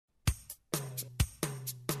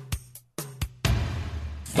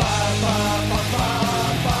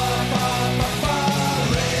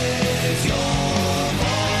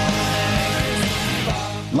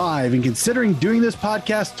I've been considering doing this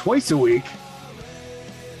podcast twice a week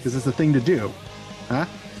because it's a thing to do. Huh?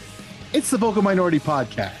 It's the Vocal Minority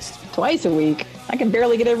Podcast. Twice a week? I can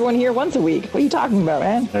barely get everyone here once a week. What are you talking about,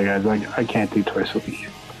 man? Hey guys, I can't do twice a week.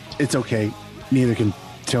 It's okay. Neither can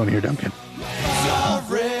Tony or Duncan.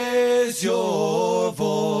 Raise your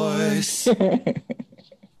voice. All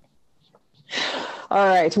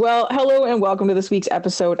right. Well, hello and welcome to this week's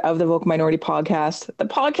episode of the Vocal Minority Podcast. The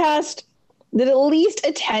podcast that at least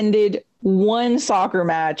attended one soccer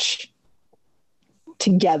match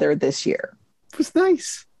together this year. It was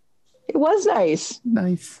nice. It was nice.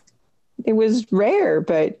 Nice. It was rare,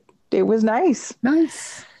 but it was nice.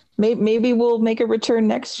 Nice. Maybe we'll make a return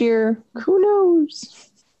next year. Who knows?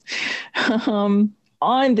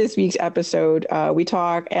 On this week's episode, we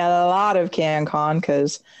talk a lot of CanCon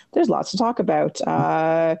because there's lots to talk about.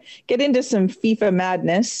 Get into some FIFA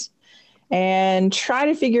madness and try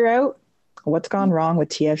to figure out what's gone wrong with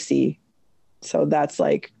TFC. So that's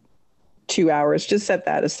like 2 hours. Just set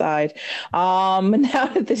that aside. Now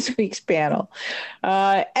to this week's panel.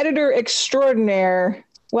 Editor extraordinaire.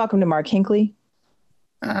 Welcome to Mark Hinckley.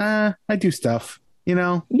 I do stuff, you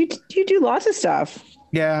know. You do lots of stuff.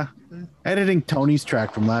 Yeah. Editing Tony's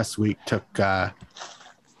track from last week took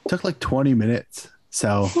like 20 minutes.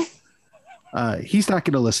 So he's not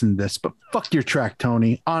going to listen to this, but fuck your track,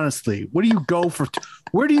 Tony. Honestly, where do you go for?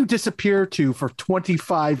 Where do you disappear to for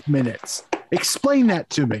 25 minutes? Explain that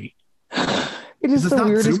to me. It is the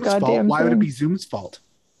weirdest Zoom's goddamn fault. Why would it thing. be Zoom's fault?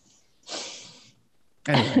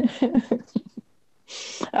 Anyway.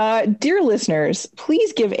 Dear listeners,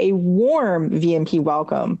 please give a warm VMP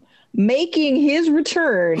welcome, making his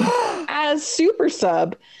return as super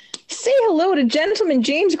sub. Say hello to gentleman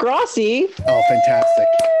James Grossi. Oh, fantastic.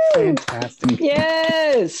 Fantastic.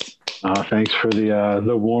 Yes. Thanks for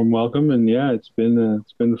the warm welcome, and yeah, it's been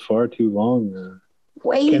far too long.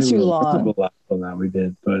 Way too long. The last one that we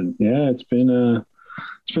did, but yeah, it's been a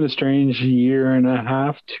strange year and a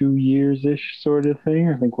half, 2 years ish sort of thing.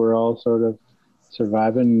 I think we're all sort of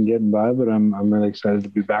surviving and getting by, but I'm really excited to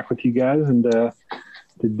be back with you guys and to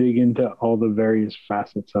dig into all the various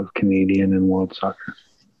facets of Canadian and world soccer.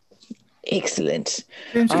 Excellent.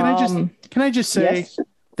 James, can I just say yes.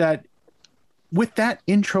 that with that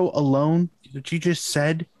intro alone that you just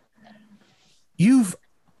said, you've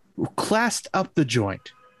classed up the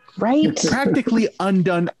joint. Right. You've practically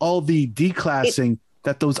undone all the declassing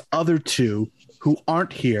that those other two who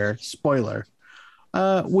aren't here, spoiler,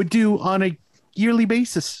 would do on a yearly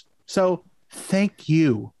basis. So thank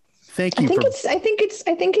you. Thank you. I think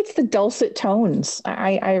it's the dulcet tones.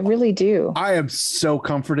 I really do. I am so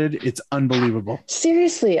comforted. It's unbelievable.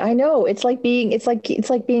 Seriously, I know. It's like being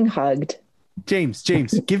hugged. James,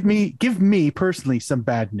 give me personally some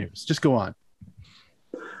bad news. Just go on.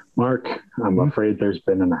 Mark, I'm afraid there's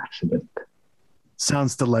been an accident.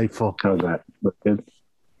 Sounds delightful. How's that? Look good?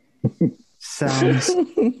 Sounds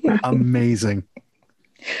amazing.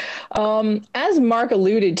 As Mark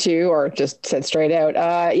alluded to, or just said straight out,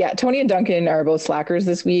 Tony and Duncan are both slackers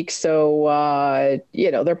this week, so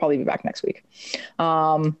they'll probably be back next week.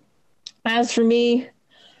 As for me,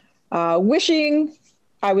 wishing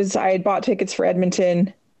I had bought tickets for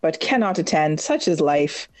Edmonton, but cannot attend. Such is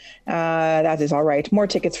life. That is all right. More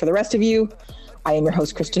tickets for the rest of you. I am your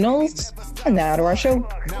host, Krista Knowles, and now to our show.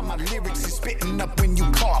 Now my lyrics is spitting up when you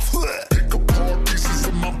cough. Pick apart pieces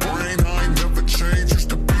of my brain. I ain't never changed. Used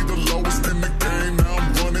to be the lowest in the game. Now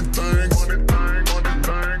I'm running things.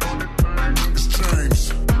 It's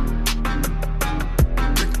changed.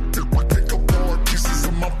 Pick apart pieces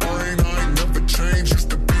of my brain. I ain't never changed. Used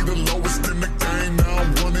to be the lowest in the game. Now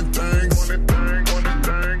I'm running things.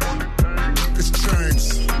 It's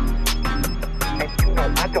changed. And you know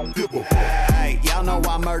I don't give a fuck. Hey, y'all know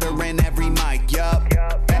I'm murdering every mic. Yup.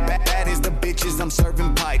 Bad is the bitches I'm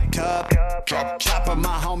serving pipe. Cup. Chopper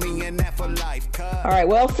my homie and that for life. Cup. All right.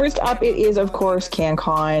 Well, first up, it is, of course,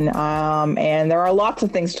 CanCon. And there are lots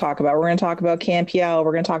of things to talk about. We're going to talk about CanPL.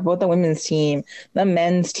 We're going to talk about the women's team, the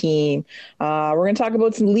men's team. We're going to talk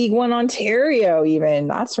about some League One Ontario even.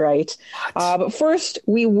 That's right. But first,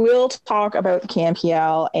 we will talk about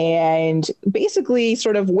CanPL and basically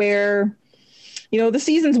sort of where, the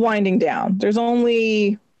season's winding down. There's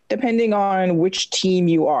only, depending on which team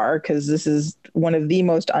you are, because this is one of the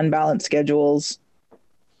most unbalanced schedules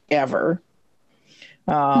ever.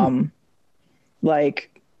 Hamilton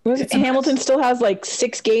still has like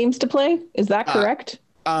 6 games to play. Is that correct?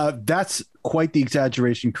 That's quite the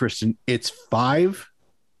exaggeration, Kristen. It's 5.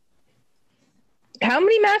 How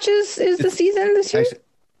many matches is the season this year?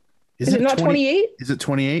 Is it not 28? Is it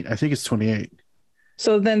 28? I think it's 28.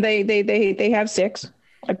 So then they have 6,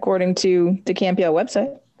 according to the CanPL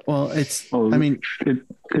website. Well, Well, I mean,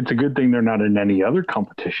 it's a good thing they're not in any other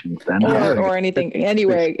competitions then. or anything.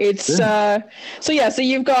 Anyway, it's so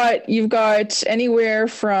you've got anywhere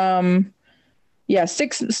from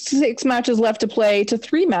six matches left to play to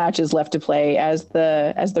 3 matches left to play as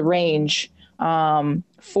the range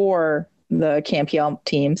for the CanPL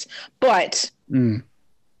teams. But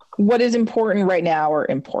what is important right now,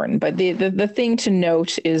 but the thing to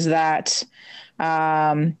note is that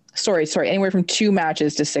anywhere from 2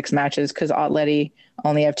 matches to 6 matches, because Atleti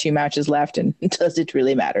only have 2 matches left. And does it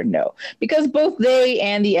really matter? No, because both they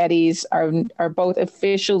and the Eddies are both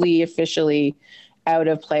officially out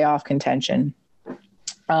of playoff contention.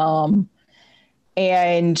 And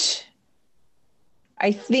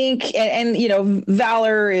I think, and you know,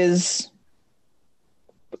 Valor is,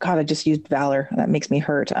 God, I just used Valor. That makes me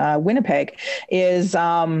hurt. Winnipeg is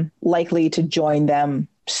likely to join them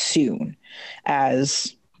soon,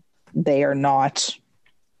 as they are not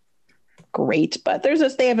great, but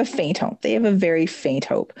they have a faint hope. They have a very faint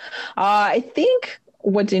hope. I think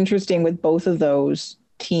what's interesting with both of those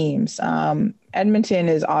teams, Edmonton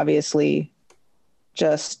is obviously they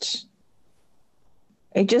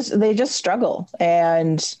just struggle.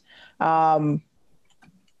 And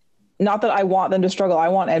not that I want them to struggle. I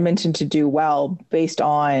want Edmonton to do well based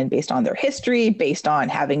on their history, based on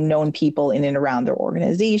having known people in and around their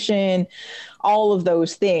organization, all of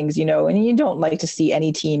those things, you know, and you don't like to see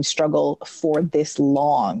any team struggle for this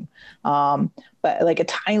long. But like a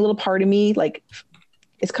tiny little part of me, like,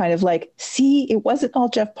 it's kind of like, see, it wasn't all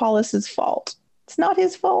Jeff Paulus's fault. It's not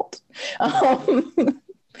his fault.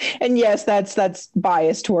 And yes, that's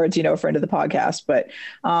biased towards, you know, a friend of the podcast, but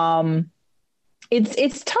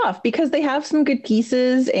it's tough because they have some good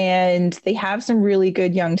pieces and they have some really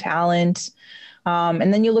good young talent.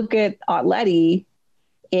 And then you look at Atleti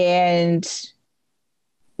and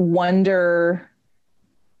wonder,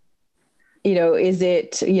 you know, is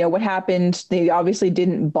it, you know, what happened? They obviously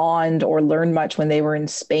didn't bond or learn much when they were in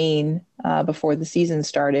Spain before the season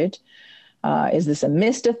started. Is this a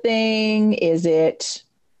Mista thing? Is it,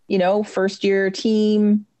 you know, first year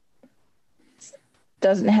team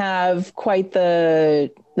doesn't have quite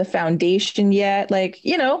the foundation yet? Like,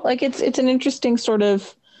 you know, like it's an interesting sort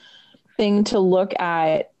of thing to look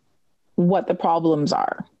at what the problems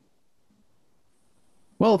are.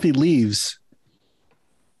 Well, if he leaves,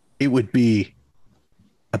 it would be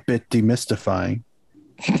a bit demystifying.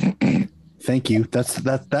 Thank you.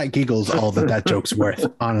 That giggle's all that joke's worth.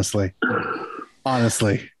 Honestly.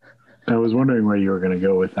 I was wondering where you were going to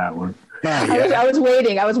go with that one. I was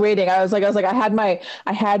waiting. I was like, I had my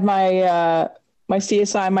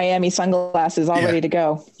CSI Miami sunglasses all ready to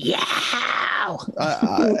go. Yeah.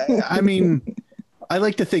 I mean, I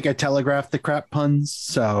like to think I telegraphed the crap puns,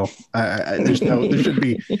 so there should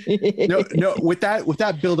be no with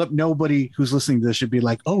that build up. Nobody who's listening to this should be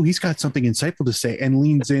like, oh, he's got something insightful to say, and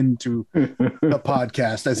leans into the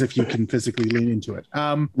podcast as if you can physically lean into it.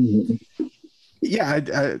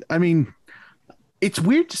 Yeah, I mean, it's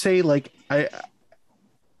weird to say I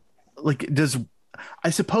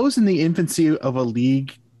suppose in the infancy of a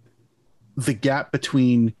league, the gap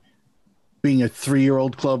between being a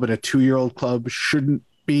 3-year-old club and a 2-year-old club shouldn't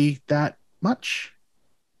be that much,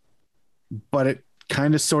 but it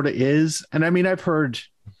kind of sort of is. And I mean, I've heard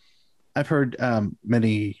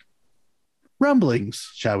many rumblings,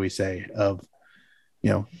 shall we say, of, you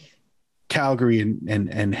know, Calgary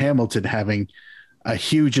and Hamilton having a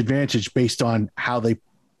huge advantage based on how they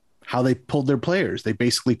pulled their players. They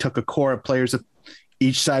basically took a core of players that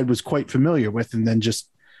each side was quite familiar with, and then just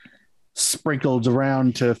sprinkled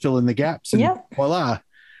around to fill in the gaps, and voila.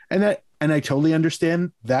 And I totally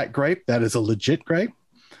understand that gripe. That is a legit gripe.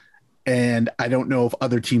 And I don't know if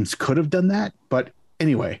other teams could have done that, but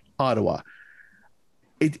anyway, Ottawa.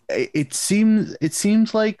 It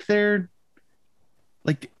seems like they're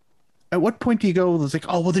like, at what point do you go, it's like,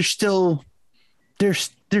 oh well, they're still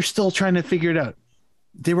trying to figure it out.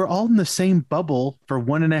 They were all in the same bubble for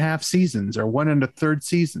 1.5 seasons or 1 1/3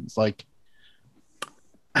 seasons. Like,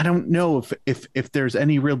 I don't know if there's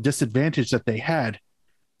any real disadvantage that they had,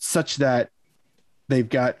 such that they've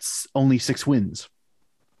got only 6 wins.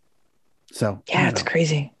 So yeah, it's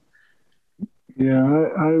crazy. Yeah,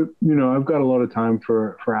 I've got a lot of time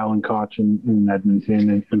for Alan Koch in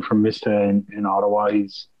Edmonton and for Mista in Ottawa.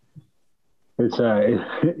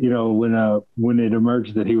 When it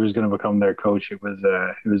emerged that he was going to become their coach, it was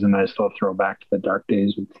a nice little throwback to the dark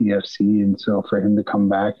days with TFC, and so for him to come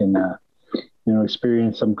back and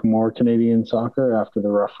experience some more Canadian soccer after the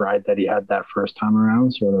rough ride that he had that first time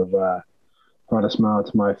around sort of brought a smile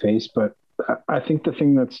to my face. But I think the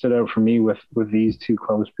thing that stood out for me with these two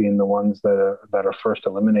clubs being the ones that are first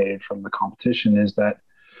eliminated from the competition is that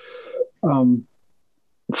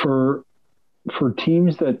for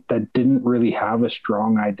teams that didn't really have a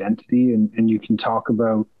strong identity, and you can talk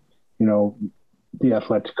about, you know, the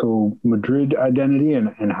Atletico Madrid identity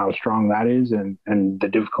and how strong that is, and the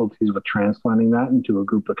difficulties with transplanting that into a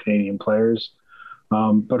group of Canadian players.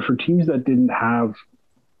 But for teams that didn't have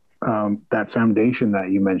that foundation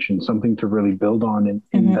that you mentioned, something to really build on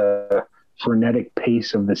in the frenetic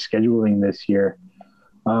pace of the scheduling this year,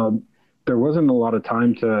 there wasn't a lot of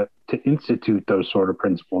time to institute those sort of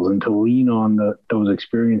principles and to lean on those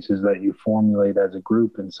experiences that you formulate as a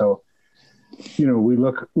group. And so, you know, we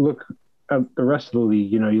look at the rest of the league.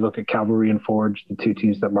 You know, you look at Cavalry and Forge, the two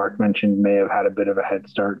teams that Mark mentioned may have had a bit of a head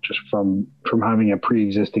start just from having a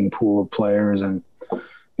pre-existing pool of players, and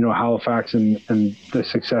you know, Halifax and the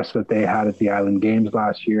success that they had at the Island Games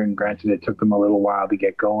last year. And granted, it took them a little while to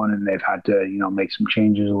get going, and they've had to, you know, make some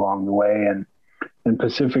changes along the way. And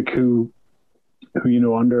Pacific, who you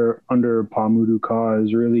know, under Paul Muduka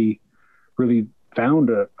has really found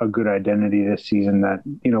a good identity this season that,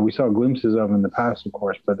 you know, we saw glimpses of in the past, of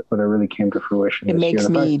course, but it really came to fruition. It makes year.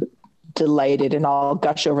 me delighted, and I'll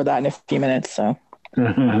gush over that in a few minutes. So,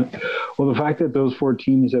 well, the fact that those four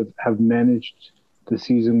teams have managed the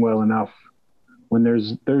season well enough when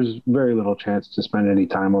there's very little chance to spend any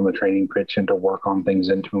time on the training pitch and to work on things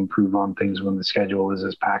and to improve on things when the schedule is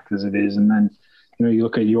as packed as it is. And then, you know, you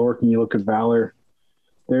look at York and you look at Valor,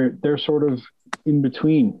 they're sort of in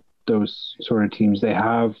between those sort of teams. They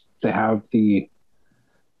have the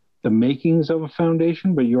makings of a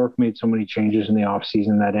foundation, but York made so many changes in the off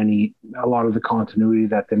season that a lot of the continuity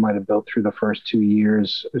that they might have built through the first 2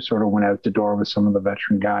 years sort of went out the door with some of the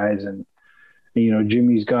veteran guys. And you know,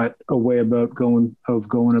 Jimmy's got a way about going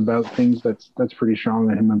about things that's pretty strong.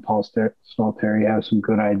 And him and Paul Stalteri have some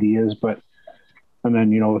good ideas. And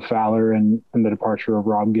then, you know, with Fowler and the departure of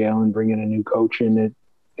Rob Gale and bringing a new coach in,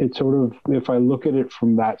 it sort of, if I look at it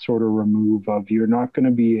from that sort of remove of, you're not going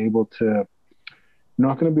to be able to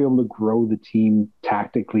grow the team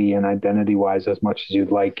tactically and identity wise as much as you'd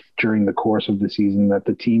like during the course of the season, that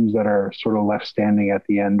the teams that are sort of left standing at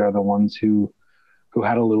the end are the ones who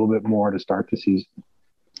had a little bit more to start the season.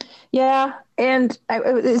 Yeah. And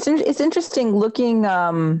it's interesting looking,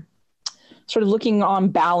 sort of looking on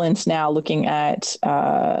balance now, looking at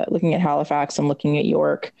Halifax and looking at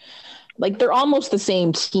York. Like, they're almost the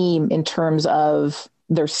same team in terms of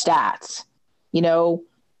their stats. You know,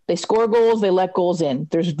 they score goals, they let goals in.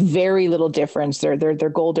 There's very little difference. Their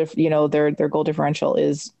goal goal differential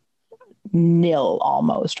is nil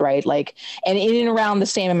almost, right? Like, and in and around the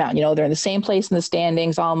same amount, you know, they're in the same place in the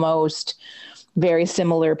standings, almost very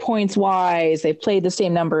similar points wise. They've played the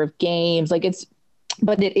same number of games.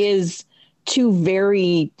 But it is two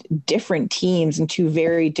very different teams and two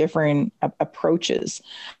very different approaches.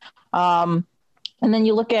 And then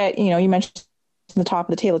you look at, you know, you mentioned the top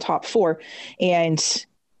of the table, top four, and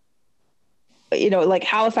you know, like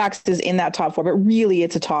Halifax is in that top four, but really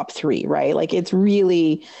it's a top three, right? Like it's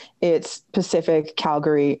Pacific,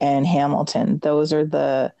 Calgary, and Hamilton. Those are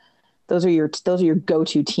your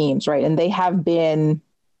go-to teams, right? And they have been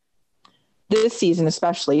this season,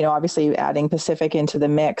 especially, you know, obviously adding Pacific into the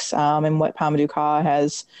mix, and what Paul Maduka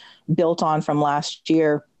has built on from last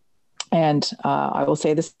year. And I will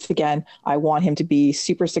say this again, I want him to be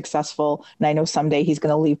super successful. And I know someday he's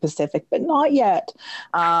going to leave Pacific, but not yet.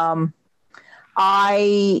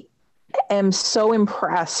 I am so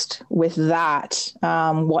impressed with that,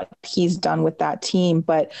 what he's done with that team.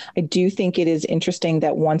 But I do think it is interesting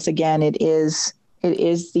that once again, it is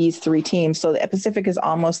these three teams. So the Pacific is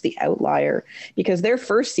almost the outlier because their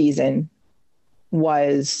first season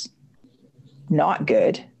was not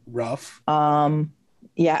good. Rough.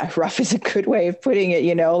 Yeah, rough is a good way of putting it.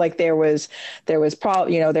 You know, like there was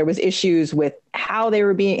issues with how they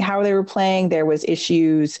were playing. There was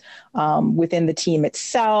issues within the team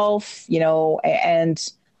itself, you know,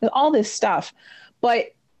 and all this stuff.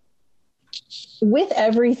 But with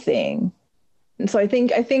everything, and so I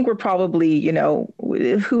think we're probably, you know,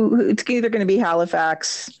 who it's either going to be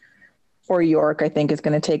Halifax or York, I think, is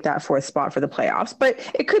going to take that fourth spot for the playoffs. But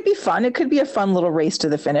it could be fun. It could be a fun little race to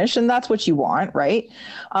the finish, and that's what you want, right?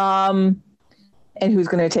 And who's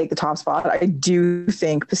going to take the top spot? I do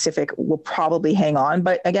think Pacific will probably hang on.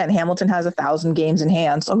 But again, Hamilton has 1,000 games in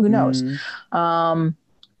hand, so who knows? But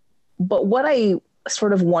what I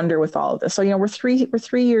sort of wonder with all of this, so, you know, we're three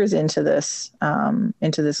years into this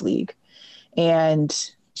league,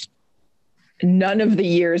 and none of the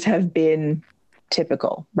years have been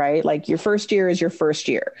typical, right? Like your first year is your first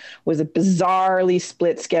year. Was a bizarrely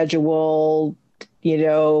split schedule,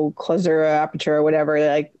 clausura, apertura, whatever,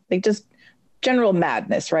 like just general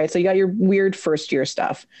madness, right? So you got your weird first year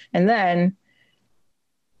stuff. And then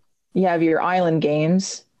you have your island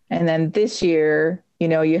games. And then this year,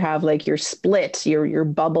 you have like your split, your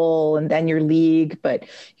bubble, and then your league, but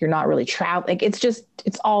you're not really traveling. Like it's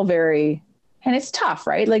all very, and it's tough,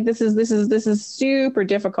 right? Like this is super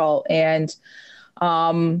difficult. And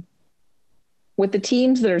with the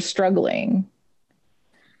teams that are struggling,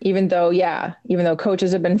 even though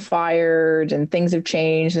coaches have been fired and things have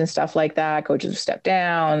changed and stuff like that, coaches have stepped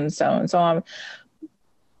down and so on and so on.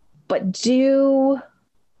 But do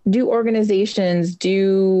organizations,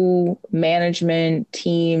 do management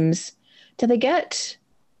teams, do they get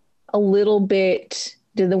a little bit,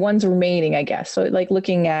 do the ones remaining, I guess? So like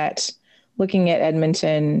looking at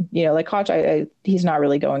Edmonton, like Koch, he's not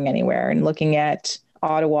really going anywhere, and looking at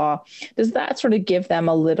Ottawa, does that sort of give them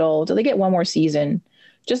a little, do they get one more season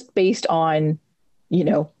just based on,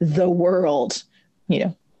 the world,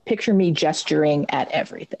 picture me gesturing at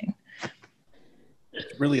everything.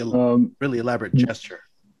 Really elaborate gesture.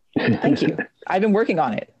 Thank you. I've been working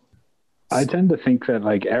on it. I tend to think that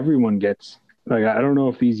like everyone gets, like, I don't know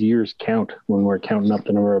if these years count when we're counting up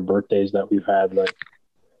the number of birthdays that we've had. Like,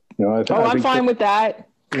 I'm fine with that.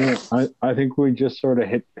 Yeah, I think we just sort of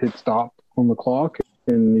hit stop on the clock,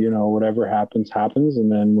 and whatever happens.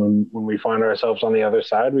 And then when we find ourselves on the other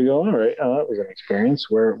side, we go, all right, that was an experience.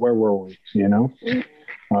 Where were we? I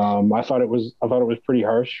thought it was pretty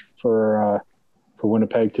harsh for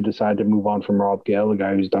Winnipeg to decide to move on from Rob Gale, a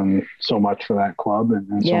guy who's done so much for that club.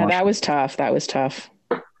 And yeah, so that was tough. There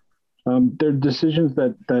are decisions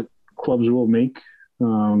that clubs will make.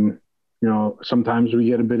 Sometimes we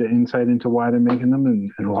get a bit of insight into why they're making them,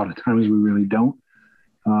 and a lot of times we really don't.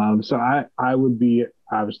 So I would be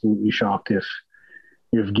absolutely shocked if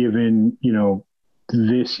given,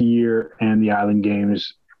 this year and the Island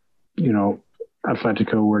Games,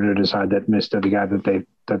 Atletico were to decide that Mista, the guy that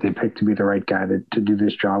they picked to be the right guy to do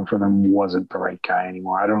this job for them, wasn't the right guy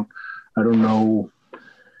anymore. I don't know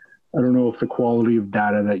if the quality of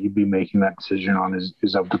data that you'd be making that decision on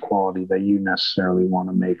is of the quality that you necessarily want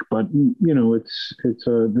to make. But this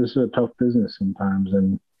is a tough business sometimes,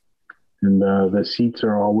 and the seats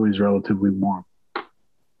are always relatively warm.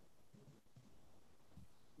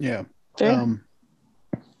 Yeah. Sure.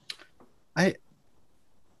 I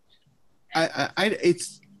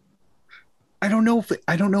don't know if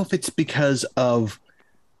it's because of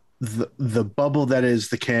the bubble that is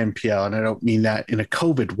the KNPL, and I don't mean that in a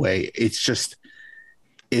COVID way. It's just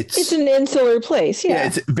it's an insular place. Yeah,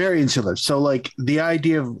 it's very insular. So like the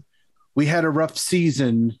idea of we had a rough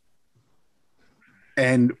season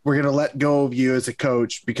and we're going to let go of you as a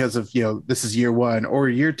coach because of, this is year one or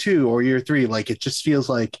year two or year three. Like, it just feels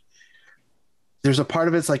like there's a part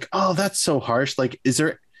of it's like, oh, that's so harsh. Like, is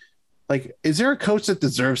there a coach that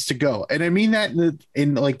deserves to go? And I mean that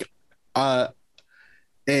in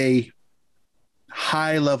a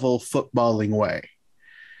high level footballing way,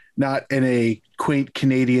 not in a quaint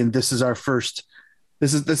Canadian. This is our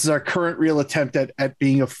current real attempt at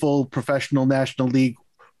being a full professional National League.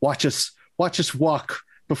 Watch us walk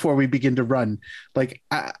before we begin to run. Like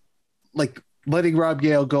letting Rob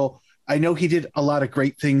Gale go. I know he did a lot of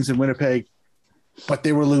great things in Winnipeg, but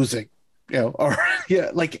they were losing, I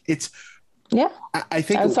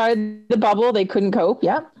think outside the bubble, they couldn't cope.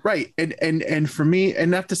 Yeah. Right. And for me, and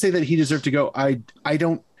not to say that he deserved to go, I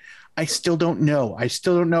still don't know. I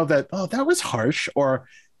still don't know that, oh, that was harsh, or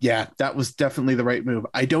yeah, that was definitely the right move.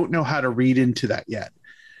 I don't know how to read into that yet,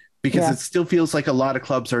 because it still feels like a lot of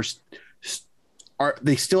clubs are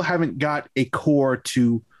they still haven't got a core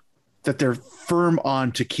that they're firm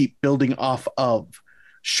on to keep building off of,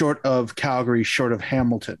 short of Calgary, short of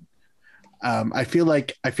Hamilton. I feel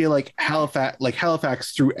like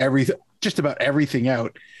Halifax threw just about everything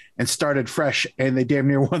out and started fresh, and they damn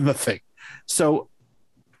near won the thing. So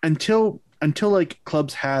until like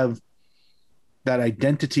clubs have that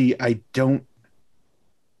identity, I don't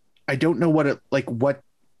know what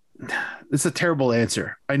this is a terrible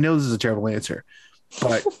answer. I know this is a terrible answer,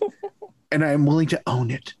 but and I'm willing to own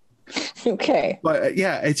it. Okay. But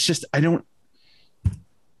it's just, I don't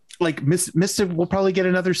like Mista will probably get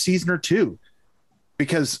another season or two,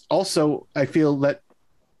 because also I feel that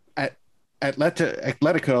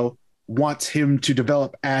Atletico wants him to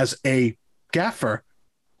develop as a gaffer,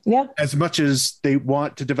 as much as they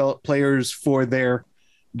want to develop players for their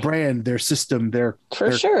brand, their system, their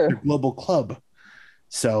global club.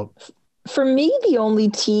 So for me, the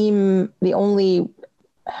only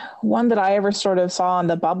one that I ever sort of saw on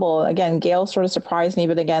the bubble. Again, Gale sort of surprised me,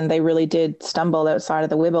 but again, they really did stumble outside of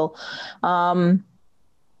the Wibble.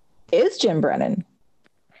 Is Jim Brennan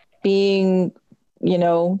being,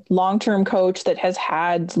 long-term coach that has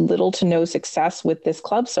had little to no success with this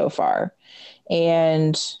club so far.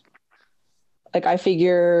 And I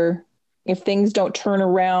figure if things don't turn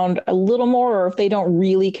around a little more, or if they don't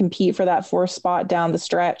really compete for that fourth spot down the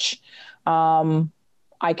stretch,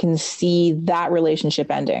 I can see that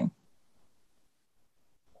relationship ending.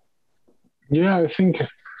 Yeah, I think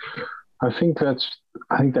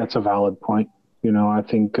that's a valid point. I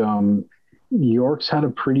think York's had a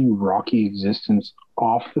pretty rocky existence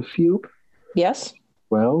off the field. Yes.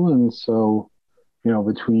 Well, and so,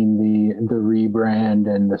 between the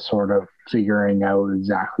rebrand and the sort of figuring out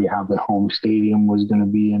exactly how the home stadium was going to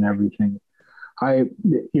be and everything,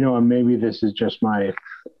 and maybe this is just my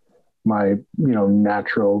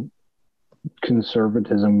natural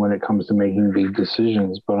conservatism when it comes to making big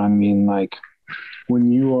decisions. But I mean,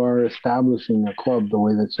 when you are establishing a club the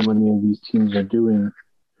way that so many of these teams are doing,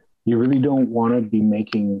 you really don't want to be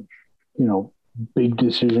making, big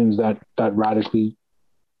decisions that radically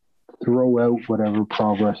throw out whatever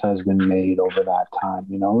progress has been made over that time,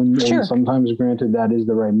 and, Sure. And sometimes, granted, that is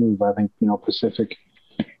the right move. I think, Pacific,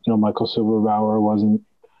 Michael Silverbauer wasn't,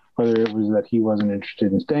 whether it was that he wasn't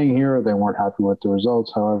interested in staying here or they weren't happy with the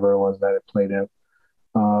results, however it was that it played out.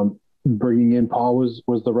 Bringing in Paul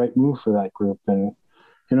was the right move for that group. And,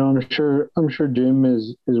 I'm sure Jim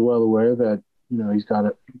is well aware that, he's got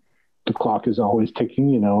it. The clock is always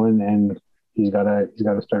ticking, and he's got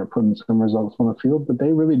to start putting some results on the field. But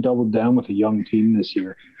they really doubled down with a young team this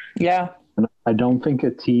year. Yeah. And I don't think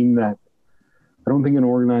an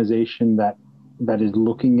organization that is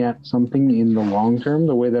looking at something in the long term,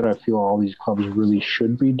 the way that I feel all these clubs really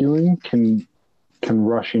should be doing, can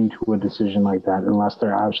rush into a decision like that unless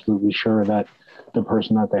they're absolutely sure that the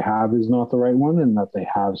person that they have is not the right one, and that they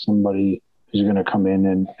have somebody who's going to come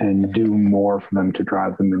in and do more for them to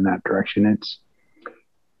drive them in that direction.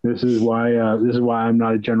 This is why I'm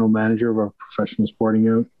not a general manager of a professional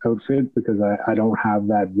sporting outfit, because I don't have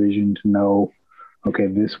that vision to know, okay,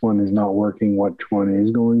 this one is not working, which one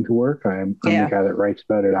is going to work. I'm the guy that writes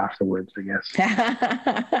about it afterwards, I guess.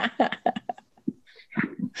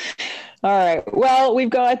 All right. Well, we've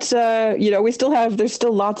got, there's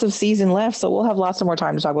still lots of season left, so we'll have lots of more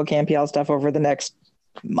time to talk about CanPL stuff over the next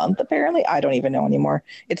month, apparently. I don't even know anymore.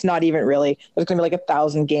 It's not even really. There's going to be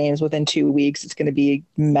 1,000 games within 2 weeks. It's going to be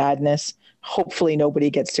madness. Hopefully nobody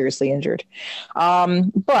gets seriously injured.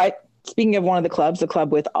 But speaking of one of the clubs, the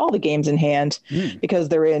club with all the games in hand, because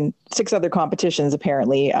they're in 6 other competitions,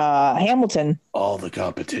 apparently, Hamilton. All the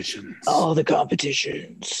competitions.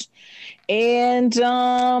 And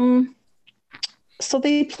so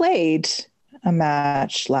they played a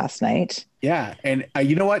match last night. Yeah. And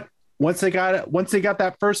you know what? Once they got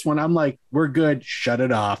that first one, I'm like, we're good. Shut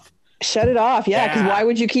it off. Yeah. Because why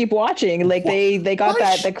would you keep watching? They got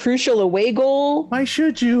the crucial away goal. Why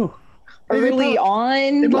should you? Early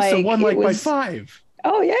on. They must have won by 5.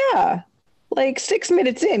 Oh yeah. 6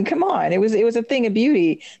 minutes in. Come on. It was a thing of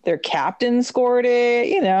beauty. Their captain scored it,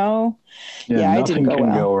 Yeah, it didn't go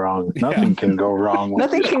well. Go wrong. Nothing can go wrong.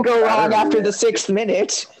 Nothing can go wrong after the 6th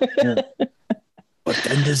minute. Yeah. But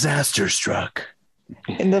then disaster struck.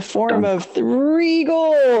 In the form of 3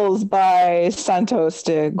 goals by Santos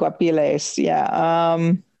de Guapiles.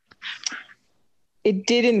 Yeah. It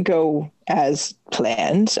didn't go as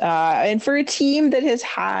planned. And for a team that has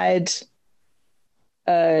had,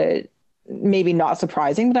 maybe not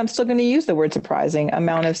surprising, but I'm still going to use the word surprising,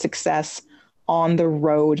 amount of success on the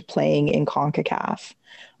road playing in CONCACAF,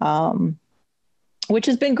 which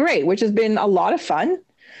has been great, which has been a lot of fun.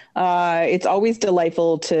 It's always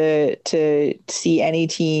delightful to see any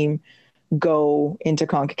team go into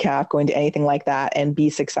CONCACAF, go into anything like that and be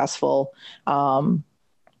successful.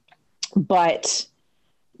 But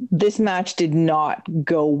this match did not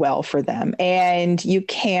go well for them. And you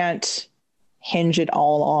can't hinge it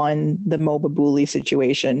all on the Moba Bully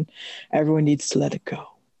situation. Everyone needs to let it go.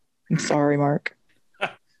 I'm sorry, Mark.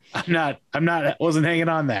 Wasn't hanging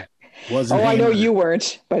on that. I know you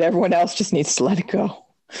weren't, but everyone else just needs to let it go.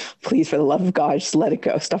 Please, for the love of God, just let it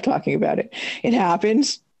go. Stop talking about it. It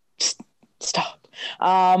happened. Just stop.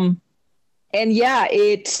 And yeah,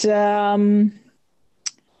 it's from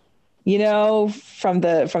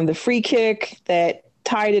the free kick that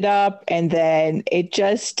tied it up, and then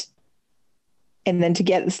to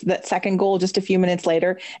get that second goal just a few minutes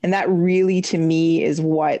later. And that really, to me, is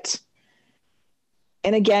what,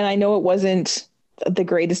 and again, I know it wasn't the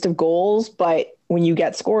greatest of goals, but when you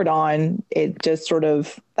get scored on, it just sort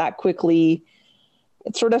of that quickly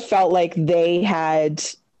it sort of felt like they had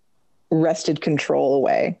wrested control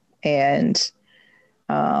away and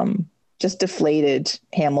just deflated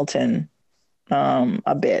Hamilton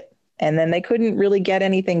a bit. And then they couldn't really get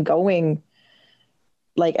anything going,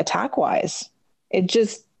 like attack wise. It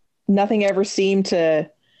just, nothing ever seemed to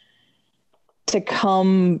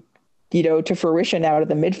come, to fruition out of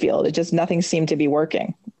the midfield. It just, nothing seemed to be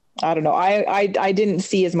working. I don't know. I didn't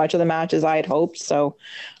see as much of the match as I had hoped. So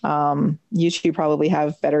you two probably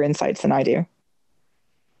have better insights than I do.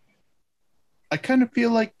 I kind of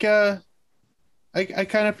feel like I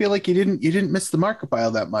kind of feel like you didn't miss the mark by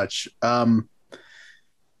all that much.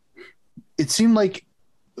 It seemed like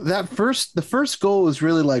the first goal was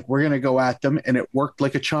really like, we're going to go at them, and it worked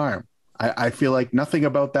like a charm. I feel like nothing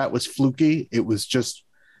about that was fluky. It was just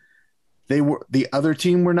the other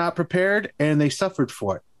team were not prepared and they suffered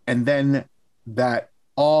for it. And then that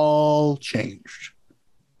all changed.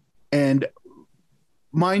 And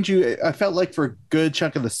mind you, I felt like for a good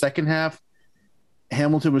chunk of the second half,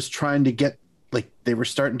 Hamilton was trying to get, like, they were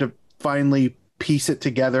starting to finally piece it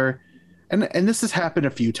together. And this has happened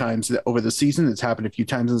a few times over the season. It's happened a few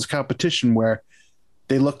times in this competition where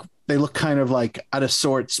they look kind of like out of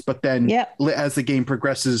sorts, but then as the game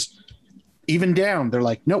progresses, even down, they're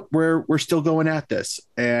like, nope, we're still going at this.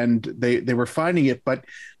 And they were finding it, but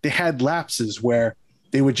they had lapses where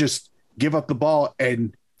they would just give up the ball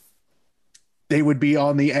and they would be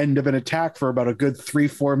on the end of an attack for about a good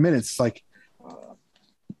 3-4 minutes. Like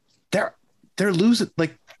they're losing,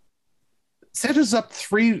 like Santa's up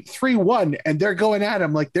 3-1 and they're going at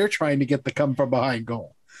him like they're trying to get the come from behind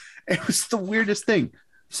goal. It was the weirdest thing.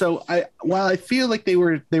 So while I feel like they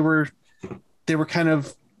were kind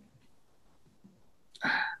of,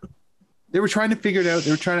 they were trying to figure it out.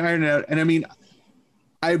 They were trying to iron it out. And I mean,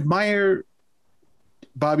 I admire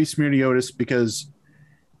Bobby Smirniotis because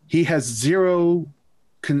he has zero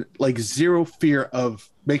fear of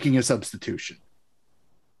making a substitution.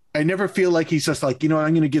 I never feel like he's just like, I'm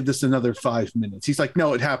going to give this another 5 minutes. He's like,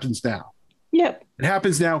 no, it happens now. Yep. It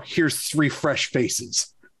happens now. Here's 3 fresh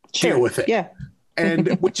faces. Sure. Deal with it. Yeah. And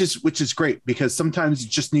which is great because sometimes it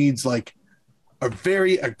just needs like a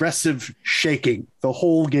very aggressive shaking the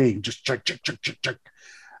whole game. Just check.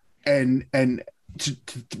 And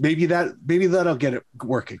maybe that'll get it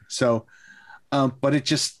working. So, but it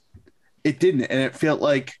didn't. And it felt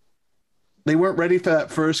like they weren't ready for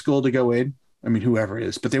that first goal to go in. I mean, whoever it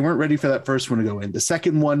is, but they weren't ready for that first one to go in. The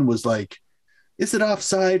second one was like, is it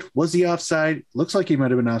offside? Was he offside? Looks like he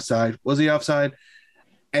might've been offside. Was he offside?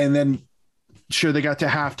 And then sure, they got to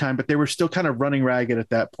halftime, but they were still kind of running ragged at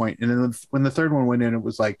that point. And then when the third one went in, it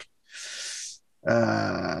was like,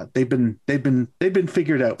 they've been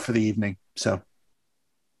figured out for the evening. So.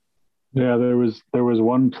 Yeah, there was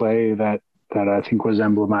one play that I think was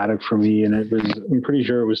emblematic for me. And I'm pretty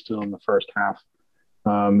sure it was still in the first half.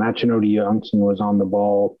 Machinodi Youngson was on the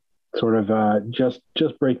ball, sort of just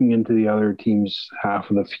breaking into the other team's half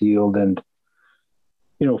of the field. And,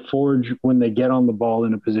 Forge, when they get on the ball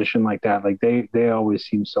in a position like that, like they always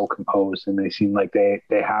seem so composed and they seem like they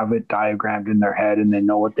have it diagrammed in their head and they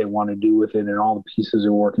know what they want to do with it and all the pieces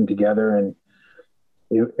are working together. And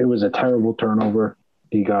it was a terrible turnover.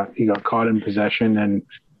 He got caught in possession, and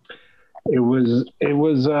it was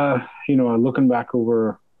looking back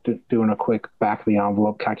over, doing a quick back of the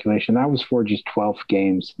envelope calculation, that was Forge's 12th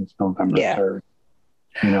game since November 3rd.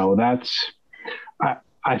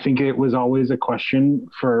 I think it was always a question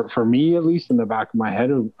for me, at least in the back of my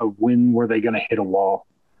head, of when were they going to hit a wall?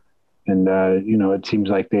 And, it seems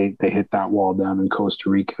like they hit that wall down in Costa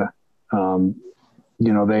Rica.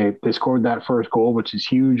 They scored that first goal, which is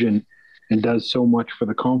huge and does so much for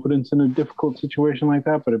the confidence in a difficult situation like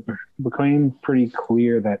that. But it became pretty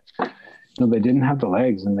clear that, they didn't have the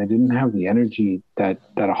legs and they didn't have the energy that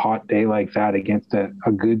a hot day like that against a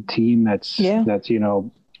good team that's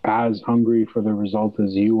as hungry for the result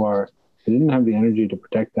as you are. They didn't have the energy to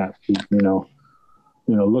protect that.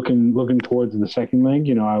 Looking towards the second leg,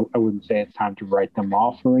 I wouldn't say it's time to write them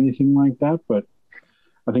off or anything like that, but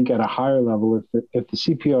I think at a higher level, if the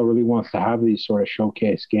CPL really wants to have these sort of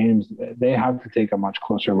showcase games, they have to take a much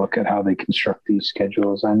closer look at how they construct these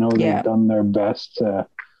schedules. I know they've done their best to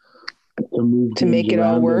move to make it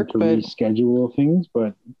all work, to reschedule things,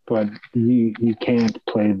 but you can't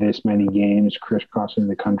play this many games crisscrossing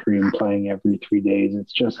the country and playing every 3 days.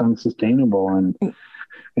 It's just unsustainable, and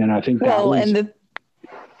I think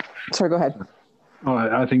sorry, go ahead.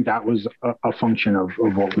 I think that was a function of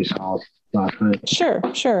what we saw last night. Sure.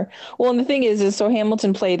 Well, and the thing is so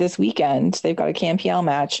Hamilton played this weekend. They've got a CanPL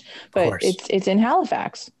match, but it's in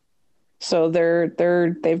Halifax, so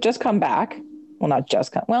they've just come back. Well, not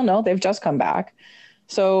just come. Well, no, they've just come back.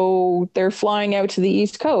 So they're flying out to the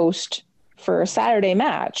East Coast for a Saturday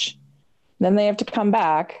match. Then they have to come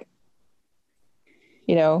back,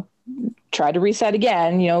 try to reset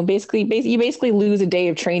again. You basically lose a day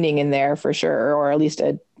of training in there for sure, or at least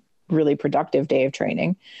a really productive day of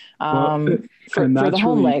training for the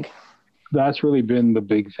home leg. That's really been the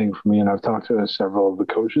big thing for me. And I've talked to several of the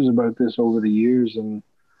coaches about this over the years. And,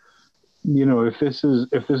 if this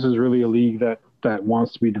is really a league that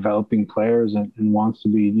wants to be developing players and wants to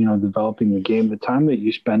be, developing the game, the time that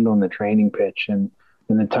you spend on the training pitch and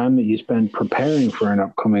the time that you spend preparing for an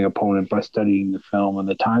upcoming opponent by studying the film and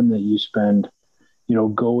the time that you spend,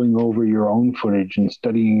 going over your own footage and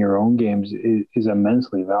studying your own games is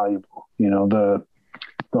immensely valuable. The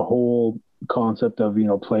whole concept of,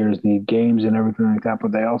 players need games and everything like that,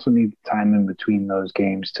 but they also need time in between those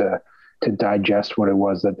games to digest what it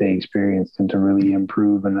was that they experienced and to really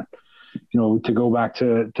improve. And, to go back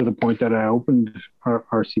to the point that I opened our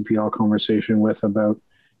CPL conversation with about,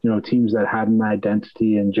 teams that had an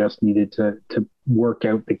identity and just needed to work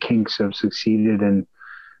out the kinks have succeeded and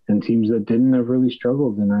teams that didn't have really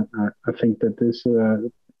struggled. And I think that this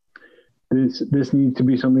needs to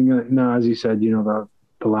be something that, now, as you said, the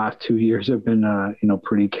last 2 years have been,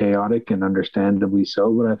 pretty chaotic and understandably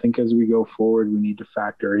so. But I think as we go forward, we need to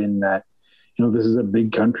factor in that, this is a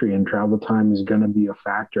big country and travel time is going to be a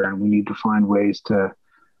factor. And we need to find ways to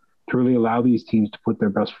really allow these teams to put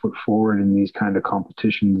their best foot forward in these kind of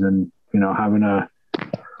competitions. And, having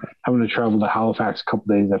to travel to Halifax a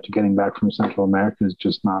couple of days after getting back from Central America is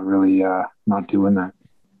just not really not doing that.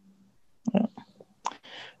 Yeah.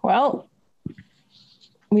 Well,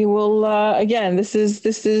 we will again. This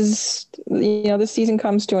season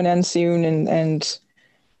comes to an end soon, and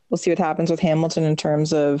we'll see what happens with Hamilton in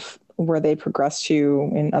terms of where they progress to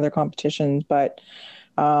in other competitions. But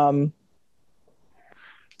we're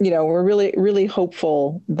really, really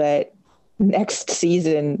hopeful that next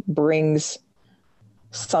season brings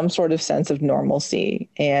some sort of sense of normalcy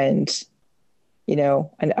and,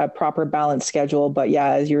 a proper balanced schedule. But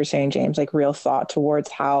yeah, as you were saying, James, like real thought towards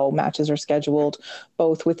how matches are scheduled,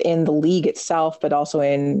 both within the league itself, but also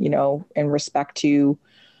in respect to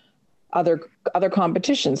other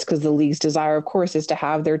competitions, because the league's desire, of course, is to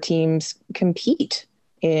have their teams compete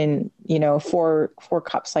in, for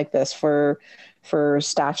cups like this for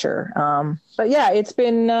stature. But yeah, it's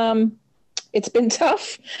been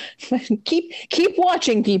tough. keep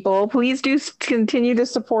watching, people. Please do continue to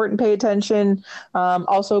support and pay attention.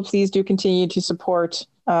 Also, please do continue to support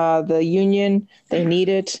the union. They need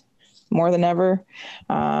it more than ever.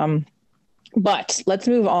 But let's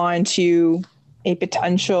move on to a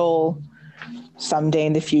potential someday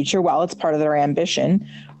in the future. Well, it's part of their ambition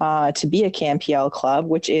to be a CanPL club,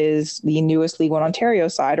 which is the newest League One Ontario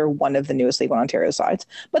side, or one of the newest League One Ontario sides.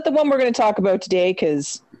 But the one we're going to talk about today,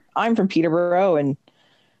 because I'm from Peterborough, and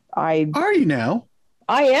Are you now?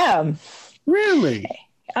 I am. Really?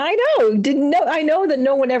 I know. Didn't know. I know that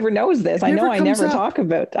no one ever knows this. I never talk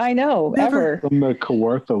about. I know Never. ever. From the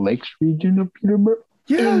Kawartha Lakes region of Peterborough.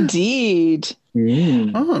 Yeah. Indeed.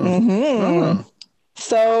 Mm. Oh.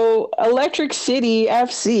 So Electric City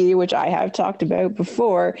FC, which I have talked about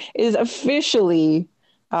before, is officially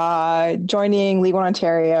joining League One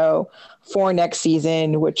Ontario for next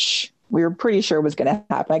season, which we were pretty sure was going to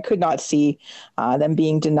happen. I could not see them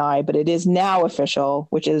being denied, but it is now official,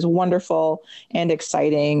 which is wonderful and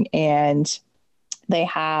exciting. And they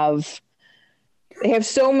have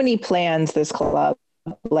so many plans, this club.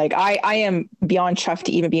 Like I am beyond chuffed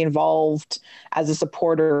to even be involved as a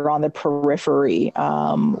supporter on the periphery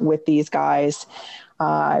with these guys.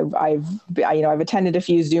 I've attended a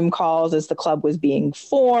few Zoom calls as the club was being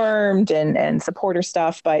formed and supporter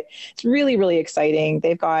stuff, but it's really, really exciting.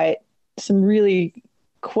 They've got some really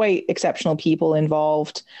quite exceptional people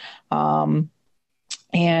involved. And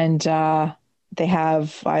they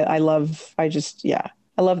have, I love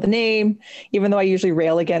the name, even though I usually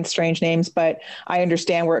rail against strange names, but I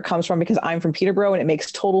understand where it comes from because I'm from Peterborough, and it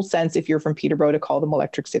makes total sense if you're from Peterborough to call them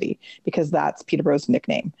Electric City, because that's Peterborough's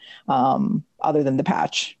nickname, other than the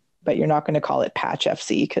Patch. But you're not going to call it Patch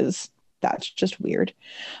FC because that's just weird.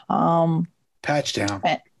 Patch down.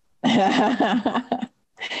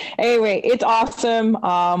 Anyway, it's awesome.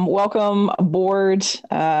 Welcome aboard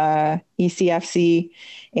ECFC,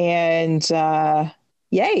 and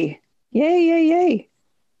yay.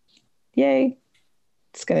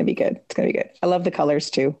 It's gonna be good. I love the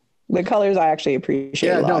colors too. The colors I actually appreciate.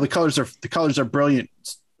 Yeah, a lot. no, the colors are brilliant.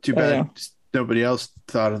 It's too bad nobody else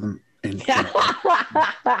thought of them.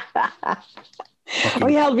 Oh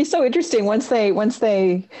yeah, it'll be so interesting once they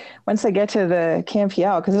get to the Camp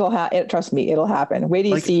PL, because trust me, it'll happen. Wait till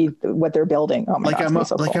you Like- see what they're building. Oh my god, it's gonna be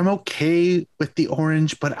so cool. I'm okay with the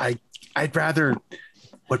orange, but I'd rather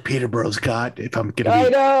what Peterborough's got if I'm gonna I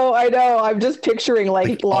be. know. I'm just picturing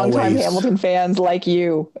like longtime always. Hamilton fans like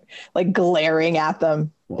you, like glaring at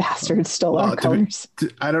them. Bastards stole our colors.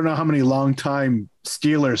 I don't know how many longtime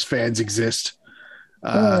Steelers fans exist,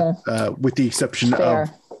 with the exception Fair.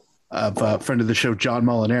 of a friend of the show, John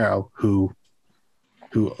Molinaro, who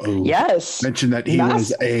Yes, mentioned that he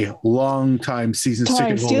was a long-time season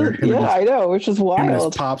ticket holder. I know, which is Him and his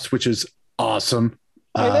wild. pops, which is awesome.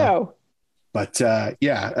 I know. But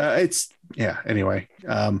anyway,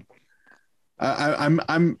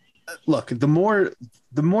 I'm look, the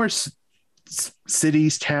more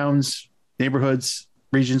cities, towns, neighborhoods,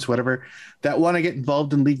 regions, whatever, that want to get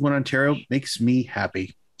involved in League One Ontario makes me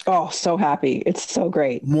happy. Oh, so happy. It's so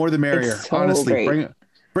great. More the merrier. It's so Honestly, great.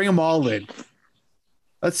 bring them all in.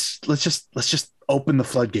 Let's just open the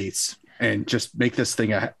floodgates and just make this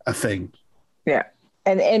thing a thing. Yeah.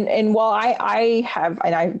 And while I have,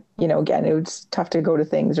 and I, again, it was tough to go to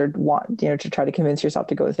things or want, to try to convince yourself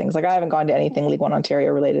to go to things. Like I haven't gone to anything League One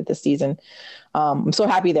Ontario related this season. I'm so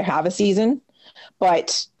happy they have a season,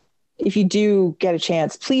 but if you do get a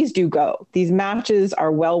chance, please do go. These matches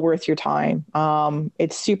are well worth your time.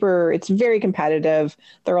 It's very competitive.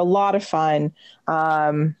 They're a lot of fun.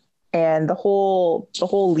 And the whole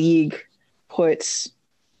league puts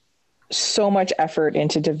so much effort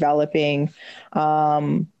into developing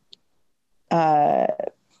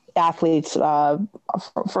athletes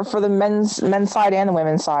for the men's side and the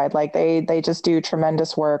women's side. Like they just do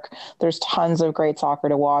tremendous work. There's tons of great soccer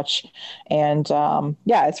to watch, and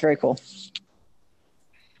it's very cool.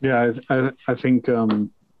 Yeah, I think the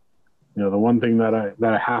one thing that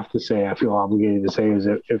I have to say, I feel obligated to say, is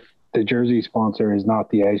that if the jersey sponsor is not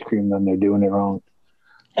the ice cream, then they're doing it wrong.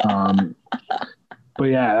 But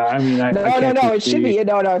yeah, I mean, no, it should be.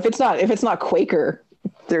 No, if it's not Quaker,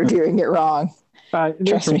 they're doing it wrong.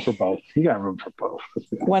 There's room for both. You got room for both.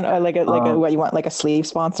 One what you want, like a sleeve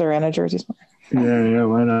sponsor and a jersey sponsor? Yeah,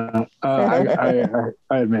 why not? I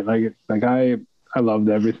admit, I loved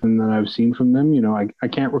everything that I've seen from them. I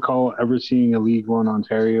can't recall ever seeing a League One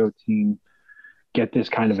Ontario team get this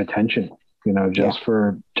kind of attention.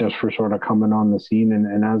 For sort of coming on the scene,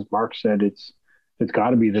 and as Mark said, it's got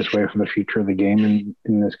to be this way for the future of the game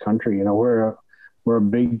in this country. We're a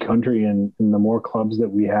big country, and the more clubs that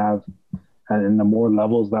we have, and the more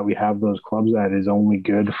levels that we have those clubs at, is only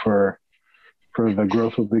good for the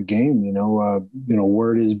growth of the game.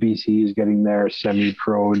 Word is BC is getting their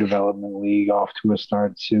semi-pro development league off to a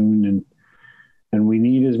start soon, and we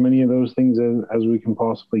need as many of those things as we can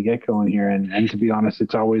possibly get going here. And to be honest,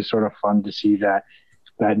 it's always sort of fun to see that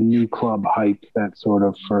new club hype, that sort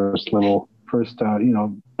of first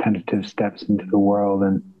tentative steps into the world.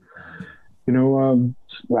 And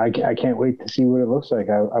I can't wait to see what it looks like.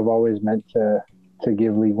 I've always meant to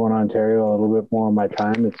give League One Ontario a little bit more of my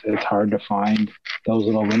time. It's hard to find those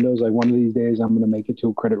little windows. Like one of these days, I'm going to make it to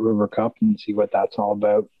a Credit River Cup and see what that's all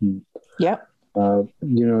about. And, yep.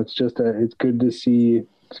 It's good to see.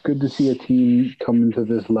 It's good to see a team come into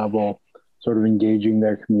this level, sort of engaging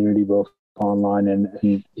their community both online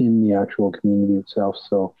and in the actual community itself.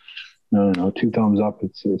 So, no, 2 thumbs up.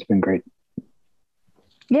 It's been great.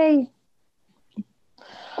 Yay.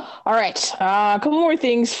 All right. A couple more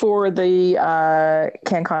things for the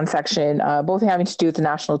CanCon section, both having to do with the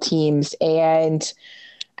national teams. And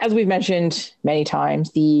as we've mentioned many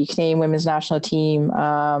times, the Canadian women's national team,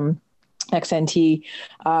 XNT,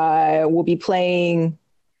 will be playing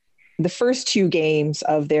the first 2 games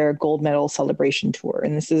of their gold medal celebration tour.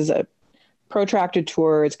 And this is a protracted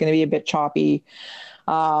tour. It's going to be a bit choppy.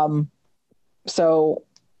 So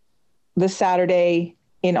this Saturday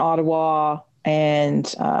in Ottawa,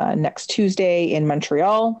 and next Tuesday in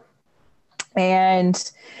Montreal. And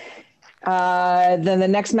then the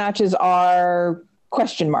next matches are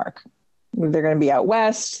question mark. They're going to be out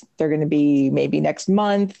west. They're going to be maybe next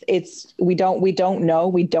month. We don't know.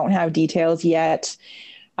 We don't have details yet.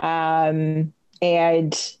 And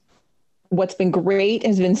what's been great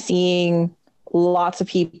has been seeing lots of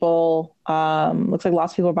people. Looks like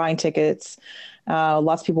lots of people are buying tickets.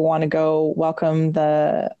 Lots of people want to go welcome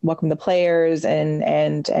the players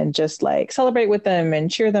and just like celebrate with them and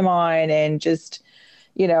cheer them on and just,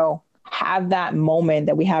 have that moment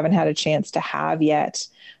that we haven't had a chance to have yet.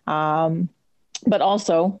 But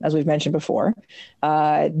also, as we've mentioned before,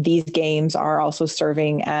 these games are also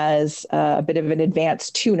serving as a bit of an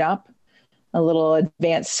advanced tune-up, a little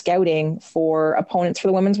advanced scouting for opponents for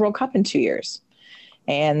the Women's World Cup in 2 years.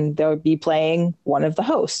 and they'll be playing one of the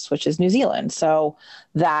hosts, which is New Zealand. So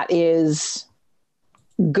that is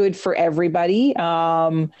good for everybody.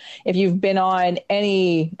 If you've been on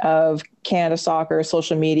any of Canada Soccer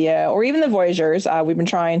social media or even the Voyageurs, we've been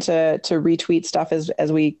trying to retweet stuff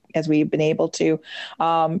as we've been able to.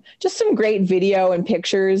 Just some great video and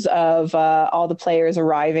pictures of all the players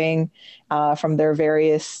arriving from their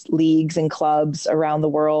various leagues and clubs around the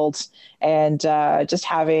world, and just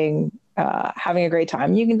having a great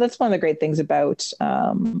time. That's one of the great things about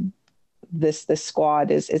this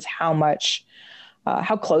squad is how much.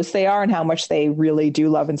 How close they are and how much they really do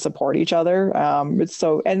love and support each other. It's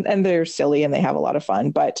so, and they're silly and they have a lot of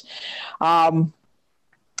fun, but the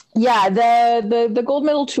gold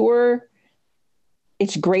medal tour,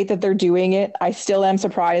 it's great that they're doing it. I still am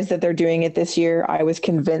surprised that they're doing it this year. I was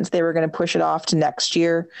convinced they were going to push it off to next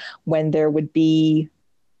year when there would be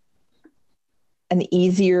an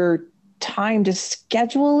easier time to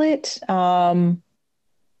schedule it.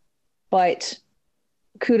 But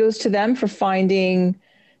kudos to them for finding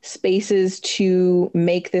spaces to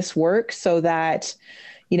make this work so that,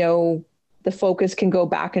 the focus can go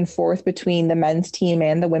back and forth between the men's team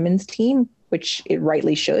and the women's team, which it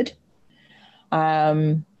rightly should.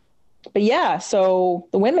 But yeah, so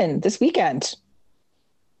the women this weekend,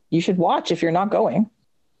 you should watch if you're not going.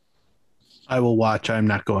 I will watch. I'm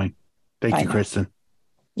not going. Thank you, Kristen.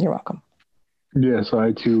 You're welcome. Yes,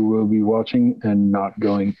 I too will be watching and not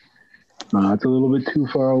going. It's a little bit too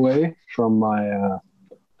far away from my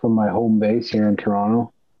home base here in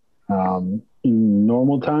Toronto. In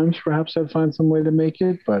normal times, perhaps I'd find some way to make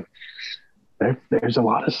it, but there's a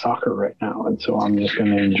lot of soccer right now, and so I'm just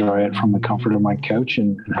going to enjoy it from the comfort of my couch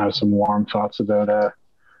and have some warm thoughts about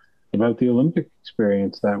the Olympic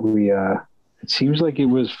experience that we. It seems like it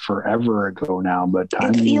was forever ago now, but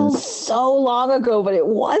time feels so long ago, but it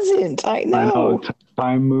wasn't. I know.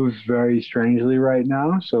 Time moves very strangely right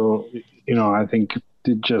now, so. I think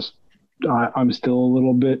I'm still a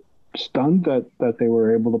little bit stunned that they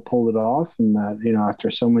were able to pull it off, and that, after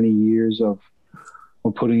so many years of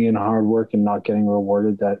putting in hard work and not getting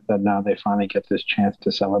rewarded, that now they finally get this chance to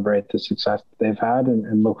celebrate the success that they've had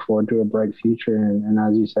and look forward to a bright future. And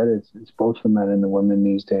as you said, it's both the men and the women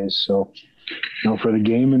these days. So, for the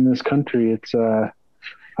game in this country, it's I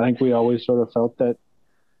think we always sort of felt that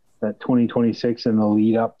 2026 and the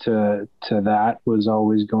lead up to that was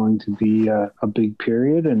always going to be a big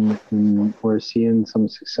period, and we're seeing some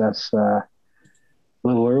success a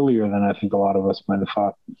little earlier than I think a lot of us might have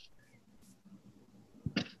thought.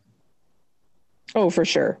 Oh, for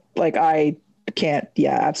sure. I can't.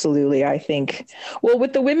 Yeah, absolutely. I think, well,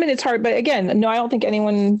 with the women, it's hard, but again, no, I don't think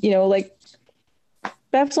anyone,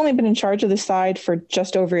 Beth's only been in charge of the side for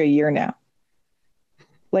just over a year now.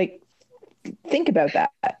 Think about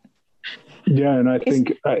that. Yeah, and I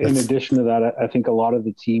think in addition to that, I think a lot of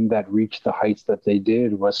the team that reached the heights that they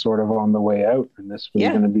did was sort of on the way out, and this was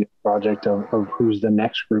going to be a project of who's the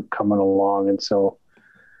next group coming along. And so,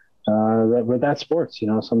 but that's sports,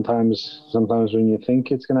 Sometimes when you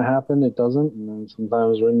think it's going to happen, it doesn't, and then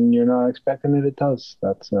sometimes when you're not expecting it, it does.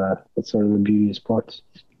 That's sort of the beauty of sports.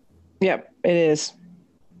 Yep, it is.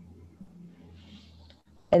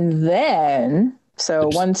 And then. So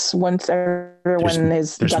once everyone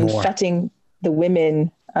is done fetting the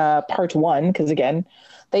women part one, because again,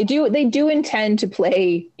 they do intend to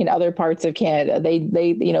play in other parts of Canada. They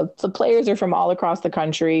the players are from all across the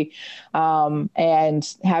country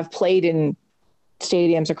and have played in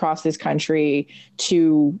stadiums across this country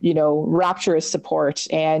to, rapturous support.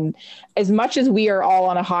 And as much as we are all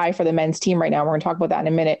on a high for the men's team right now, we're going to talk about that in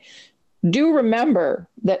a minute. Do remember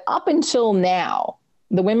that up until now,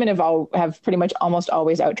 the women have pretty much almost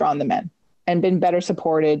always outdrawn the men and been better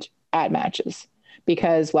supported at matches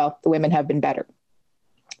because, well, the women have been better.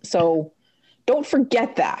 So don't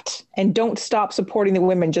forget that, and don't stop supporting the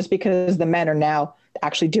women just because the men are now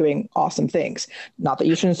actually doing awesome things. Not that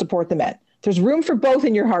you shouldn't support the men. There's room for both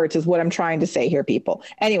in your hearts is what I'm trying to say here, people.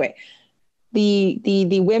 Anyway,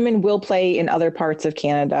 the women will play in other parts of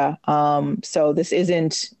Canada. So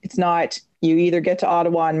it's not, you either get to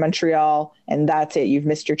Ottawa and Montreal and that's it. You've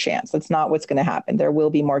missed your chance. That's not what's going to happen. There will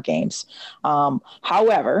be more games.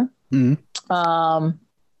 However,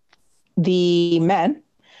 the men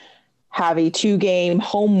have a 2-game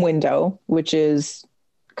home window, which is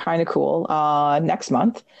kind of cool, next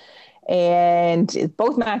month. And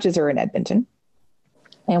both matches are in Edmonton.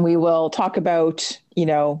 And we will talk about,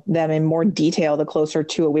 them in more detail the closer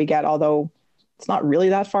to it we get, although it's not really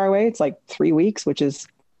that far away. It's like 3 weeks, which is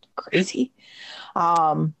crazy.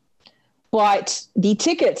 But the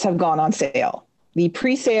tickets have gone on sale. The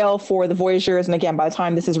pre-sale for the Voyageurs, and again, by the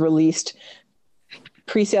time this is released,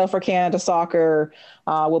 Pre-sale for Canada Soccer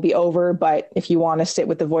will be over, but if you want to sit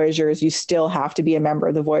with the Voyageurs, you still have to be a member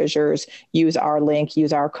of the Voyageurs. Use our link,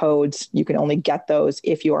 use our codes. You can only get those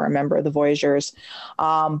if you are a member of the Voyageurs.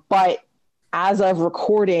 But as of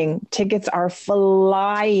recording, tickets are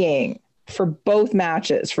flying for both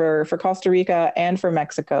matches, for Costa Rica and for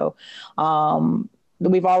Mexico.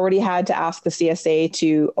 We've already had to ask the CSA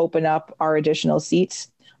to open up our additional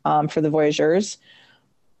seats for the Voyageurs,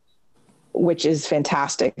 which is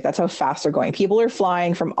fantastic. That's how fast they're going. People are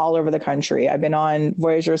flying from all over the country. I've been on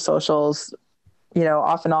Voyager socials,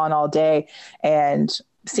 off and on all day, and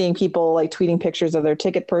seeing people like tweeting pictures of their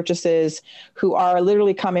ticket purchases who are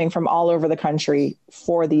literally coming from all over the country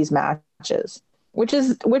for these matches, which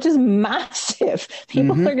is massive.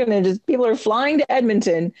 People people are flying to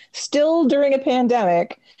Edmonton still during a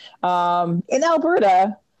pandemic in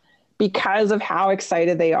Alberta, because of how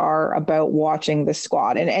excited they are about watching the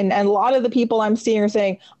squad. And a lot of the people I'm seeing are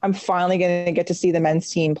saying, I'm finally going to get to see the men's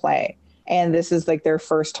team play. And this is like their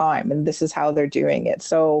first time, and this is how they're doing it.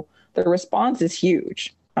 So the response is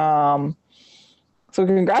huge. So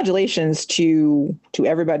congratulations to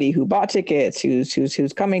everybody who bought tickets,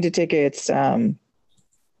 who's coming to tickets.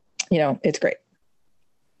 It's great.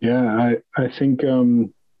 Yeah, I think,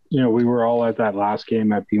 we were all at that last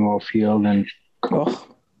game at BMO Field, and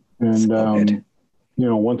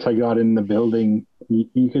once I got in the building,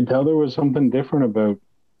 you could tell there was something different about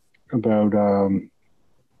the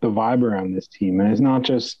vibe around this team. And it's not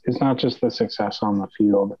just the success on the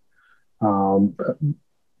field.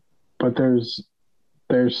 But there's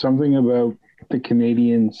something about the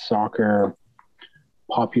Canadian soccer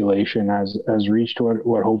population has reached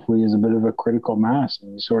what hopefully is a bit of a critical mass.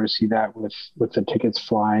 And you sort of see that with the tickets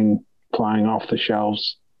flying off the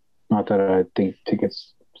shelves. Not that I think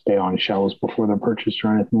tickets stay on shelves before they're purchased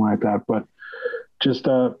or anything like that, but just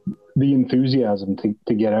the enthusiasm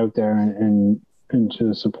to get out there and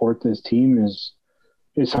to support this team is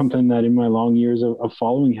something that in my long years of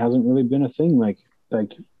following hasn't really been a thing. Like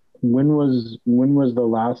when was the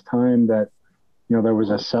last time that there was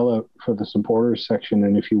a sellout for the supporters section,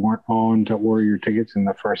 and if you weren't on to order your tickets in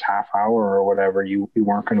the first half hour or whatever, you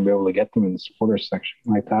weren't going to be able to get them in the supporters section.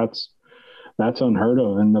 Like that's unheard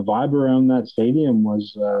of. And the vibe around that stadium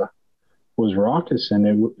was raucous, and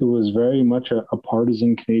it was very much a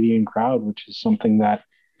partisan Canadian crowd, which is something that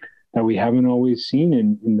we haven't always seen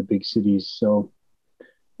in the big cities. So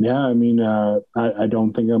yeah, I mean, I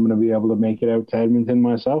don't think I'm going to be able to make it out to Edmonton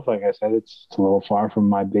myself. Like I said, it's a little far from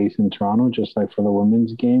my base in Toronto, just like for the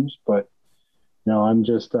women's games. But I'm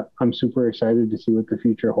super excited to see what the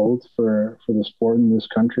future holds for the sport in this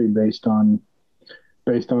country, based on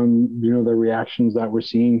the reactions that we're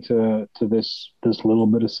seeing to this little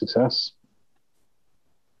bit of success.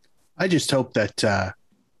 I just hope that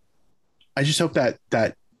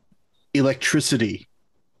electricity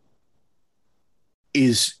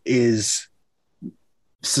is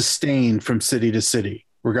sustained from city to city,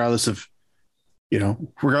 regardless of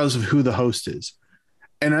who the host is.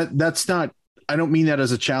 And that's not, I don't mean that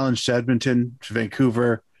as a challenge to Edmonton, to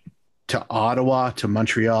Vancouver, to Ottawa, to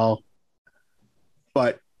Montreal,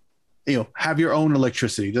 but have your own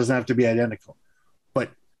electricity. It doesn't have to be identical. But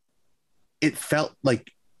it felt like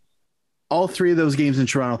all three of those games in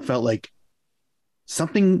Toronto felt like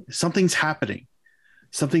something's happening.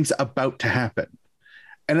 Something's about to happen.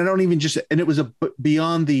 And I don't even and it was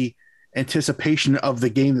beyond the anticipation of the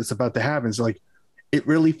game that's about to happen. So like, it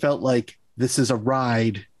really felt like this is a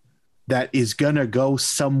ride that is going to go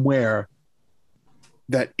somewhere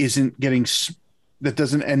that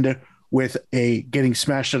doesn't end with getting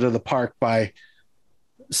smashed out of the park by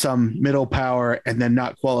some middle power and then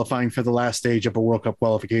not qualifying for the last stage of a World Cup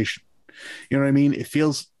qualification. You know what I mean? It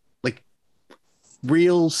feels like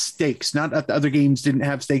real stakes. Not that the other games didn't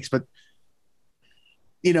have stakes, but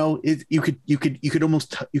you could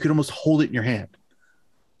almost hold it in your hand.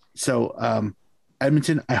 So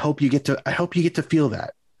Edmonton, I hope you get to feel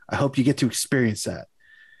that. I hope you get to experience that.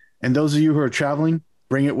 And those of you who are traveling,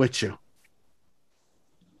 bring it with you.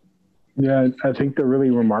 Yeah, I think the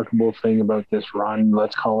really remarkable thing about this run,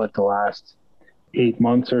 let's call it the last 8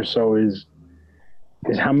 months or so, is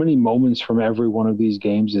how many moments from every one of these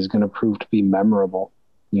games is going to prove to be memorable.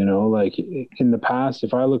 Like in the past,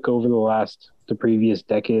 if I look over the previous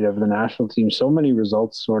decade of the national team, so many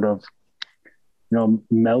results sort of,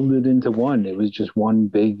 melded into one. It was just one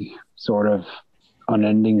big sort of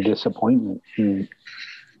unending disappointment. And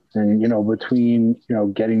between,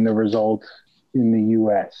 getting the result in the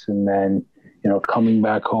US and then, coming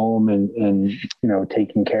back home and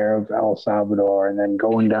taking care of El Salvador and then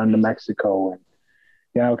going down to Mexico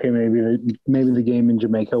yeah, okay, maybe the game in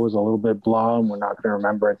Jamaica was a little bit blah, and we're not going to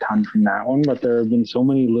remember a ton from that one. But there have been so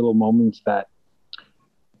many little moments that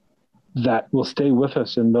will stay with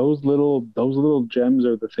us, and those little gems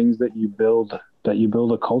are the things that you build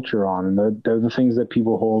a culture on, and they're the things that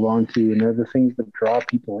people hold on to, and they're the things that draw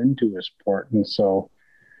people into a sport. And so,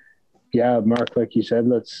 yeah, Mark, like you said,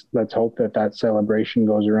 let's hope that celebration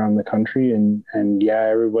goes around the country, and yeah,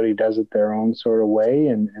 everybody does it their own sort of way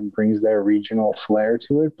and brings their regional flair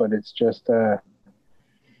to it. But it's just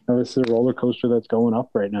this is a roller coaster that's going up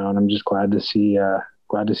right now, and I'm just glad to see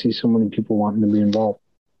so many people wanting to be involved.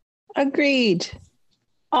 Agreed,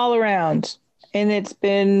 all around. And it's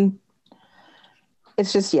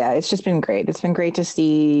just been great. It's been great to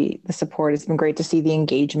see the support. It's been great to see the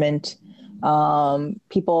engagement.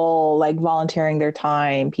 People like volunteering their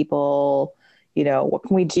time, people, what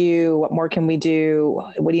can we do? What more can we do?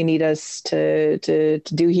 What do you need us to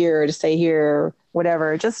do here, to say here,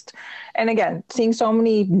 whatever. And again, seeing so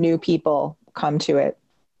many new people come to it.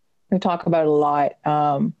 We talk about it a lot.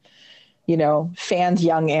 Fans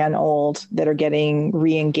young and old that are getting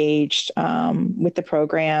re-engaged with the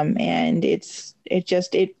program. And it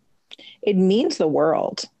means the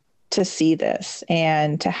world to see this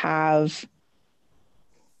and to have,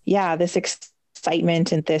 this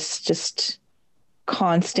excitement and this just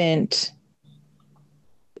constant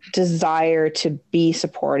desire to be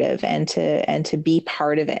supportive and to be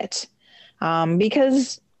part of it.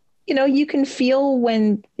 Because, you can feel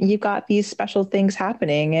when you've got these special things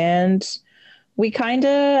happening, and we kind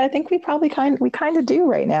of do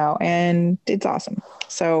right now, and it's awesome.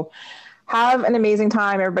 So have an amazing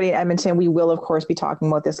time, everybody in Edmonton. We will, of course, be talking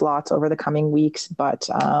about this lots over the coming weeks, but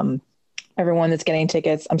everyone that's getting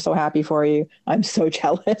tickets, I'm so happy for you. I'm so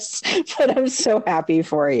jealous, but I'm so happy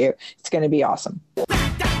for you. It's going to be awesome.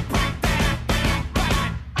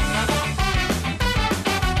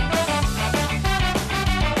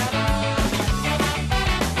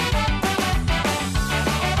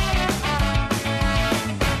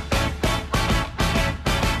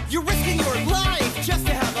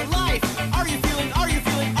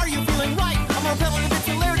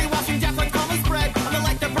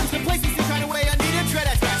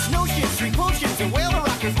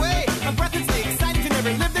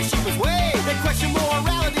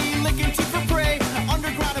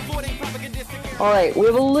 All right, we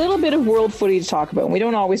have a little bit of world footy to talk about. And we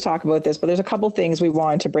don't always talk about this, but there's a couple things we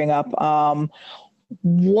wanted to bring up. The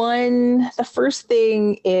first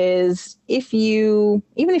thing is, even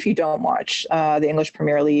if you don't watch the English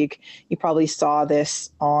Premier League, you probably saw this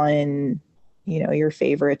on, your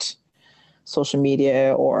favorite social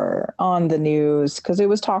media or on the news, because it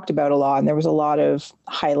was talked about a lot, and there was a lot of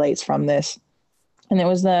highlights from this. And it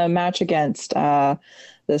was the match against the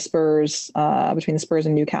Spurs, between the Spurs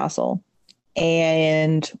and Newcastle.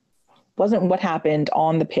 And wasn't what happened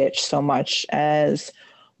on the pitch so much as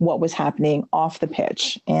what was happening off the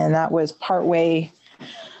pitch. And that was partway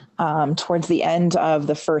towards the end of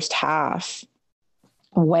the first half,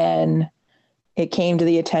 when it came to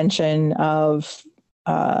the attention of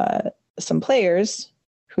some players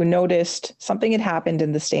who noticed something had happened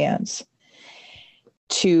in the stands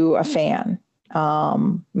to a fan.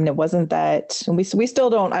 And it wasn't that, and we still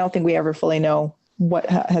don't, I don't think we ever fully know what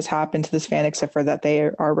has happened to this fan, except for that they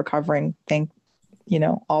are recovering. Thank,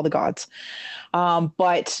 all the gods.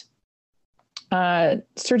 But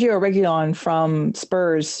Sergio Reguilon from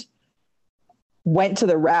Spurs went to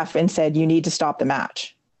the ref and said, "You need to stop the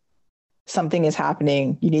match. Something is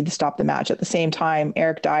happening. You need to stop the match." At the same time,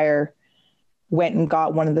 Eric Dyer went and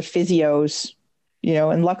got one of the physios,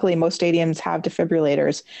 and luckily most stadiums have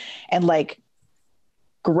defibrillators, and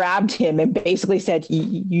grabbed him and basically said,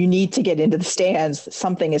 you need to get into the stands.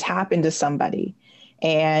 Something has happened to somebody.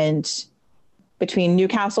 And between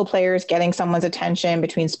Newcastle players getting someone's attention,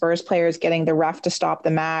 between Spurs players getting the ref to stop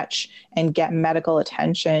the match and get medical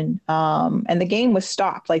attention, and the game was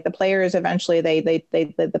stopped. The players eventually,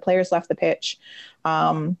 the players left the pitch,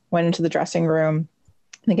 went into the dressing room.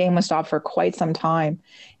 The game was stopped for quite some time.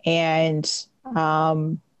 And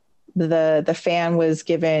the fan was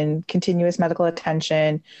given continuous medical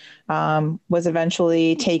attention, was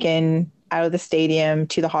eventually taken out of the stadium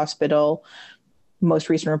to the hospital. Most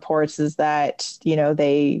recent reports is that, I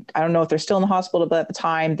don't know if they're still in the hospital, but at the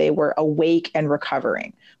time they were awake and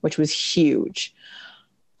recovering, which was huge.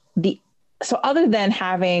 So other than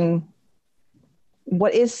having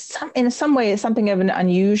what is in some way something of an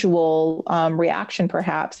unusual reaction,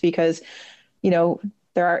 perhaps, because,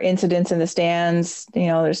 there are incidents in the stands,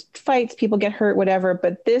 there's fights, people get hurt, whatever,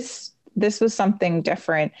 but this was something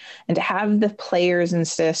different. And to have the players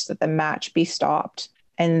insist that the match be stopped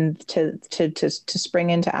and to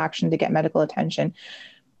spring into action to get medical attention.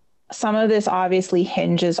 Some of this obviously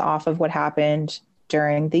hinges off of what happened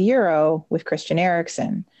during the Euro with Christian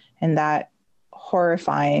Eriksen and that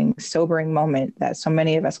horrifying, sobering moment that so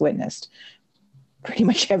many of us witnessed. Pretty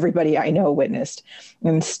much everybody I know witnessed,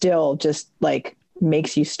 and still just like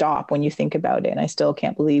makes you stop when you think about it. And I still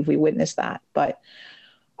can't believe we witnessed that. But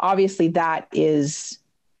obviously that is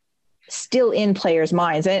still in players'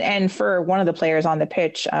 minds. And for one of the players on the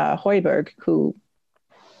pitch, Højbjerg, who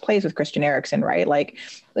plays with Christian Eriksen, right? Like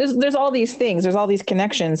there's all these things, there's all these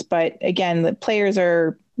connections. But again, the players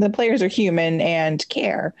are human and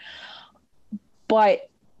care. But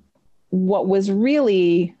what was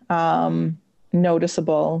really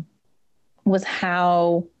noticeable was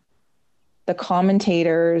how the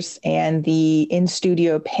commentators and the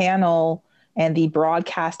in-studio panel and the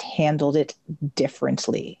broadcast handled it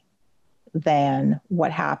differently than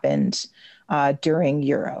what happened during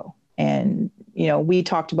Euro. And, you know, we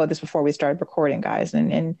talked about this before we started recording, guys,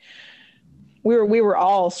 and we were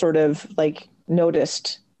all sort of like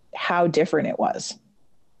noticed how different it was.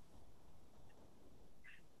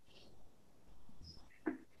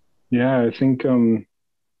 Yeah, I think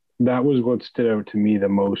that was what stood out to me the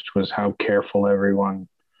most, was how careful everyone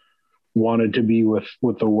wanted to be with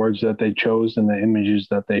the words that they chose and the images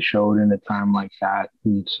that they showed in a time like that.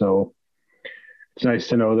 And so it's nice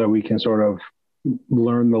to know that we can sort of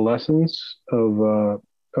learn the lessons of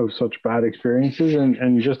such bad experiences.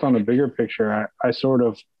 And just on a bigger picture, I sort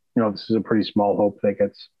of, you know, this is a pretty small hope that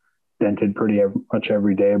gets dented pretty much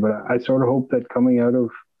every day, but I sort of hope that coming out of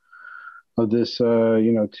this,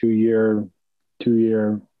 you know, two-year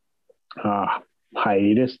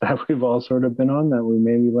hiatus that we've all sort of been on, that we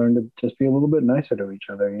maybe learn to just be a little bit nicer to each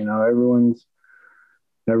other. You know, everyone's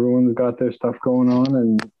got their stuff going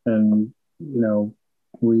on, and you know,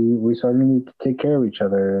 we sort of need to take care of each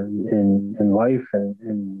other in life and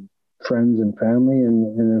in friends and family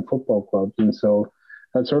and in football clubs. And so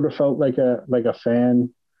that sort of felt like a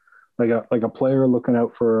fan, like a player looking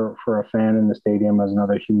out for a fan in the stadium as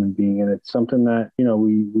another human being. And it's something that, you know,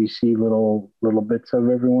 we see little bits of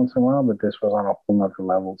every once in a while, but this was on a whole nother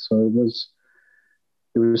level. So it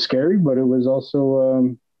was scary, but it was also,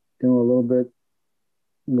 you know, a little bit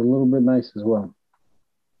nice as well.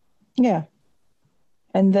 Yeah.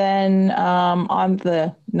 And then not on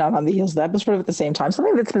the heels of that, but sort of at the same time,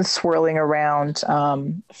 something that's been swirling around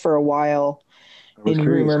for a while. I was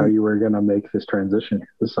curious how you were going to make this transition.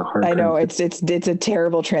 This is a hard. I know transition. it's a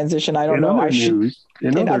terrible transition. I don't know.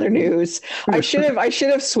 In other news, I should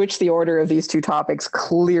have switched the order of these two topics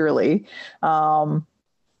clearly. But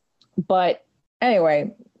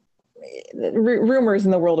anyway, rumors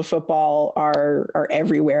in the world of football are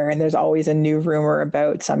everywhere, and there's always a new rumor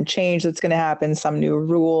about some change that's going to happen, some new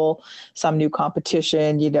rule, some new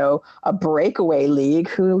competition, you know, a breakaway league.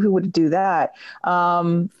 Who would do that?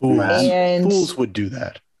 Fools would do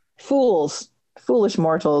that. Foolish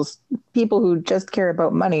mortals, people who just care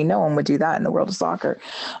about money. No one would do that in the world of soccer.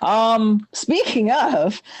 Speaking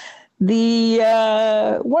of, the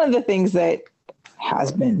one of the things that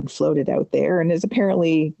has been floated out there and has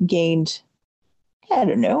apparently gained, I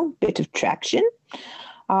don't know, a bit of traction,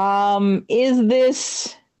 is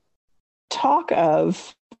this talk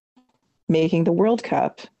of making the World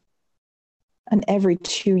Cup an every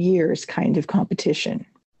 2 years kind of competition,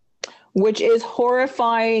 which is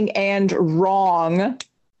horrifying and wrong.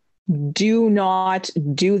 Do not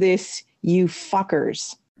do this, you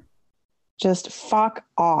fuckers. Just fuck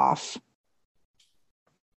off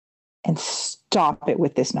and stop it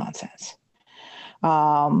with this nonsense.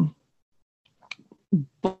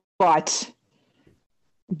 But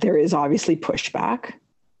there is obviously pushback.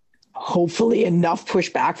 Hopefully enough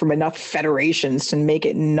pushback from enough federations to make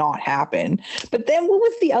it not happen. But then what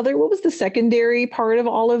was the secondary part of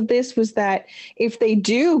all of this was that if they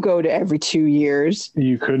do go to every 2 years,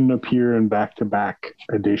 you couldn't appear in back-to-back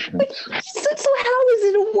editions. So how is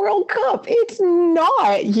it a World Cup? It's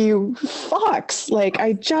not, you fucks. Like,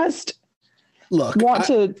 I just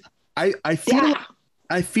I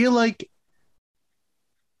feel like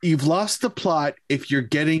you've lost the plot if you're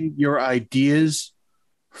getting your ideas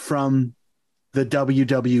from the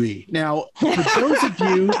WWE. Now, for those of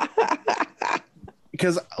you,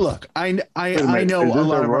 because look, I know a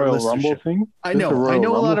lot of our listenership. I know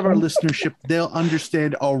a lot of our listenership. They'll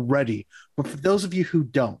understand already. But for those of you who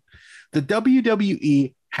don't, the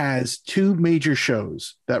WWE has two major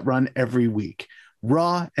shows that run every week,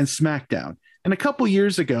 Raw and SmackDown. And a couple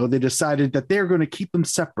years ago, they decided that they're going to keep them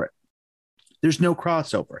separate. There's no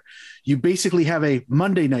crossover. You basically have a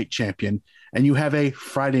Monday night champion and you have a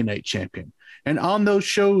Friday night champion. And on those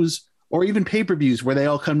shows or even pay-per-views where they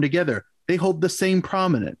all come together. They hold the same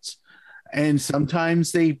prominence. And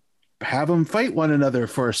sometimes they have them fight one another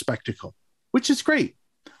for a spectacle, which is great.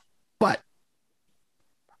 But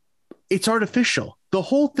it's artificial. The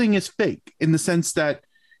whole thing is fake in the sense that,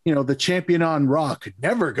 the champion on Raw could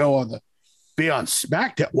never be on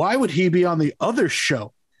SmackDown. Why would he be on the other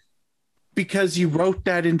show? Because you wrote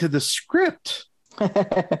that into the script.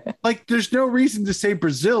 Like, there's no reason to say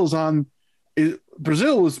Brazil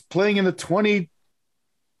was playing in the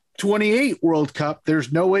 2028 World Cup.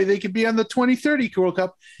 There's no way they could be on the 2030 World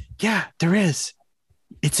Cup. Yeah, there is.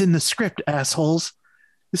 It's in the script, assholes.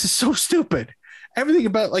 This is so stupid. Everything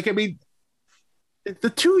about, the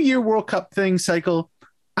 2-year World Cup thing cycle,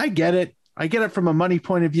 I get it. I get it from a money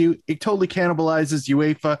point of view. It totally cannibalizes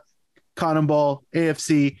UEFA, CONMEBOL,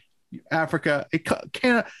 AFC, Africa. It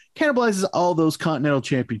cannibalizes all those continental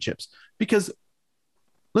championships because,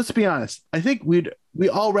 let's be honest, I think we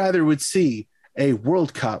all rather would see a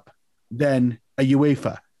World Cup than a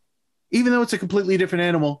UEFA. Even though it's a completely different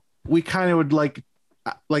animal, we kind of would like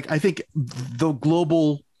I think the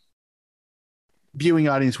global viewing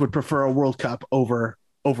audience would prefer a World Cup over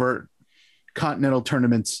continental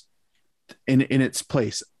tournaments in its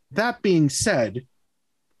place. That being said,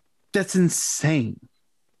 that's insane.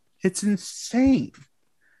 It's insane.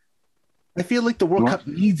 I feel like the World Cup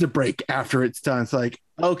needs a break after it's done. It's like,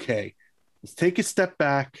 okay, let's take a step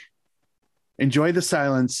back, enjoy the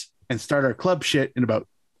silence, and start our club shit in about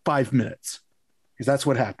 5 minutes, because that's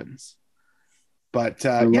what happens. But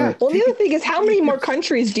yeah. Well, the other thing is, how many more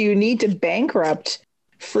countries do you need to bankrupt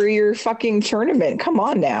for your fucking tournament? Come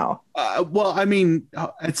on now. Well, I mean,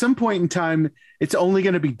 at some point in time, it's only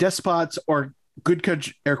going to be despots or good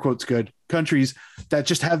country, air quotes, good countries that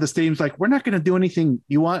just have the stadiums. Like, we're not going to do anything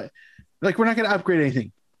you want. Like, we're not going to upgrade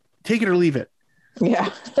anything. Take it or leave it. Yeah.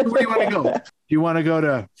 Where do you want to go? Do you want to go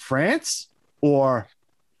to France or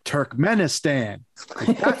Turkmenistan?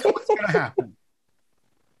 That's what's going to happen.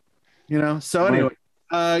 So anyway,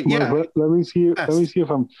 yeah. Let me see if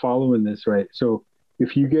I'm following this right. So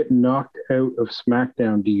if you get knocked out of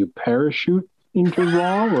SmackDown, do you parachute into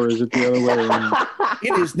Raw, or is it the other way around?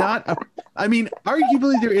 It is not.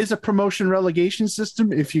 Arguably there is a promotion relegation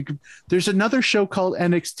system. There's another show called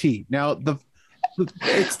NXT. Now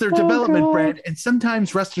it's their development brand, and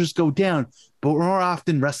sometimes wrestlers go down, but more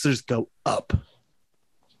often wrestlers go up.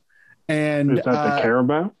 And is that the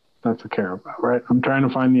Carabao? That's a Carabao, right? I'm trying to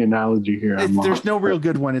find the analogy here. There's no real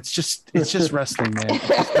good one. It's just wrestling, man.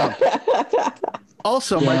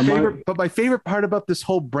 Also, my favorite part about this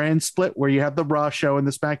whole brand split, where you have the Raw show and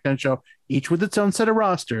the SmackDown show, each with its own set of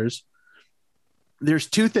rosters, there's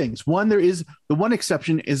two things. One, the one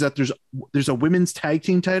exception is that there's a women's tag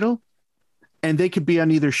team title, and they could be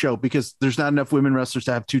on either show because there's not enough women wrestlers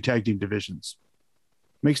to have two tag team divisions.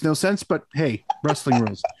 Makes no sense, but hey, wrestling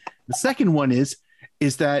rules. The second one is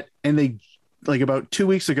that, and they, like, about 2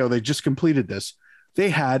 weeks ago, they just completed this. They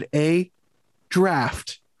had a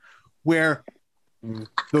draft where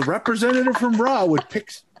the representative from Raw would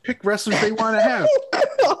pick wrestlers they want to have.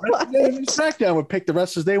 Representative from SmackDown would pick the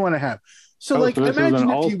wrestlers they want to have. So, so imagine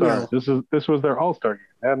if you will. This was their All-Star game.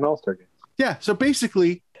 They had an All-Star game. Yeah. So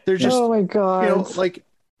basically, they're just, oh my God, like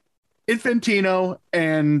Infantino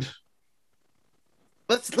and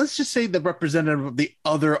let's just say the representative of the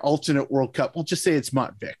other alternate World Cup. We'll just say it's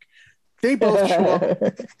Mont Vic. They both show up.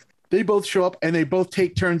 They both show up, and they both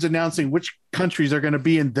take turns announcing which countries are going to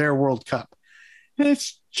be in their World Cup. And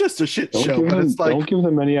it's just a shit show. But it's like, don't give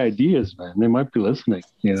them any ideas, man. They might be listening.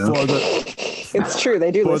 It's true.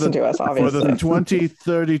 They do listen to us, obviously. For the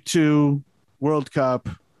 2032 World Cup,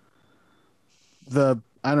 I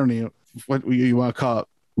don't know what you want to call it.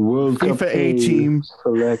 World FIFA Cup A team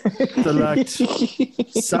select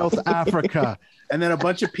South Africa, and then a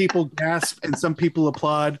bunch of people gasp and some people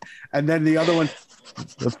applaud, and then the other one,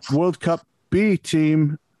 the World Cup B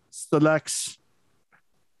team selects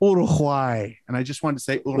Uruguay, and I just wanted to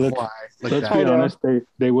say Uruguay. Let's be honest,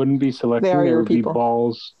 they wouldn't be selecting. There would be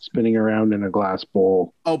balls spinning around in a glass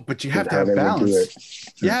bowl. Oh, but you have to have balance.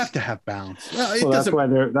 You have to have balance. Well, that's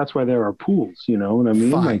why there are pools. You know what I mean?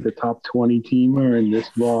 Fine. Like the top 20 team are in this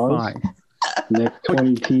vase. Fine. Next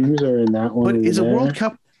 20 teams are in that one. But is a World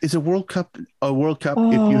Cup a World Cup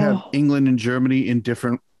if you have England and Germany in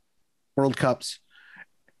different World Cups?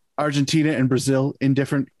 Argentina and Brazil in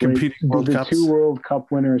different competing World Cups. Do the two World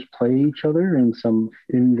Cup winners play each other in some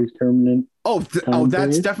indeterminate?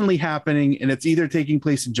 That's definitely happening, and it's either taking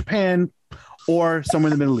place in Japan or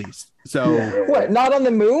somewhere in the Middle East. So what? Not on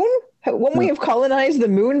the moon? Won't we have colonized the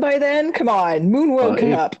moon by then? Come on, Moon World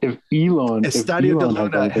Cup. If Elon Estadio de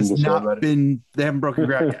Luna has not been, they haven't broken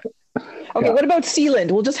ground yet. Okay, Yeah. what about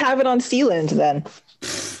Sealand? We'll just have it on Sealand then.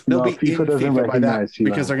 They'll No, be FIFA in doesn't FIFA by that recognize Sealand.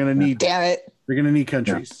 because they're gonna need Damn it.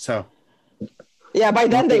 countries. So Yeah, by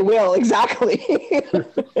then they will, exactly.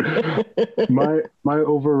 My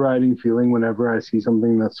overriding feeling whenever I see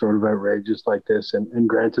something that's sort of outrageous like this, and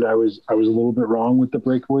granted, I was a little bit wrong with the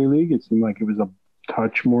breakaway league. It seemed like it was a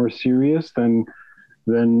touch more serious than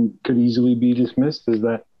could easily be dismissed. Is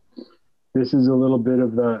that this is a little bit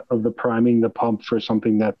of the priming the pump for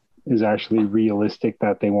something that is actually realistic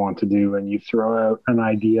that they want to do, and you throw out an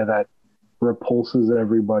idea that repulses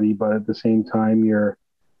everybody, but at the same time you're,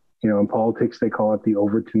 in politics, they call it the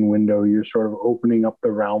Overton window. You're sort of opening up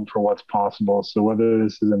the realm for what's possible. So whether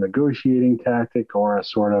this is a negotiating tactic or a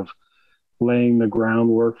sort of laying the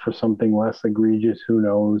groundwork for something less egregious, who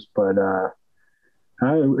knows? But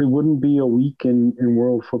it wouldn't be a week in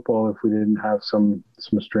world football if we didn't have some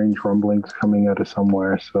strange rumblings coming out of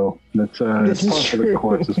somewhere. So that's This is par for the true.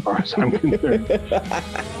 course as far as I'm concerned.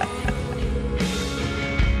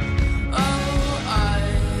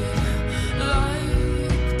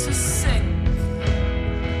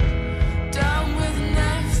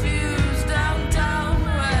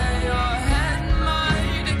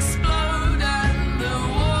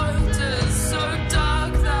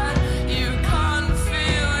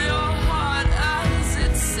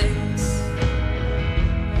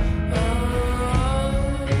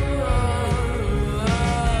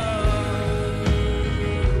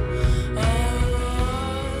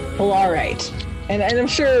 Well, all right. And I'm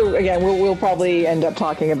sure, again, we'll probably end up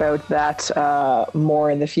talking about that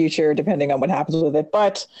more in the future, depending on what happens with it.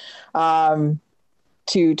 But to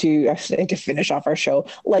finish off our show,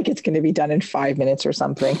 like it's going to be done in 5 minutes or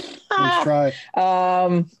something. let's try.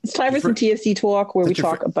 It's time for some TFC talk where we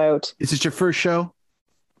talk about. Is this your first show?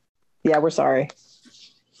 Yeah, we're sorry.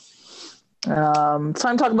 It's time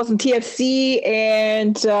to talk about some TFC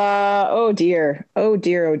and oh dear.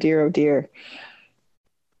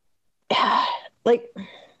 Like,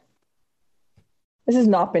 this has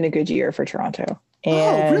not been a good year for Toronto.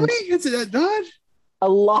 And Oh, really? Is it not? a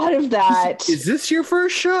lot of that Is this your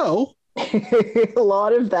first show? a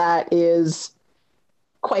lot of that is,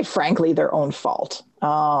 quite frankly, their own fault.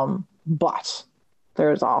 But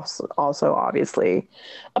there's also obviously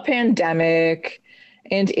a pandemic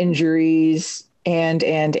and injuries and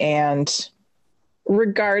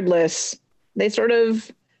regardless, they sort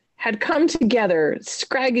of had come together,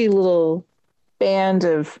 scraggy little band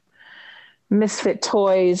of misfit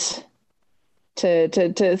toys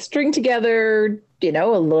to string together, a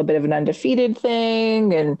little bit of an undefeated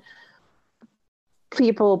thing and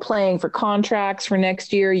people playing for contracts for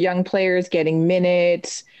next year, young players getting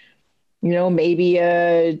minutes, maybe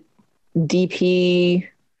a DP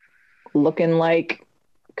looking like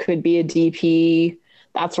could be a DP,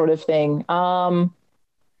 that sort of thing.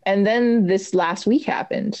 And then this last week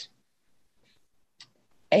happened.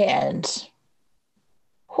 And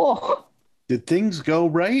Did things go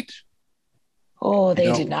right? they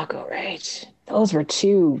No. did not go right. Those were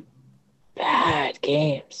two bad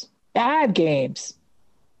games. Bad games.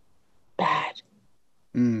 Bad.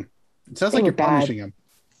 It sounds They like were you're bad. punishing him.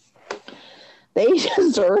 They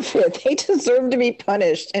deserve it. They deserve to be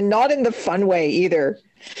punished, and not in the fun way either.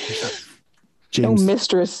 James, No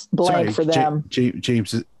mistress blank for them.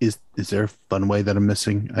 James, is there a fun way that I'm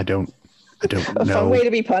missing? I don't A know. fun way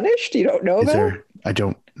to be punished? You don't know Is that? there? I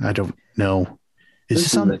don't know. Is This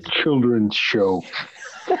this is on? a children's show.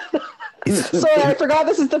 Sorry, I forgot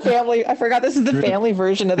this is the family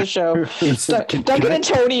version of the show. Duncan and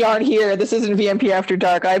Tony aren't here. This isn't VMP After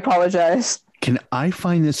Dark. I apologize. Can I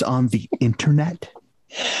find this on the internet?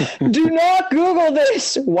 Do not Google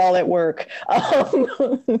this while at work.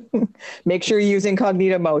 Make sure you use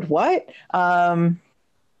incognito mode. What?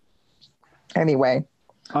 Anyway.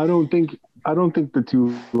 I don't think the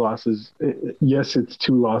two losses. Yes, it's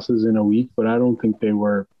two losses in a week, but I don't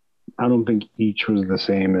think each was the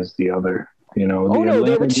same as the other. Oh no, there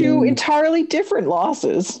Atlanta were two game- entirely different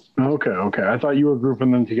losses. Okay. I thought you were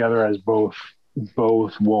grouping them together as both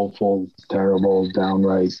woeful, terrible,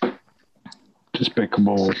 downright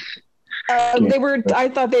despicable. They were. I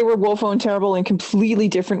thought they were woeful and terrible in completely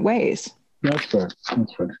different ways. That's fair.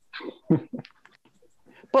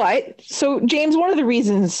 But so, James, one of the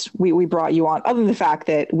reasons we brought you on, other than the fact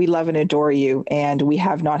that we love and adore you, and we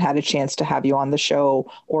have not had a chance to have you on the show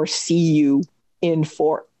or see you in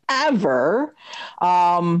forever,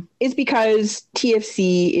 is because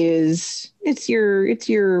TFC it's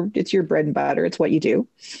your bread and butter. It's what you do,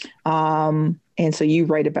 and so you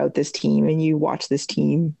write about this team and you watch this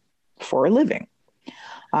team for a living.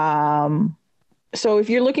 So if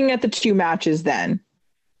you're looking at the two matches, then.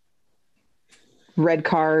 red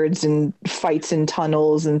cards and fights in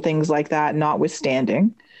tunnels and things like that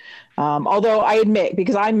notwithstanding. Although I admit,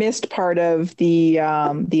 because I missed part of the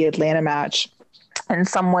Atlanta match, and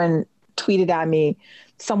someone tweeted at me,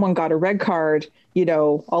 someone got a red card,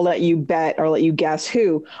 I'll let you bet or let you guess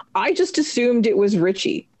who. I just assumed it was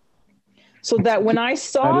Richie. So that when I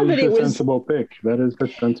saw that it was... sensible pick. That is the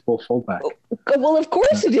sensible fullback. Well, of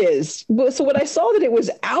course it is. So when I saw that it was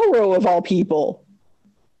Alro of all people,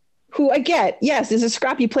 who I get, yes, is a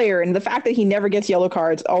scrappy player, and the fact that he never gets yellow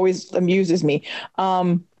cards always amuses me.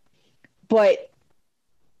 But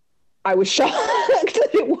I was shocked that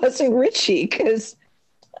it wasn't Richie, because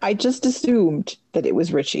I just assumed that it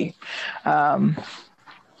was Richie.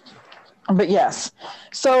 But yes.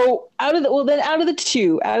 So out of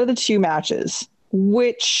the two matches,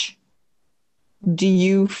 which do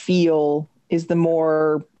you feel is the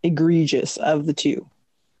more egregious of the two?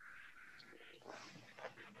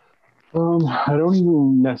 I don't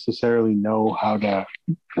even necessarily know how to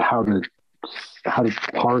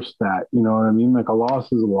parse that. You know what I mean? Like, a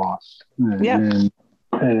loss is a loss. And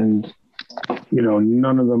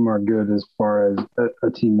none of them are good as far as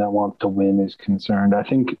a team that wants to win is concerned. I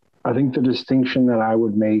think the distinction that I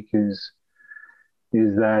would make is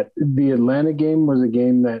that the Atlanta game was a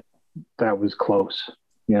game that was close.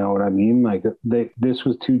 You know what I mean? Like, this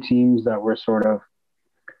was two teams that were sort of,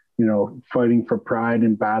 fighting for pride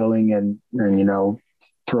and battling and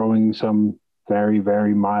throwing some very,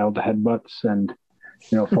 very mild headbutts and,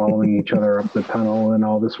 following each other up the tunnel and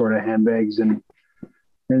all the sort of handbags. And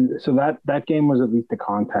so that game was at least a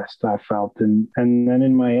contest, I felt. And then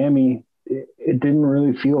in Miami, it didn't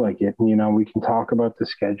really feel like it. We can talk about the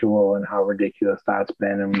schedule and how ridiculous that's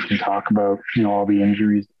been. And we can talk about, all the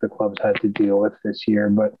injuries the clubs had to deal with this year.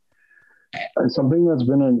 But something that's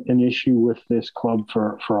been an issue with this club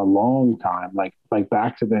for a long time, like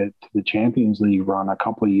back to the Champions League run a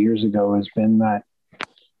couple of years ago, has been that,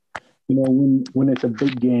 when it's a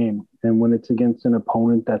big game and when it's against an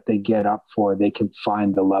opponent that they get up for, they can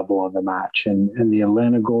find the level of the match. And the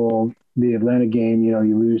Atlanta game,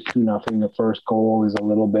 you lose 2-0. The first goal is a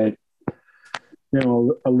little bit out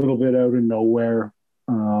of nowhere,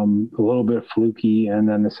 a little bit fluky. And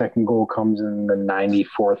then the second goal comes in the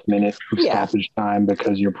 94th minute of stoppage time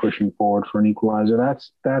because you're pushing forward for an equalizer.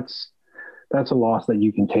 That's a loss that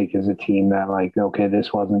you can take as a team, that, like, okay,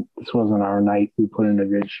 this wasn't our night. We put in a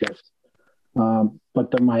good shift.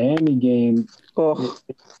 But the Miami game,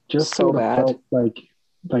 it just so bad. Felt like,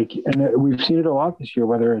 and we've seen it a lot this year,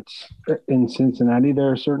 whether it's in Cincinnati,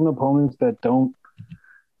 there are certain opponents that don't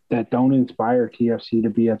inspire TFC to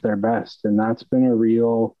be at their best. And that's been a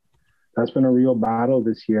real battle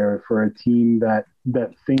this year for a team that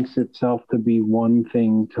thinks itself to be one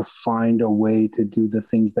thing, to find a way to do the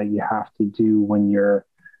things that you have to do when you're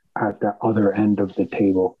at the other end of the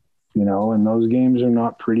table, and those games are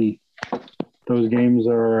not pretty. Those games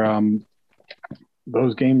are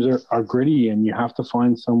gritty, and you have to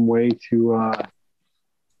find some way to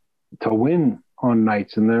win on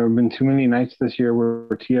nights. And there have been too many nights this year where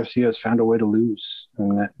TFC has found a way to lose.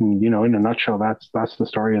 And in a nutshell, that's the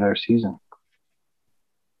story of their season.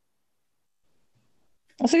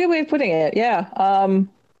 That's a good way of putting it. Yeah.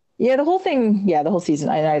 The whole thing. Yeah. The whole season.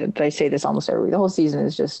 I say this almost every week. The whole season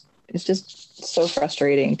is just so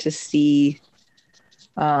frustrating to see.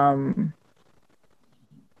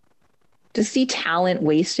 To see talent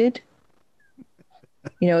wasted.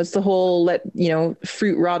 It's the whole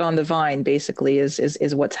fruit rot on the vine, basically,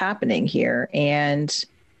 is what's happening here. And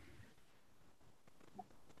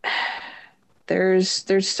there's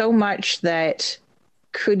so much that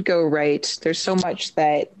could go right. There's so much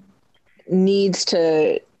that needs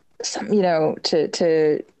to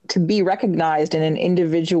be recognized in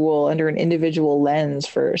under an individual lens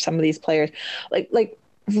for some of these players. Like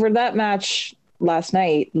for that match last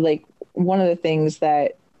night, like, one of the things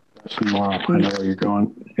that I know where you're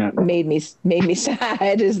going. Yeah. made me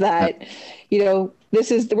sad is that,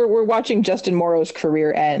 we're watching Justin Morrow's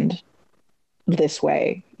career end this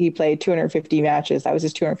way. He played 250 matches. That was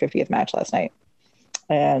his 250th match last night.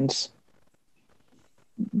 And,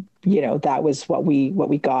 that was what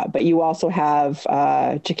we got. But you also have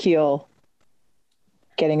Jaquil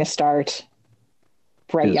getting a start,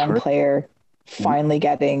 bright young player, finally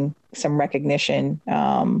getting some recognition.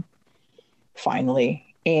 Finally.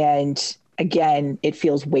 And again, it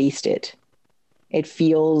feels wasted. It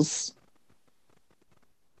feels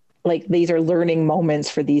like these are learning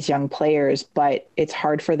moments for these young players, but it's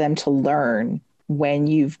hard for them to learn when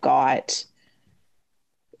you've got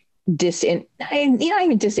not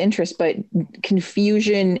even disinterest, but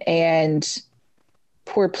confusion and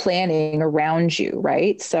poor planning around you.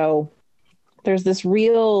 Right. So there's this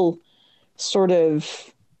real sort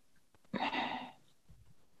of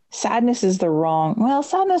sadness is the wrong. Well,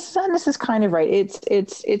 sadness is kind of right.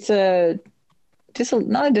 It's a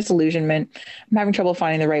not a disillusionment. I'm having trouble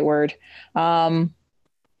finding the right word.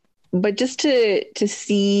 But just to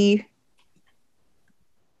see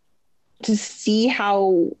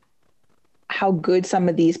how good some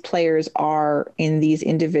of these players are in these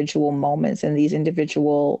individual moments and these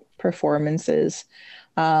individual performances.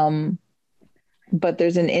 But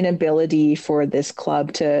there's an inability for this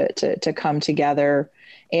club to come together.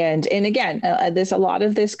 And again, a lot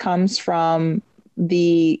of this comes from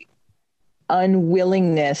the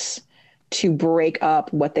unwillingness to break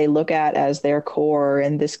up what they look at as their core,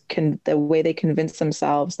 and the way they convince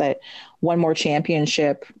themselves that one more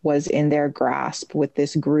championship was in their grasp with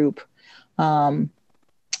this group. And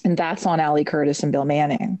that's on Ali Curtis and Bill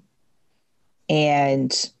Manning.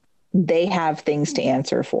 And they have things to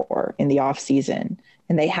answer for in the off season,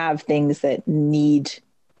 and they have things that need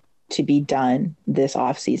to be done this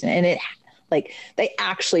off season. And they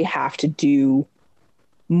actually have to do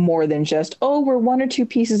more than just, we're one or two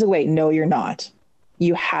pieces away. No, you're not.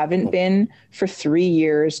 You haven't been for 3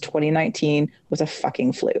 years. 2019 was a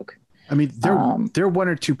fucking fluke. I mean, they're one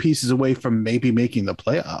or two pieces away from maybe making the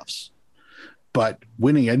playoffs, but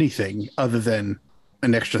winning anything other than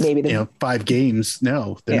an extra, 5 games.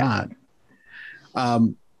 No, they're not.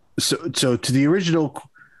 So to the original,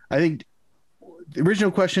 I think the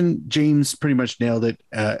original question, James pretty much nailed it.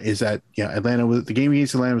 Is that the game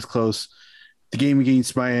against Atlanta was close. The game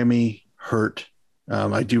against Miami hurt.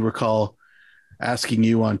 I do recall asking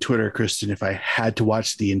you on Twitter, Kristen, if I had to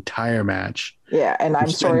watch the entire match. Yeah, and I'm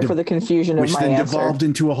sorry for the confusion of my answer. Which then devolved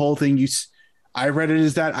into a whole thing. I read it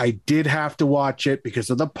as that I did have to watch it because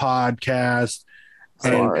of the podcast.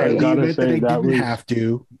 Sorry. And I gotta say that didn't have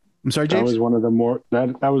to. I'm sorry, James. That was one of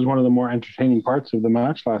the more entertaining parts of the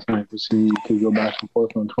match last night. Was seeing you could go back and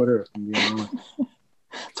forth on Twitter. That's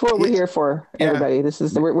what we're here for, everybody. This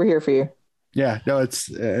is we're here for you. Yeah, no, it's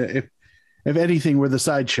if anything, we're the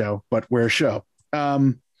sideshow, but we're a show.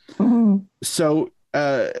 So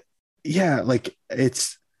like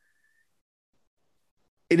it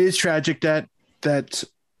is tragic that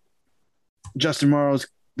Justin Morrow's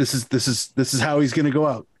this is how he's going to go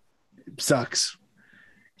out. It sucks.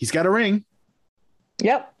 He's got a ring.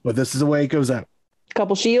 Yep. But this is the way it goes out. A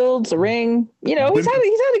couple shields, a ring. He's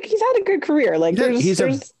had a good career. Like he's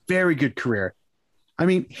a very good career. I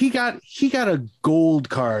mean, he got a gold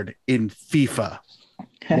card in FIFA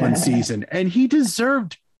one season, and he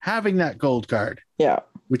deserved having that gold card. Yeah,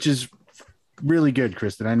 which is really good,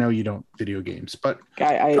 Kristen. I know you don't video games, but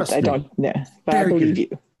I don't. Yeah, but I believe you.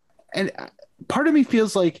 And part of me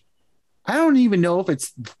feels like I don't even know if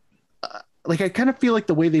it's I kind of feel like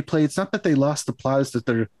the way they play. It's not that they lost the plot; it's that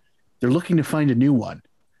they're looking to find a new one.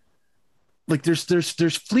 Like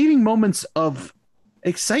there's fleeting moments of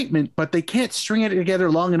excitement, but they can't string it together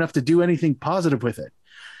long enough to do anything positive with it.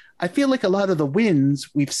 I feel like a lot of the wins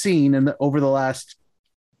we've seen over the last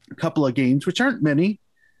couple of games, which aren't many,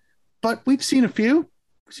 but we've seen a few,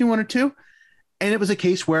 we've seen one or two, and it was a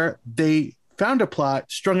case where they found a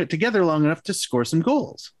plot, strung it together long enough to score some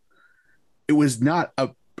goals. It was not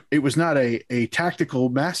a tactical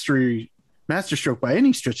masterstroke by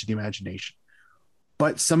any stretch of the imagination,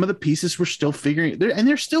 but some of the pieces were still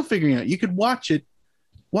they're still figuring out. You could watch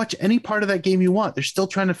any part of that game you want. They're still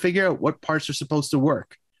trying to figure out what parts are supposed to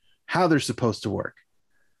work, how they're supposed to work.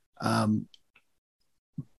 And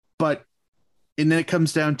then it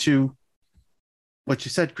comes down to what you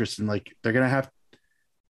said, Kristen, like they're going to have,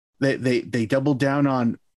 they doubled down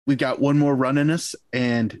on, we've got one more run in us,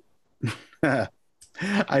 and I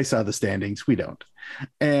saw the standings. We don't.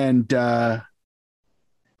 And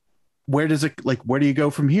where do you go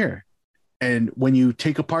from here? And when you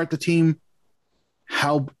take apart the team,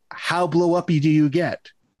 how blow up do you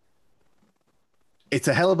get? It's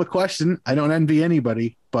a hell of a question. I don't envy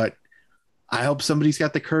anybody, but I hope somebody's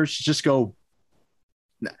got the courage to just go,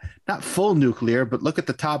 not full nuclear, but look at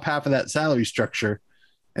the top half of that salary structure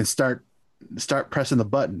and start pressing the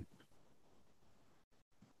button.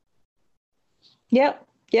 Yep.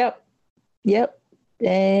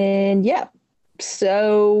 And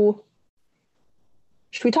so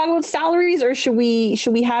should we talk about salaries, or should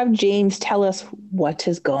we have James tell us what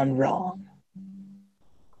has gone wrong?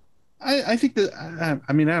 I think that I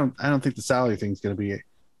don't think the salary thing is going to be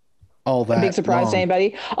all that a big surprise to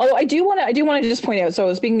anybody. Although I do want to just point out.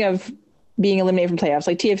 So speaking of being eliminated from playoffs,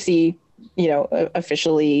 like TFC,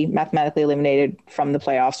 officially mathematically eliminated from the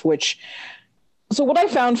playoffs. So what I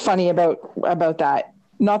found funny about that,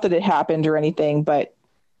 not that it happened or anything, but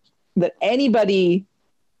that anybody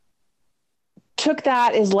took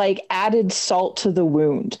that as like added salt to the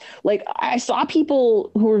wound. Like I saw people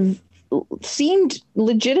who seemed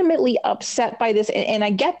legitimately upset by this, and I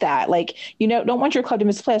get that. Like, you know, don't want your club to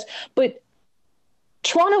miss the playoffs, but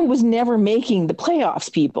Toronto was never making the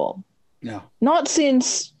playoffs, people. No. Not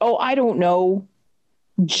since, I don't know,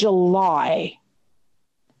 July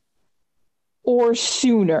or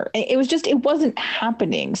sooner. It wasn't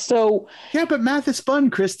happening. So yeah, but math is fun,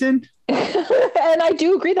 Kristen. and I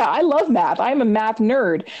do agree that I love math. I'm a math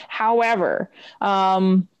nerd. However,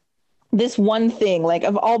 this one thing, like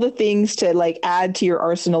of all the things to like add to your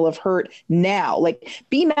arsenal of hurt now, like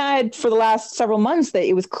be mad for the last several months that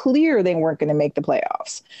it was clear they weren't going to make the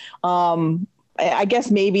playoffs. I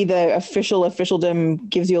guess maybe the officialdom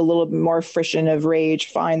gives you a little bit more friction of rage.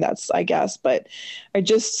 Fine, I guess, but it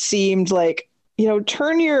just seemed like, you know,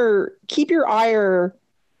 keep your ire,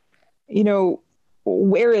 you know,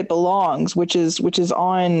 where it belongs, which is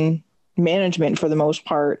on management for the most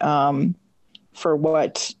part, for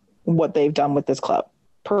what they've done with this club.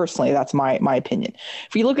 Personally, that's my opinion.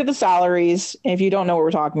 If you look at the salaries, and if you don't know what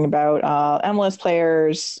we're talking about, MLS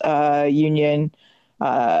Players Union,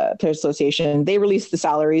 Players Association, they release the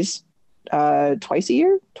salaries twice a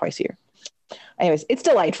year. Anyways, it's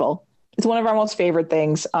delightful. It's one of our most favorite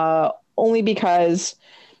things, only because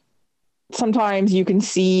sometimes you can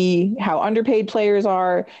see how underpaid players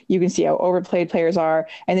are, you can see how overpaid players are,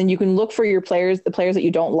 and then you can look for the players that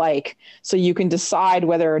you don't like, so you can decide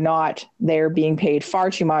whether or not they're being paid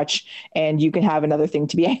far too much, and you can have another thing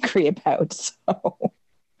to be angry about. So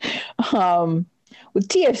with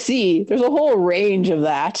TFC, there's a whole range of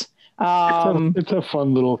that. It's a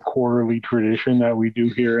fun little quarterly tradition that we do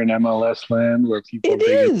here in MLS land, where people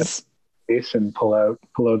and pull out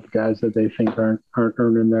the guys that they think aren't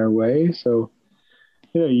earning their way. So,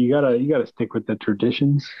 you know, you gotta stick with the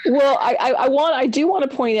traditions. Well, I do want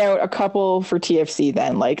to point out a couple for TFC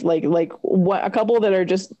then, like a couple that are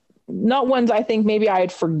just not ones I think maybe I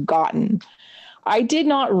had forgotten. I did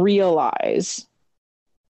not realize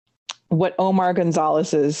what Omar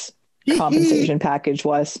Gonzalez's compensation package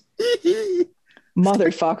was.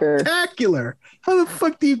 Motherfucker. Spectacular. How the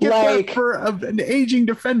fuck do you get that for an aging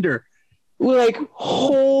defender? Like,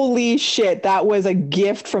 holy shit, that was a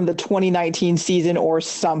gift from the 2019 season or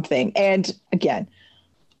something. And again,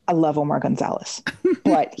 I love Omar Gonzalez,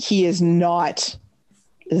 but he is not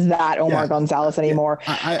that Omar Gonzalez anymore.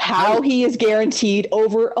 How he is guaranteed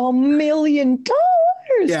over $1 million.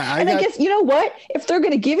 Yeah, I guess, you know what? If they're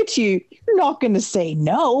going to give it to you, you're not going to say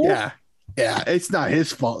no. Yeah, it's not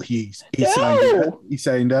his fault. He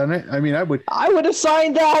signed on it. I mean, I would have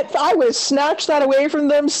signed that. I would have snatched that away from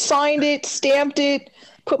them, signed it, stamped it,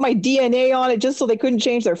 put my DNA on it just so they couldn't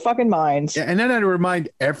change their fucking minds. Yeah, and then I'd remind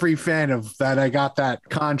every fan of that I got that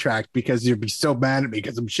contract, because you'd be so mad at me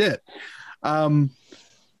because I'm shit. Yeah,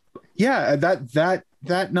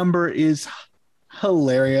 that number is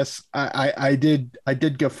hilarious. I did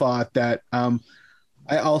guffaw at that.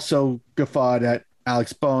 I also guffawed at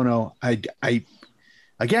Alex Bono. I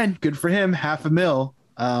again, good for him.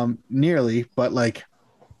 $500,000, nearly, but like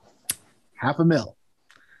 $500,000.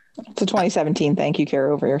 It's a 2017. Thank you,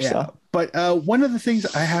 care over yourself. Yeah. But one of the things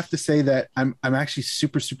I have to say that I'm actually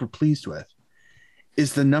super, super pleased with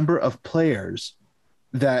is the number of players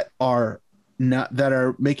that are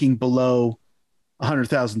making below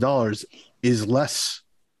 $100,000 is less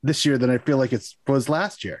this year than I feel like it was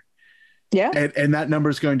last year. Yeah. And that number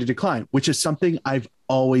is going to decline, which is something I've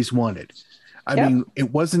always wanted. I mean, it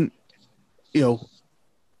wasn't, you know,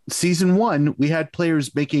 season 1, we had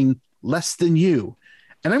players making less than you.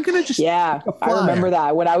 And I'm going to just, I remember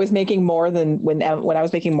that when I was making more than when I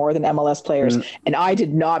was making more than MLS players, and I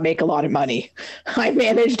did not make a lot of money. I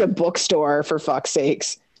managed a bookstore, for fuck's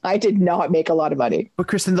sakes. I did not make a lot of money. But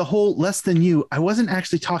Kristen, the whole less than you, I wasn't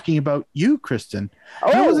actually talking about you, Kristen.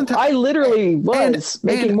 I literally was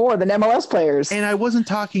making more than MLS players. And I wasn't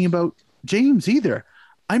talking about James either.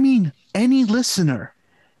 I mean, any listener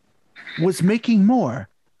was making more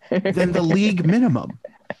than the league minimum.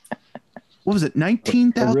 What was it?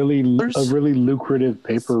 $19,000? A really lucrative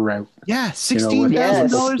paper route. Yeah,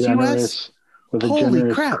 $16,000 US. With a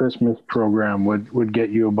generous Christmas program would get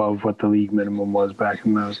you above what the league minimum was back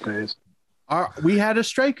in those days. We had a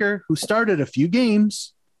striker who started a few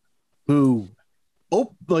games there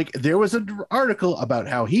was an article about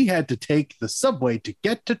how he had to take the subway to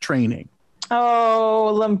get to training.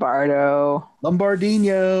 Oh, Lombardinho.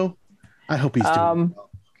 I hope he's doing well.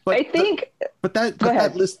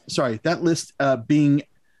 That list being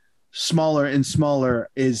smaller and smaller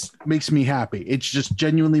makes me happy. It just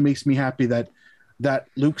genuinely makes me happy that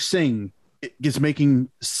Luke Singh is making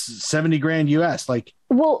 $70,000 US. Like,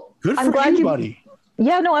 Well, Good I'm for glad you, buddy.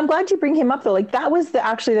 Yeah, no, I'm glad you bring him up though. Like that was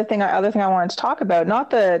actually other thing I wanted to talk about. Not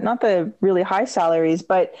the really high salaries,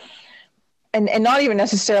 but and not even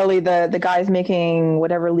necessarily the guys making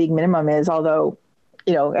whatever league minimum is. Although,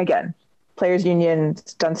 again, players union's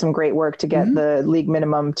done some great work to get the league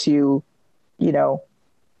minimum to,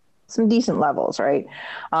 some decent levels, right?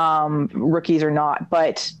 Rookies or not,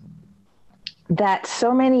 but that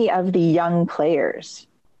so many of the young players,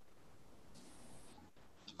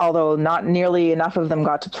 although not nearly enough of them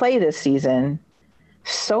got to play this season,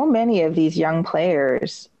 so many of these young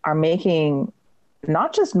players are making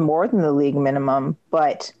not just more than the league minimum,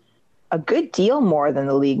 but a good deal more than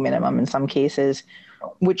the league minimum in some cases,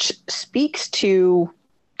 which speaks to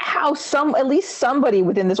how at least somebody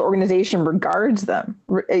within this organization regards them.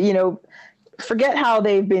 Forget how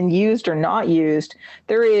they've been used or not used.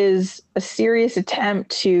 There is a serious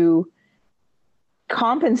attempt to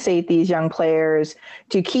compensate these young players,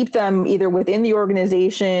 to keep them either within the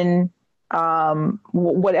organization,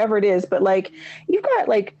 whatever it is. But like you've got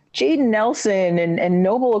like Jaden Nelson and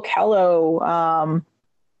Noble Okello,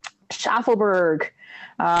 Schaffelberg,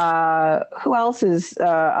 who else is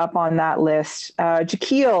up on that list?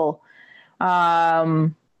 Jaquil,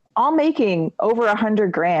 all making over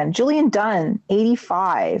 $100,000. Julian Dunn,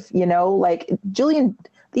 85. Julian.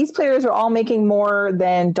 These players are all making more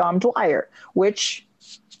than Dom Dwyer, which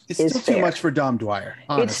It's is still fair. too much for Dom Dwyer.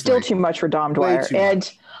 Honestly. It's still too much for Dom Dwyer. too And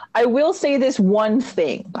much. I will say this one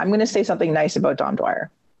thing. I'm going to say something nice about Dom Dwyer.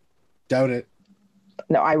 Doubt it.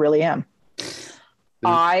 No, I really am.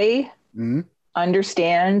 I Mhm.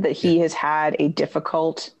 understand that he has had a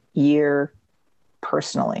difficult year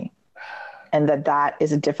personally, and that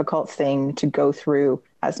is a difficult thing to go through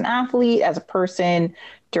as an athlete, as a person,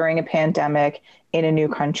 during a pandemic, in a new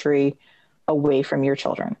country, away from your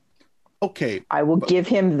children. Okay, I will give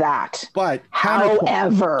him that. but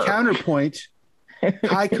However, counterpoint,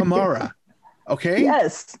 Kai Kamara. Okay.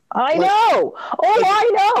 yes, I know. Oh,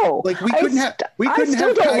 I know. Like we I couldn't st- have I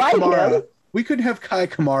still don't Kai like Kamara. him. We couldn't have Kai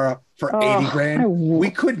Kamara for Oh, 80 grand.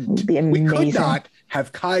 We couldn't. it'd be We could amazing. not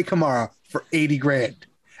have Kai Kamara for 80 grand.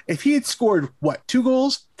 If he had scored 2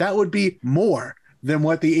 goals, that would be more than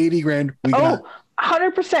what the 80 grand we got. Oh,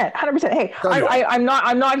 100%. Hey, Anyway. I'm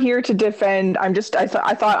not here to defend. I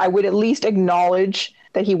thought I would at least acknowledge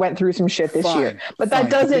that he went through some shit this Fine, year. But fine.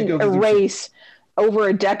 that doesn't He did go through some erase over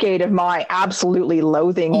a decade of my absolutely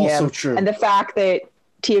loathing Also him. true. And the fact that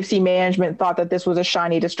TFC management thought that this was a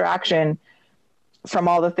shiny distraction from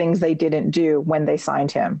all the things they didn't do when they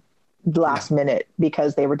signed him last minute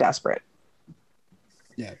because they were desperate.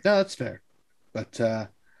 Yeah, no, that's fair. But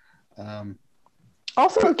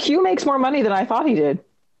Also, Q makes more money than I thought he did.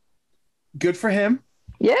 good for him.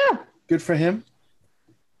 Yeah. Good for him.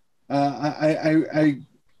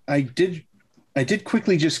 I did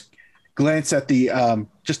quickly just glance at the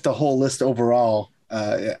whole list overall.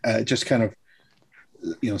 Just kind of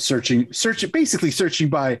searching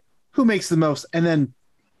by who makes the most, and then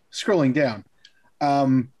scrolling down.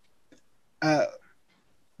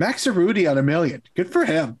 Max Cerruti on $1 million. Good for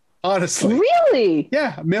him. Honestly, Really?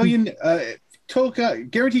 yeah, $1 million total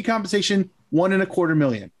guaranteed compensation, $1.25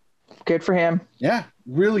 million. Good for him. Yeah,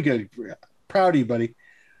 really good. Proud of you, buddy.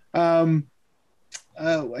 And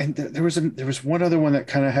there was one other one that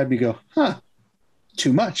kind of had me go,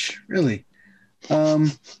 too much, really.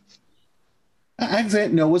 It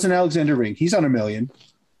wasn't Alexander Ring. He's on $1 million.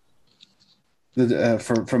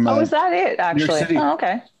 From is that it? Actually, City. oh,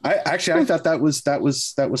 okay. I thought that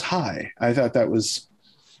was high. I thought that was,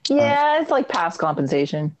 Yeah, it's like past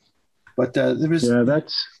compensation. but there was I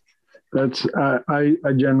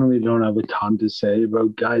generally don't have a ton to say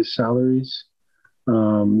about guys' salaries.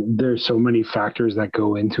 There's so many factors that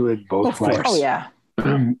go into it, both Of course. Oh yeah.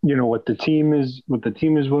 what the team is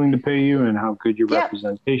willing to pay you and how good your Yeah.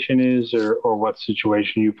 representation is or what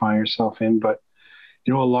situation you find yourself in. But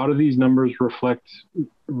a lot of these numbers reflect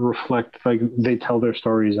like they tell their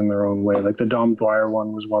stories in their own way. Like the Dom Dwyer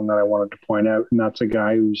one was one that I wanted to point out, and that's a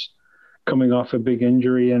guy who's coming off a big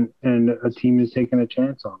injury and a team is taking a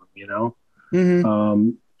chance on him,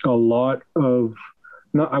 Mhm. a lot of,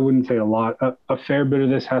 I wouldn't say a lot, a fair bit of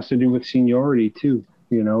this has to do with seniority too.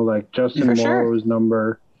 Like Justin For sure. Morrow's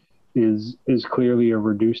number is clearly a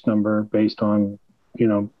reduced number based on,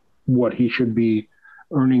 what he should be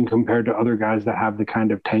earning compared to other guys that have the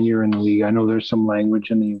kind of tenure in the league. I know there's some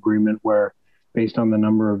language in the agreement where based on the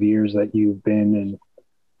number of years that you've been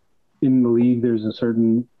in the league, there's a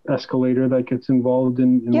certain escalator that gets involved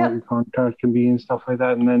in Yeah. what your contract can be and stuff like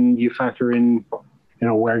that. And then you factor in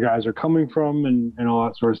where guys are coming from and all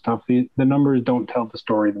that sort of stuff. The numbers don't tell the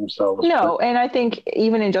story themselves. No, and I think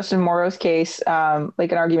even in Justin Morrow's case,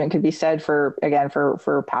 like an argument could be said for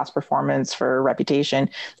past performance, for reputation,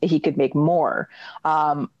 that he could make more.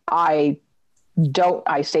 I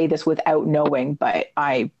say this without knowing, but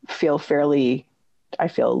I feel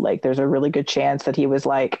like there's a really good chance that he was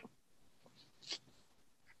like,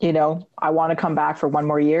 I want to come back for one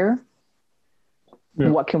more year. Yeah.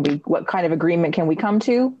 What kind of agreement can we come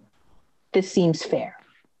to? This seems fair.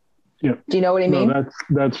 Yeah. Do you know what I mean? No,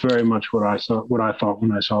 that's very much what I thought when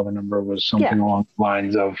I saw the number was something along the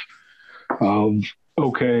lines of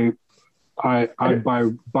okay, I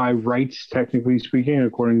by rights, technically speaking,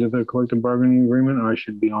 according to the collective bargaining agreement, I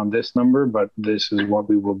should be on this number, but this is what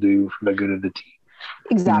we will do for the good of the team.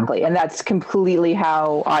 Exactly. And that's completely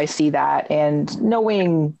how I see that. And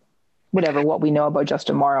knowing what we know about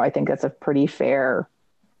Justin Morrow, I think that's a pretty fair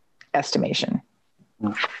estimation.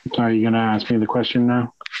 So are you going to ask me the question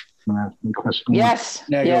now? Yes.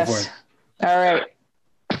 Yeah, yes. Go for it. All right.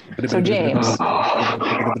 So James,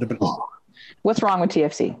 what's wrong with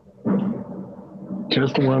TFC?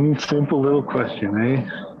 Just one simple little question, eh?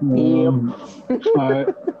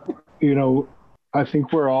 I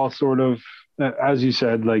think we're all sort of, as you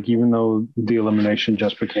said, like, even though the elimination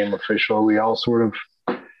just became official, we all sort of,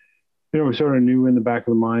 we sort of knew in the back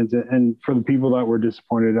of the minds. And for the people that were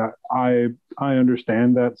disappointed, I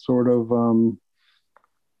understand that sort of,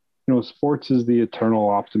 sports is the eternal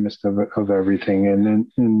optimist of everything.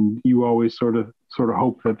 And you always sort of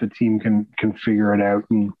hope that the team can figure it out.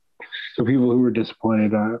 And so people who were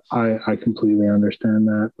disappointed, I completely understand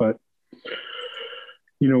that. But,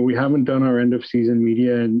 we haven't done our end of season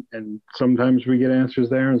media, and sometimes we get answers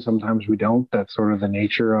there and sometimes we don't. That's sort of the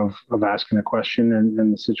nature of asking a question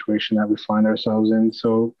and the situation that we find ourselves in.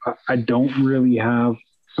 So I don't really have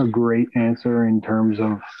a great answer in terms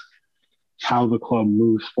of how the club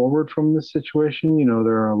moves forward from this situation.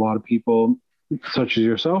 There are a lot of people such as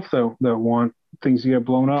yourself that want things to get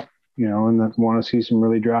blown up, and that want to see some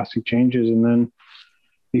really drastic changes. And then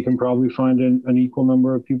you can probably find an equal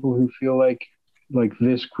number of people who feel like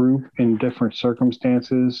this group in different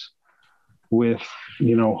circumstances with,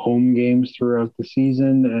 home games throughout the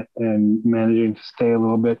season and managing to stay a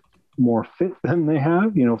little bit more fit than they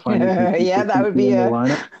have, finding that would be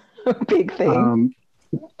a big thing.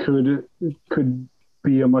 Could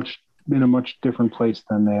be in a much different place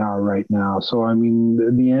than they are right now. So, I mean,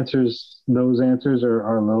 those answers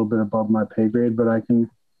are a little bit above my pay grade, but I can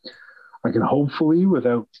hopefully,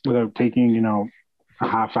 without taking, a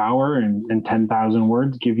half hour and 10,000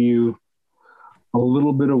 words, give you a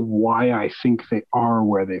little bit of why I think they are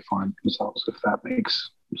where they find themselves, if that makes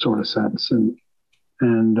sort of sense. And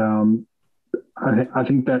I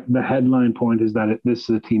think that the headline point is that this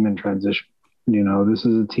is a team in transition. This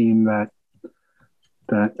is a team that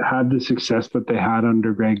had the success that they had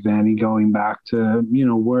under Greg Vanney, going back to,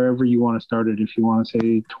 wherever you want to start it. If you want to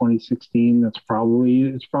say 2016, it's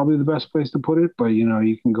probably the best place to put it. But,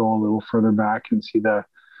 you can go a little further back and see the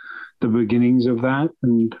beginnings of that.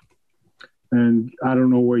 And I don't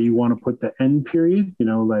know where you want to put the end period.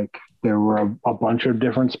 Like, there were a bunch of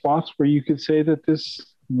different spots where you could say that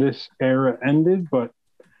this era ended, but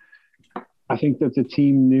I think that the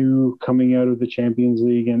team knew coming out of the Champions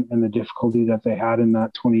League and the difficulty that they had in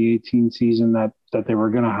that 2018 season that they were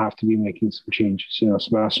going to have to be making some changes.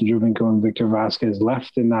 Sebastian Giovinco and Victor Vasquez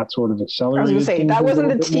left, and that sort of accelerated. I was going to say, that wasn't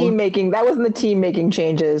the team making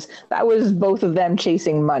changes. That was both of them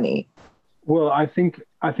chasing money. Well, I think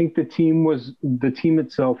the team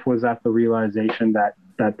itself was at the realization that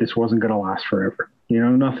this wasn't going to last forever.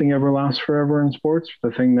 Nothing ever lasts forever in sports.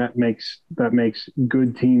 The thing that makes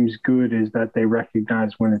good teams good is that they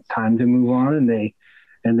recognize when it's time to move on, and they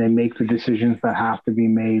make the decisions that have to be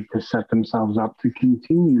made to set themselves up to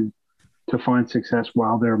continue to find success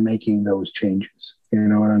while they're making those changes. You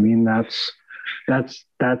know what I mean? That's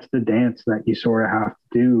the dance that you sort of have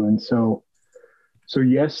to do. And so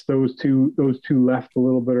yes, those two left a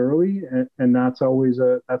little bit early, and that's always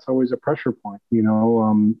a pressure point.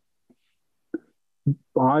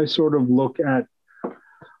 I sort of look at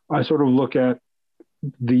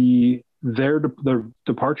the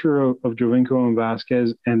departure of Giovinco and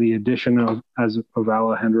Vasquez and the addition of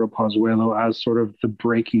Alejandro Pozuelo as sort of the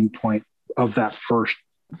breaking point of that first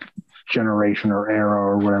generation or era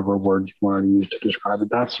or whatever word you want to use to describe it.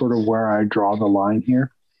 That's sort of where I draw the line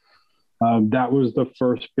here. That was the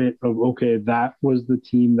first bit of, okay, that was the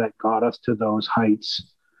team that got us to those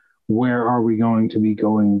heights where are we going to be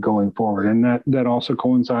going forward? And that also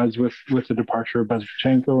coincides with the departure of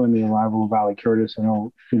Bezbatchenko and the arrival of Ali Curtis. I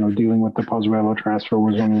know, dealing with the Pozuelo transfer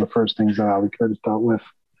was one of the first things that Ali Curtis dealt with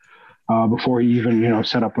before he even,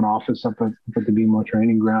 set up an office up at the BMO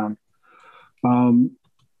training ground. And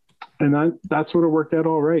that sort of worked out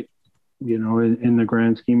all right. In the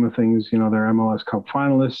grand scheme of things, they're MLS Cup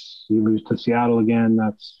finalists. You lose to Seattle again.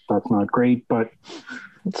 That's not great, but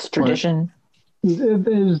it's tradition.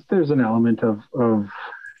 There's an element of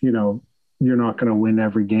you're not going to win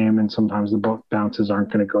every game, and sometimes the bounces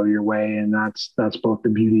aren't going to go your way, and that's both the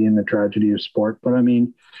beauty and the tragedy of sport. But I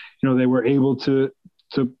mean, they were able to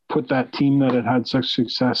put that team that had such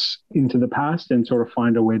success into the past and sort of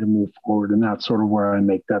find a way to move forward, and that's sort of where I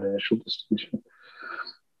make that initial distinction.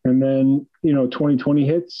 And then 2020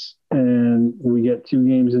 hits, and we get 2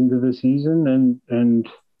 games into the season, and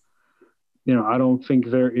I don't think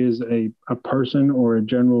there is a person or a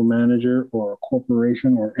general manager or a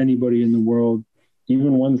corporation or anybody in the world,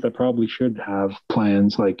 even ones that probably should have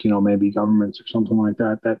plans, like, maybe governments or something like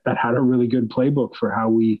that had a really good playbook for how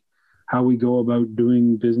we go about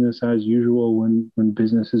doing business as usual when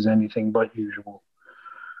business is anything but usual.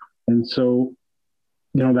 And so,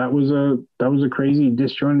 that was a crazy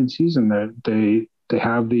disjointed season. That they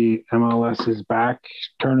have the MLS's back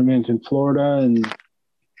tournament in Florida, and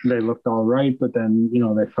they looked all right, but then,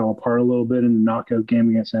 they fell apart a little bit in the knockout game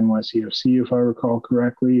against NYCFC, if I recall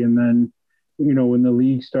correctly. And then, when the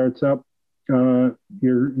league starts up,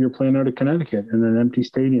 you're playing out of Connecticut in an empty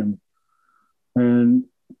stadium. And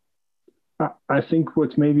I think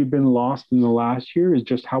what's maybe been lost in the last year is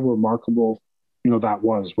just how remarkable, that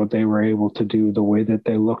was, what they were able to do, the way that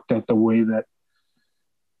they looked at, the way that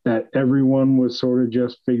everyone was sort of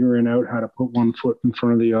just figuring out how to put one foot in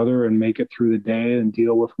front of the other and make it through the day and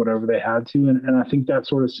deal with whatever they had to. And I think that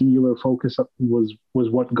sort of singular focus was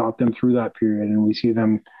what got them through that period. And we see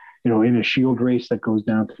them, in a shield race that goes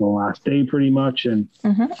down to the last day pretty much. And,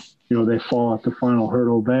 they fall at the final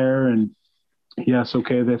hurdle there. And yes,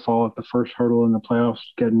 okay, they fall at the first hurdle in the playoffs,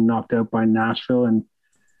 getting knocked out by Nashville. And,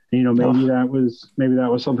 maybe that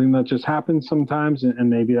was something that just happens sometimes. And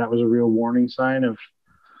maybe that was a real warning sign of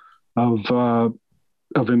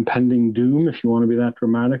impending doom, if you want to be that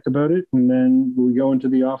dramatic about it. And then we go into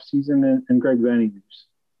the off season and Greg Vanney leaves,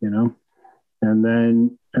 and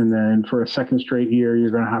then for a second straight year,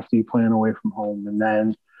 you're going to have to be playing away from home. And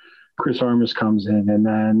then Chris Armas comes in, and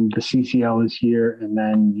then the CCL is here, and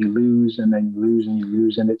then you lose, and then you lose, and you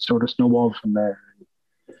lose, and it sort of snowballed from there.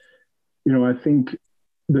 I think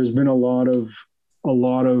there's been a lot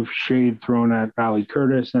of shade thrown at Ali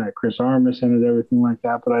Curtis and at Chris Armas and at everything like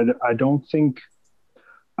that, but I don't think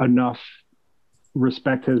enough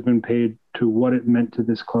respect has been paid to what it meant to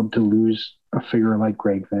this club to lose a figure like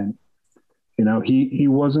Greg Vanney. He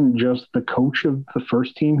wasn't just the coach of the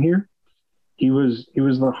first team here. He was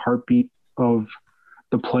the heartbeat of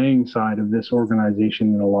the playing side of this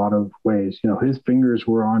organization in a lot of ways. His fingers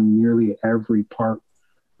were on nearly every part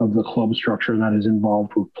of the club structure that is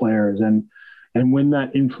involved with players. And when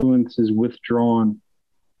that influence is withdrawn,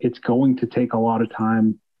 it's going to take a lot of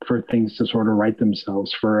time for things to sort of right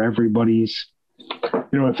themselves, for everybody's,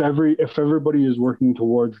 if everybody is working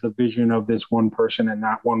towards the vision of this one person and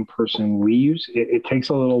that one person leaves, it takes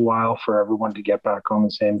a little while for everyone to get back on the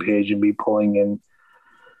same page and be pulling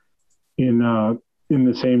in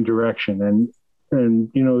the same direction. And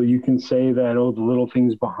you can say that, the little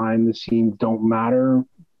things behind the scenes don't matter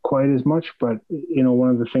quite as much, but one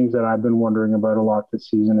of the things that I've been wondering about a lot this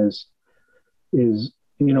season is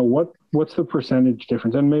what's the percentage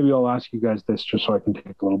difference? And maybe I'll ask you guys this just so I can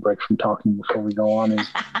take a little break from talking before we go on.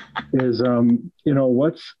 Is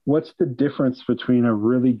what's the difference between a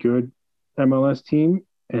really good MLS team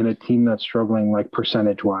and a team that's struggling, like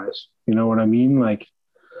percentage wise? You know what I mean? Like,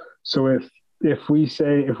 so if we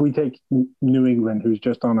take New England, who's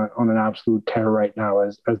just on an absolute tear right now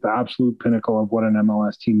as the absolute pinnacle of what an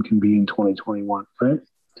MLS team can be in 2021, right?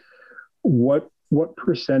 What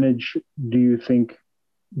percentage do you think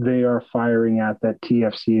they are firing at that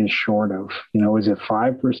TFC is short of? Is it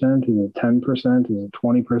 5%? Is it 10%? Is it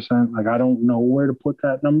 20%? Like, I don't know where to put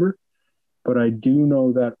that number, but I do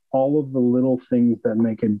know that all of the little things that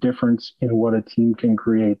make a difference in what a team can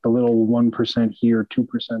create, the little 1% here,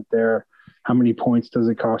 2% there, how many points does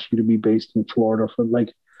it cost you to be based in Florida? For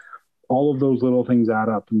like, all of those little things add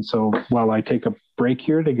up. And so while I take a break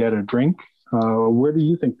here to get a drink, where do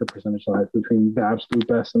you think the percentage lies between the absolute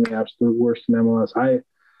best and the absolute worst in MLS?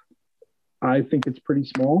 I think it's pretty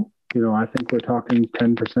small. I think we're talking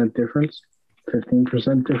 10% difference,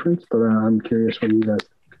 15% difference, but I'm curious what you guys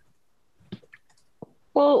think.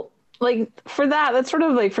 Well, like for that sort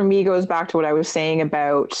of like for me goes back to what I was saying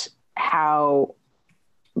about how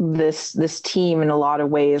this team in a lot of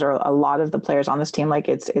ways, or a lot of the players on this team, like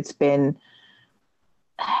it's been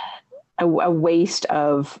a waste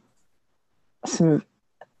of some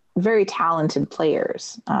very talented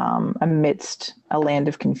players amidst a land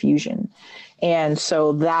of confusion. And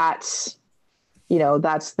so that's, you know,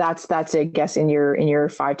 that's I guess in your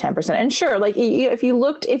 5-10%. And sure, like if you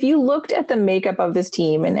looked at the makeup of this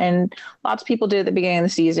team, and lots of people did at the beginning of the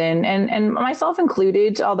season, and myself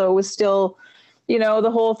included, although it was still, you know,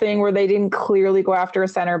 the whole thing where they didn't clearly go after a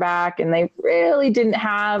center back and they really didn't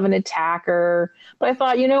have an attacker. But I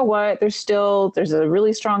thought, you know what, there's a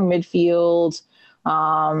really strong midfield.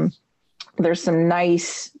 There's some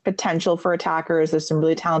nice potential for attackers. There's some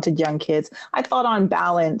really talented young kids. I thought on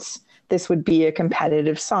balance, this would be a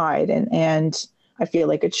competitive side, and I feel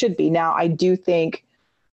like it should be. Now, I do think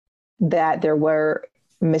that there were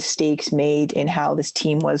mistakes made in how this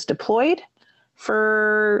team was deployed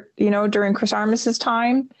for, you know, during Chris Armas's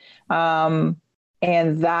time. And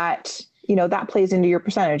that, you know, that plays into your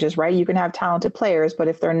percentages, right? You can have talented players, but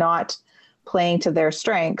if they're not playing to their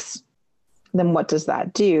strengths, then what does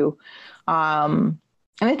that do? And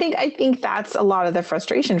I think that's a lot of the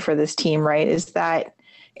frustration for this team, right? Is that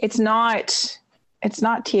it's not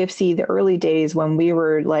TFC the early days when we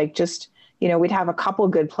were like, just, you know, we'd have a couple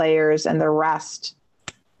good players and the rest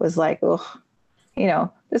was like, oh, you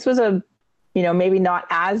know, this was a, you know, maybe not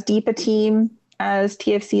as deep a team as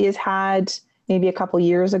TFC has had maybe a couple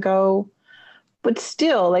years ago, but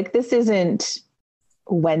still, like, this isn't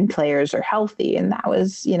when players are healthy. And that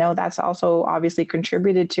was, you know, that's also obviously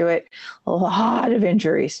contributed to it. A lot of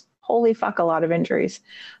injuries. Holy fuck, a lot of injuries.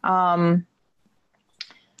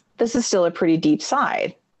 This is still a pretty deep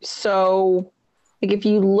side. So, like, if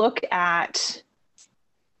you look at,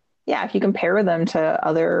 if you compare them to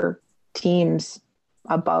other teams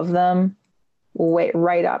above them,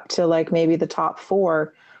 right up to like maybe the top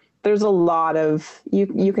 4, there's a lot of,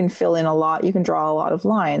 you can fill in a lot, you can draw a lot of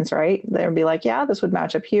lines, right? They'll be like, yeah, this would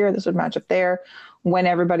match up here, this would match up there, when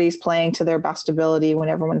everybody's playing to their best ability, when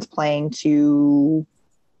everyone's playing to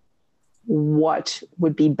what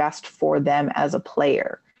would be best for them as a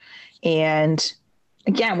player. And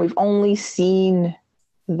again, we've only seen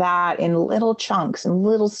that in little chunks and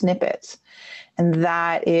little snippets. And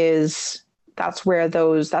that's where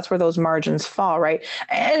those margins fall, right?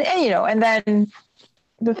 And you know, and then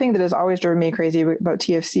the thing that has always driven me crazy about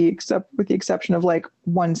TFC, except with the exception of like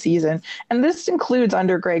one season, and this includes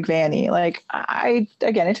under Greg Vanney. Like, it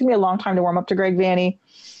took me a long time to warm up to Greg Vanney,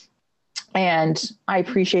 and I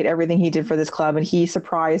appreciate everything he did for this club, and he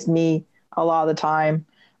surprised me a lot of the time.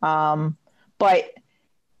 But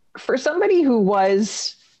for somebody who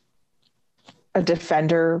was a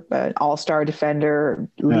defender, an all-star defender,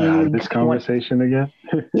 this conversation again.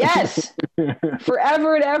 Yes,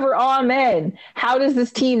 forever and ever. Amen. How does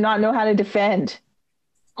this team not know how to defend?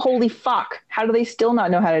 Holy fuck! How do they still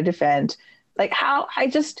not know how to defend? Like, how? I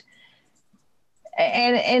just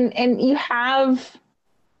and you have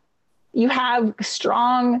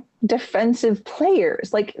strong defensive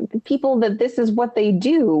players, like people that this is what they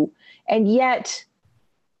do, and yet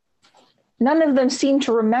none of them seem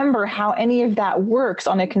to remember how any of that works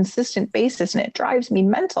on a consistent basis, and it drives me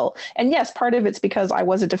mental. And yes, part of it's because I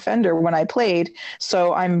was a defender when I played,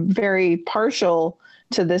 so I'm very partial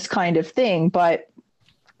to this kind of thing. But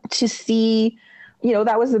to see, you know,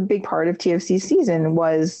 that was a big part of TFC's season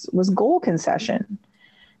was goal concession,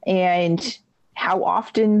 and how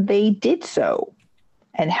often they did so,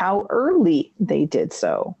 and how early they did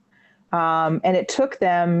so. And it took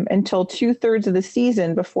them until 2/3 of the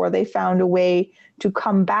season before they found a way to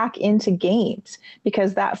come back into games,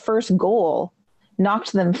 because that first goal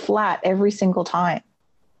knocked them flat every single time.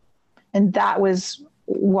 And that was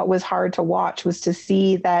what was hard to watch, was to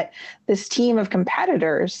see that this team of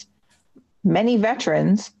competitors, many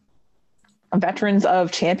veterans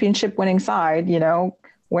of championship winning side, you know,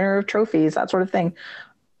 winner of trophies, that sort of thing,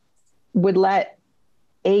 would let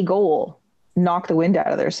a goal knock the wind out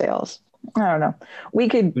of their sails. I don't know. We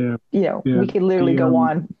could, we could literally go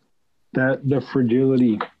on. That the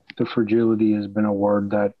fragility has been a word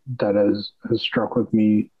that has struck with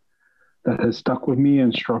me, that has stuck with me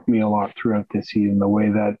and struck me a lot throughout this season. The way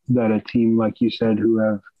that a team, like you said, who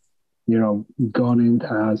have, you know, gone into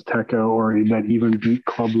Azteca, or that even beat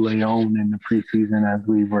Club Leon in the preseason, as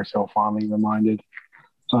we were so fondly reminded,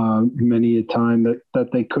 many a time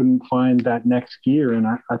that they couldn't find that next gear. And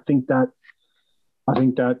I think that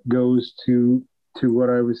goes to what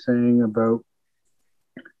I was saying about,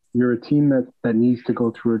 you're a team that needs to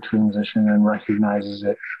go through a transition and recognizes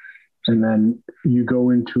it. And then you go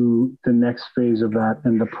into the next phase of that,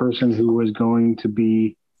 and the person who was going to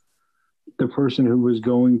be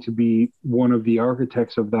one of the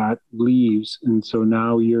architects of that leaves. And so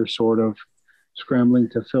now you're sort of scrambling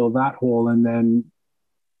to fill that hole, and then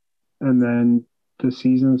the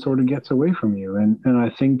season sort of gets away from you. And I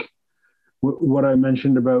think what I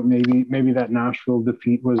mentioned about maybe that Nashville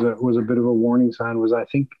defeat was a bit of a warning sign. Was I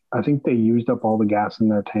think they used up all the gas in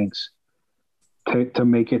their tanks to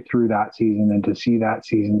make it through that season and to see that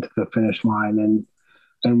season to the finish line.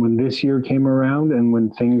 And when this year came around, and when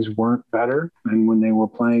things weren't better, and when they were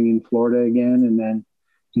playing in Florida again, and then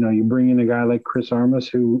you bring in a guy like Chris Armas,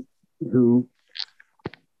 who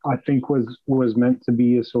I think was meant to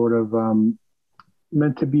be a sort of a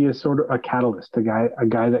catalyst, a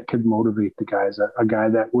guy that could motivate the guys, a guy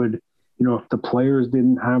that would, if the players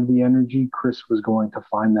didn't have the energy, Chris was going to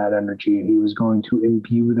find that energy, and he was going to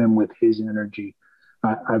imbue them with his energy.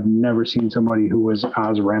 I've never seen somebody who was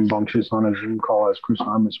as rambunctious on a Zoom call as Chris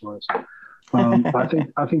Armas was. I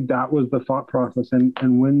think that was the thought process.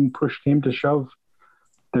 And when push came to shove,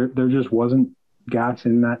 there just wasn't gas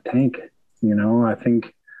in that tank. I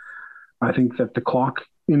think that the clock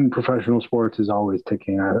in professional sports is always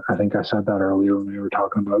ticking. I think I said that earlier when we were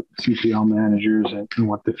talking about CPL managers and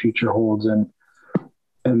what the future holds. And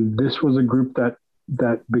this was a group that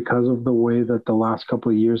because of the way that the last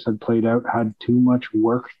couple of years had played out, had too much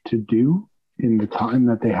work to do in the time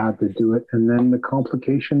that they had to do it. And then the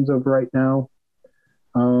complications of right now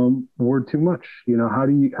were too much. How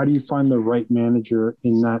do you find the right manager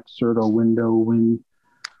in that sort of window when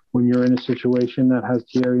you're in a situation that has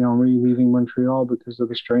Thierry Henry leaving Montreal because of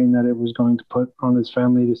the strain that it was going to put on his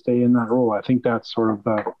family to stay in that role? I think that's sort of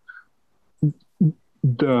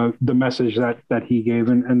the message that he gave,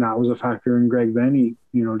 and that was a factor in Greg Vanney,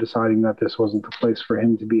 deciding that this wasn't the place for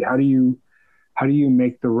him to be. How do you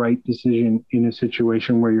make the right decision in a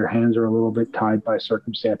situation where your hands are a little bit tied by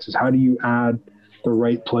circumstances? How do you add the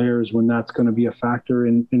right players when that's going to be a factor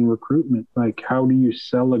in recruitment? Like, how do you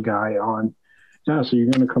sell a guy on, so you're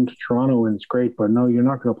going to come to Toronto and it's great, but no, you're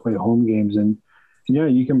not going to play home games. And yeah,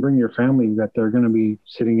 you can bring your family, that they're going to be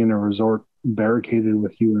sitting in a resort barricaded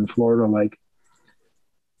with you in Florida. Like,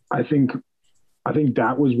 I think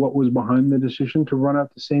that was what was behind the decision to run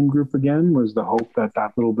out the same group again, was the hope that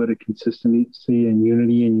little bit of consistency and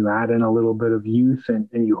unity, and you add in a little bit of youth, and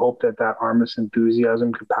you hope that Armas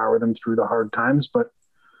enthusiasm could power them through the hard times. But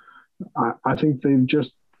I think they've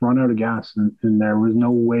just run out of gas, and there was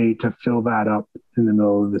no way to fill that up in the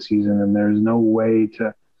middle of the season. And there's no way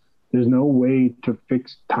to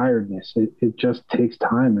fix tiredness. It just takes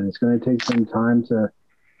time, and it's going to take some time to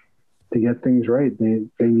get things right. They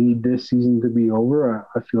need this season to be over.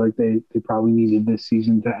 I feel like they probably needed this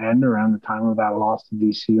season to end around the time of that loss to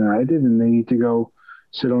DC United, and they need to go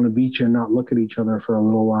sit on a beach and not look at each other for a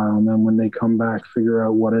little while. And then when they come back, figure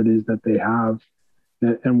out what it is that they have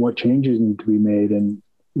and what changes need to be made. And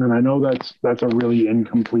I know that's a really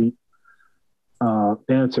incomplete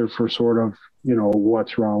answer for sort of,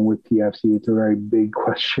 what's wrong with TFC. It's a very big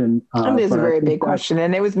question. It is a very big question,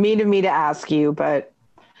 and it was mean of me to ask you, but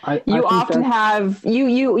you often have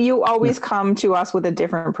you always come to us with a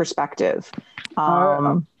different perspective,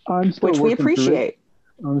 which we appreciate.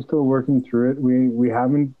 I'm still working through it. We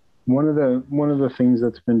haven't. One of the things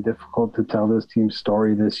that's been difficult to tell this team's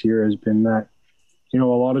story this year has been that, a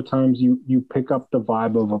lot of times you pick up the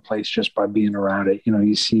vibe of a place just by being around it.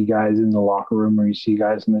 You see guys in the locker room, or you see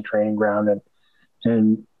guys in the training ground,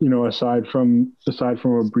 and aside from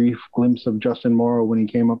a brief glimpse of Justin Morrow when he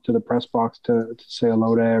came up to the press box to say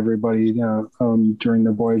hello to everybody during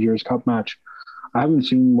the Voyageurs Cup match, I haven't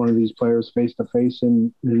seen one of these players face to face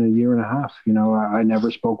in a year and a half. I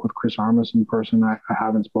never spoke with Chris Armas in person. I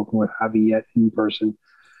haven't spoken with Javi yet in person,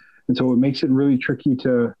 and so it makes it really tricky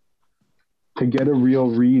to get a real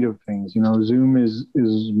read of things. Zoom is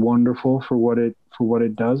wonderful for what it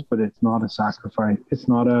does, but it's not a sacrifice. It's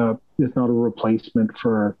not a replacement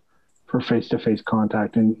for face-to-face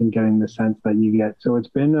contact and getting the sense that you get. So it's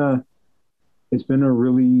been a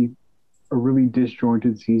really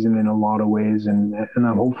disjointed season in a lot of ways, and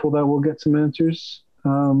I'm hopeful that we'll get some answers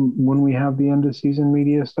when we have the end of season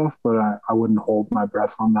media stuff, but I wouldn't hold my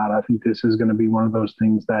breath on that. I think this is going to be one of those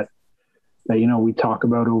things that we talk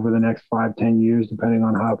about over the next 5-10 years, depending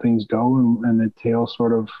on how things go, and the tale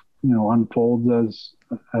sort of unfolds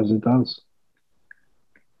as it does.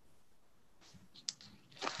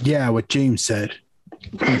 Yeah, what James said.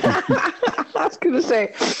 I was going to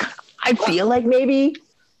say, I feel like maybe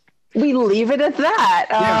we leave it at that.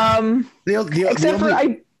 Yeah. The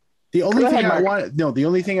only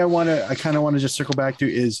thing I kind of want to just circle back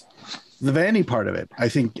to is the Vanny part of it. I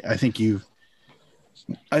think it's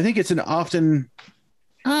an often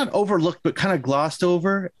not overlooked, but kind of glossed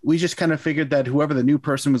over. We just kind of figured that whoever the new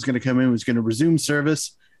person was going to come in was going to resume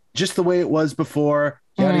service just the way it was before.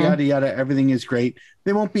 Yada, yada, yada. Everything is great.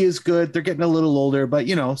 They won't be as good. They're getting a little older, but,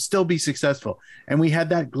 still be successful. And we had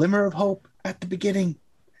that glimmer of hope at the beginning,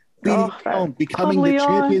 becoming the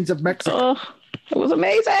champions of Mexico. It was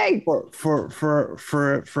amazing For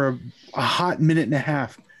a hot minute and a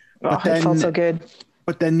half. But it felt so good.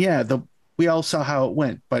 But then, we all saw how it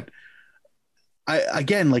went. But I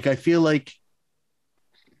feel like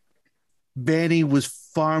Vanny was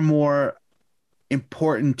far more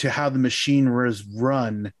important to how the machine was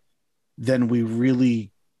run than we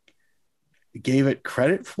really gave it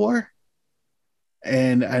credit for.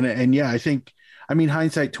 And I think,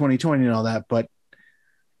 hindsight 2020 and all that, but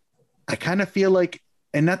I kind of feel like,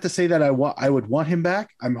 and not to say that I would want him back.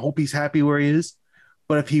 I hope he's happy where he is.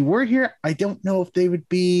 But if he were here, I don't know if they would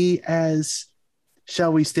be as,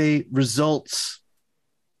 shall we say, results,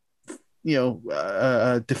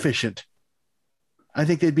 deficient. I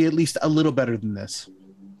think they'd be at least a little better than this.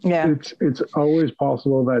 Yeah, it's always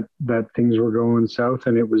possible that things were going south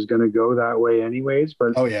and it was going to go that way anyways.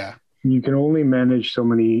 But you can only manage so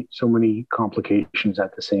many complications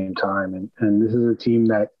at the same time, and this is a team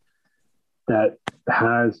that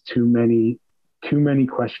has too many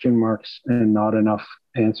question marks and not enough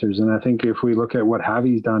answers. And I think if we look at what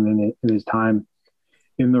Javi's done in his time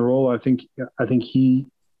in the role, I think he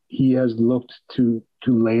has looked to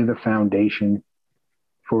lay the foundation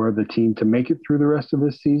for the team to make it through the rest of the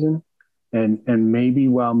season, and maybe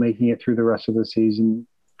while making it through the rest of the season,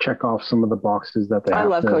 check off some of the boxes that they. I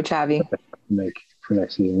love Coach Javi. Make for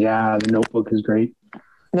next season. Yeah, the Notebook is great.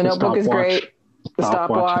 The Notebook is great. The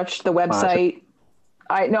stopwatch, the website.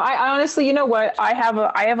 I honestly, you know what? I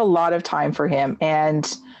have a lot of time for him, and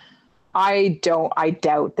I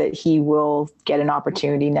doubt that he will get an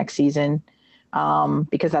opportunity next season.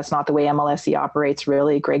 Because that's not the way MLSE operates,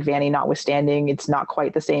 really. Greg Vanny notwithstanding, it's not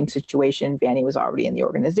quite the same situation. Vanny was already in the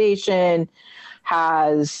organization,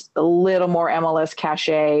 has a little more MLS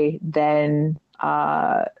cachet than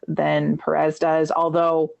Perez does.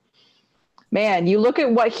 Although, man, you look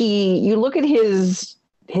at his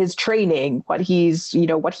training, what he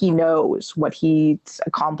knows, what he's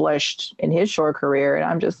accomplished in his short career, and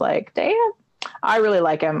I'm just like, damn, I really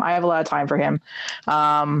like him. I have a lot of time for him.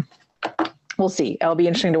 We'll see. It'll be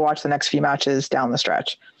interesting to watch the next few matches down the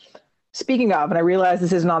stretch. Speaking of, and I realize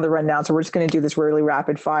this isn't on the rundown, so we're just going to do this really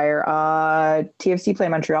rapid fire. TFC play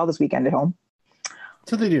Montreal this weekend at home.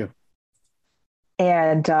 So they do.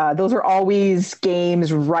 And those are always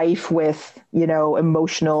games rife with,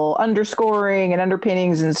 emotional underscoring and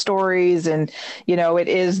underpinnings and stories. And, it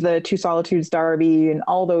is the Two Solitudes Derby and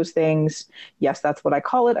all those things. Yes, that's what I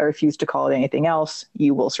call it. I refuse to call it anything else.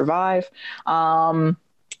 You will survive.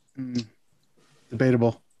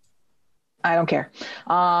 Debatable. I don't care.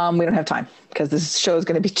 We don't have time because this show is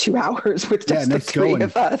going to be 2 hours with just the three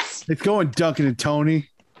of us. It's going Duncan and Tony.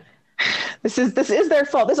 This is their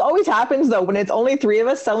fault. This always happens though. When it's only 3 of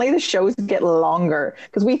us, suddenly the shows get longer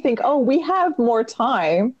because we think, oh, we have more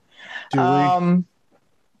time. Do we?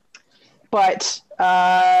 But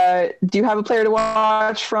do you have a player to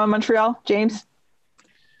watch from Montreal, James?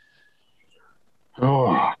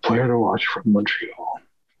 Oh, player to watch from Montreal.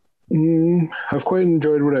 I've quite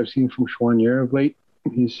enjoyed what I've seen from Choinière of late.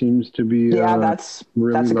 He seems to be that's a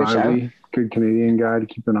good lively, show. Good Canadian guy to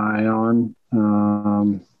keep an eye on.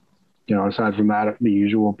 Aside from that, the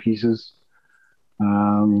usual pieces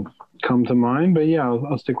come to mind. But yeah,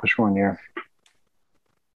 I'll stick with Choinière.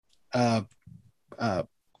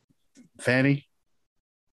 Fanny,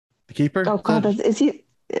 the keeper. Oh God, is he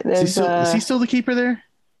still the keeper there?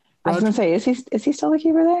 I was going to say, is he still the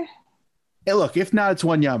keeper there? Hey, look, if not, it's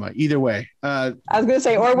Wanyama. Either way. I was going to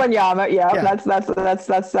say, or Wanyama. Yeah. That's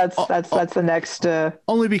the next.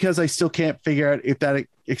 Only because I still can't figure out if that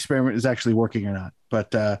experiment is actually working or not.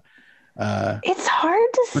 But it's hard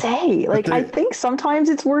to say. I think sometimes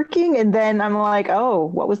it's working, and then I'm like, oh,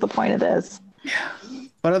 what was the point of this? Yeah.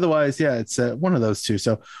 But otherwise, it's one of those two.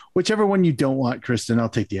 So whichever one you don't want, Kristen, I'll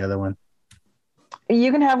take the other one.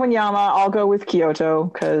 You can have Wanyama. I'll go with Kyoto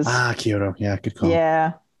because Kyoto. Yeah, good call.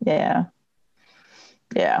 Yeah.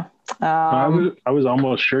 I was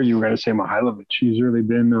almost sure you were going to say Mihailovic. He's really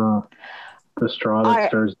been the straw that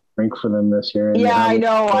stirs the drink for them this year. I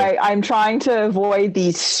know. I'm trying to avoid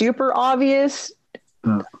the super obvious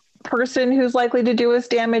person who's likely to do us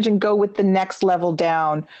damage and go with the next level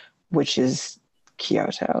down, which is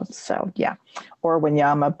Kyoto. So yeah, or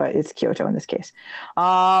Wanyama, but it's Kyoto in this case.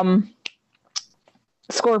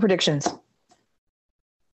 Score predictions.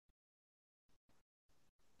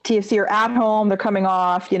 TFC are at home. They're coming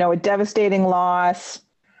off, a devastating loss.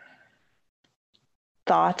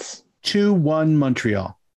 Thoughts? 2-1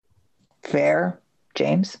 Montreal. Fair.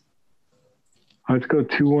 James? Let's go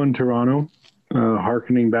 2-1 Toronto.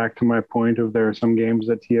 Harkening back to my point of there are some games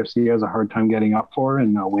that TFC has a hard time getting up for,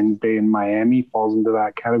 and Wednesday in Miami falls into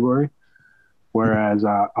that category, whereas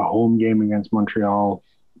a home game against Montreal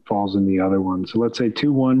falls in the other one. So let's say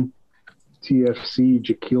 2-1 TFC.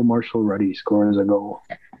 Jaquil Marshall-Rutty scores a goal.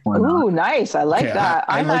 Ooh, nice. I like that.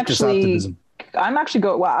 I'm going 3-1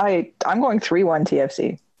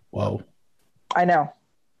 TFC. Whoa. I know.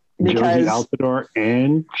 Josie Because Altidore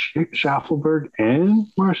and Schaffelberg and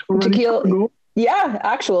Marshall-Rutty. Jaquil, yeah,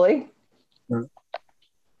 actually. Yeah.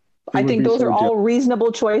 I think those are all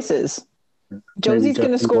reasonable choices. Josie's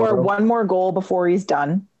going to score one more goal before he's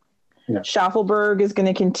done. Yeah. Schaffelberg is going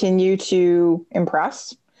to continue to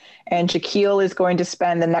impress. And Jaquil is going to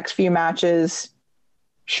spend the next few matches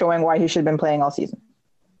showing why he should have been playing all season.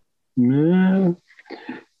 I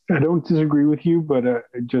don't disagree with you, but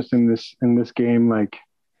just in this game, like,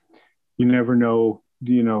 you never know.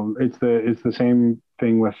 It's the same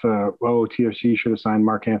thing with TFC should have signed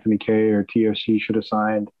Mark Anthony Kaye, or TFC should have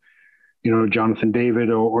signed Jonathan David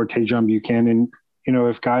or Tejan Buchanan.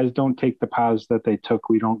 If guys don't take the paths that they took,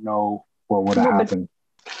 we don't know what would have happened.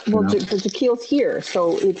 But Jaquil's here,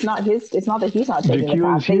 so it's not that he's not taking the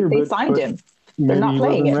path. They signed him. They're not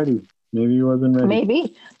playing him. Ready. Maybe he wasn't ready.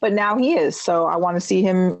 Maybe, but now he is. So I want to see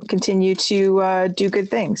him continue to do good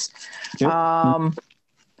things. Yep.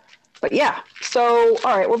 But yeah, so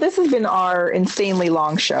all right. Well, this has been our insanely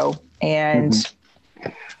long show, and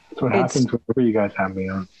that's what happens whenever you guys have me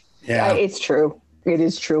on. Yeah, it's true. It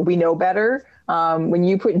is true. We know better. When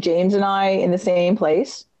you put James and I in the same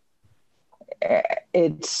place,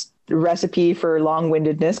 it's a recipe for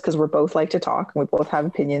long-windedness because we both like to talk and we both have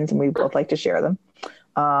opinions and we both like to share them.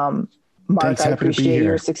 Mark, thanks, I appreciate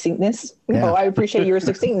your succinctness. Yeah. No, I appreciate your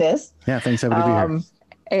succinctness. Yeah, thanks. Happy to be here.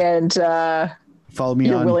 And follow me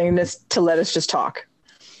your on. willingness to let us just talk.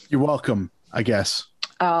 You're welcome, I guess.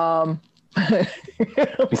 I'm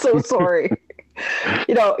so sorry.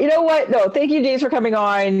 You know what? No, thank you, James, for coming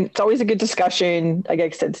on. It's always a good discussion. Like I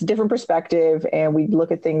said, it's a different perspective, and we look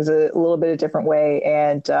at things a little bit a different way.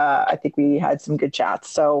 And I think we had some good chats.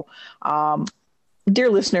 So, dear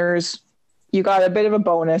listeners, you got a bit of a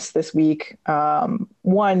bonus this week.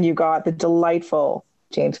 One, you got the delightful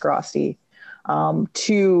James Grossi.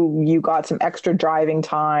 Two, you got some extra driving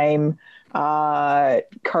time,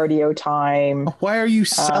 cardio time. Why are you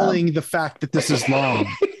selling the fact that this is long?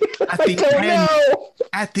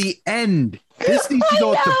 At the end, this needs to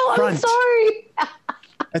go at the front. I'm sorry.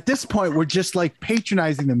 At this point, we're just like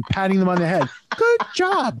patronizing them, patting them on the head. Good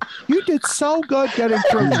job. You did so good getting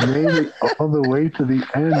through. You made it all the way to the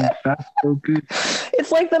end. That's so good.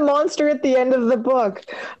 It's like the monster at the end of the book.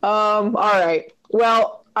 All right.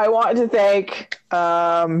 Well, I want to thank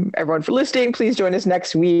everyone for listening. Please join us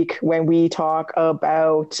next week when we talk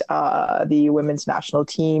about the women's national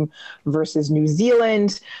team versus New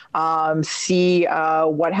Zealand. See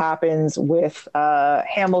what happens with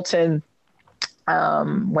Hamilton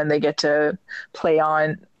when they get to play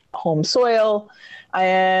on home soil,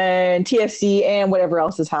 and TFC, and whatever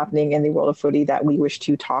else is happening in the world of footy that we wish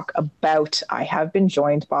to talk about. I have been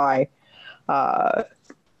joined by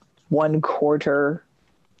 1/4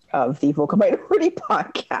 of the Vocal Minority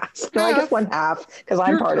podcast. No, I guess 1/2 because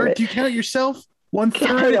I'm part of it. Do you count yourself? 1/3?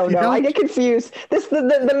 I don't know. I get confused. The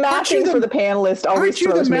mathing for the panelist always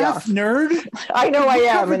throws me off. Nerd? I know I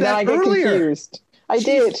am, and then I get confused. I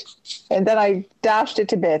did, and then I dashed it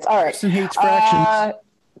to bits. All right. Hates fractions.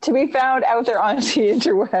 To be found out there on the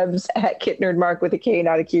interwebs at KitNerdMark with a K,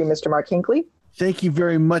 not a Q, Mr. Mark Hinkley. Thank you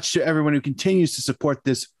very much to everyone who continues to support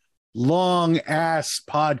this long ass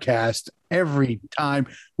podcast every time.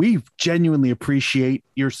 We genuinely appreciate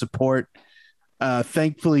your support.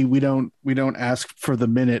 Thankfully, we don't ask for the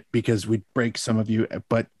minute because we'd break some of you,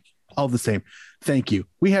 but all the same, thank you.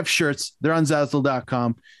 We have shirts. They're on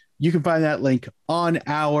Zazzle.com. You can find that link on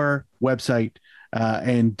our website.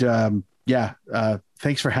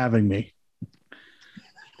 Thanks for having me.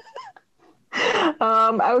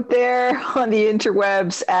 Out there on the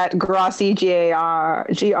interwebs at Grossi,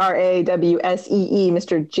 GRAWSEE,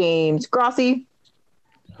 Mr. James Grossi.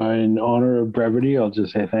 In honor of brevity, I'll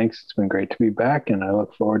just say thanks. It's been great to be back, and I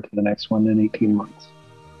look forward to the next one in 18 months.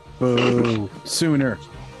 Boo. Sooner.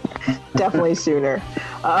 Definitely sooner.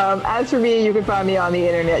 As for me, you can find me on the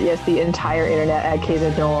internet, yes, the entire internet, at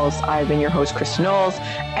KZ Knowles. I've been your host, Kristen Knowles.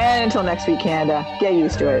 And until next week, Canada, get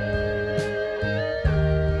used to it.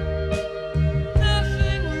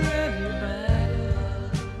 Nothing really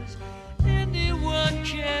matters. Anyone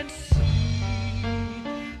can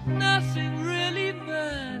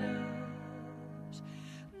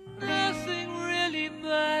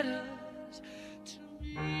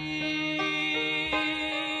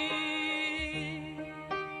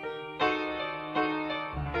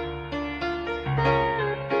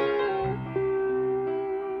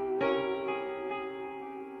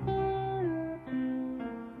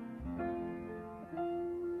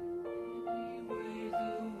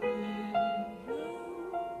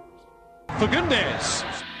Fagundes.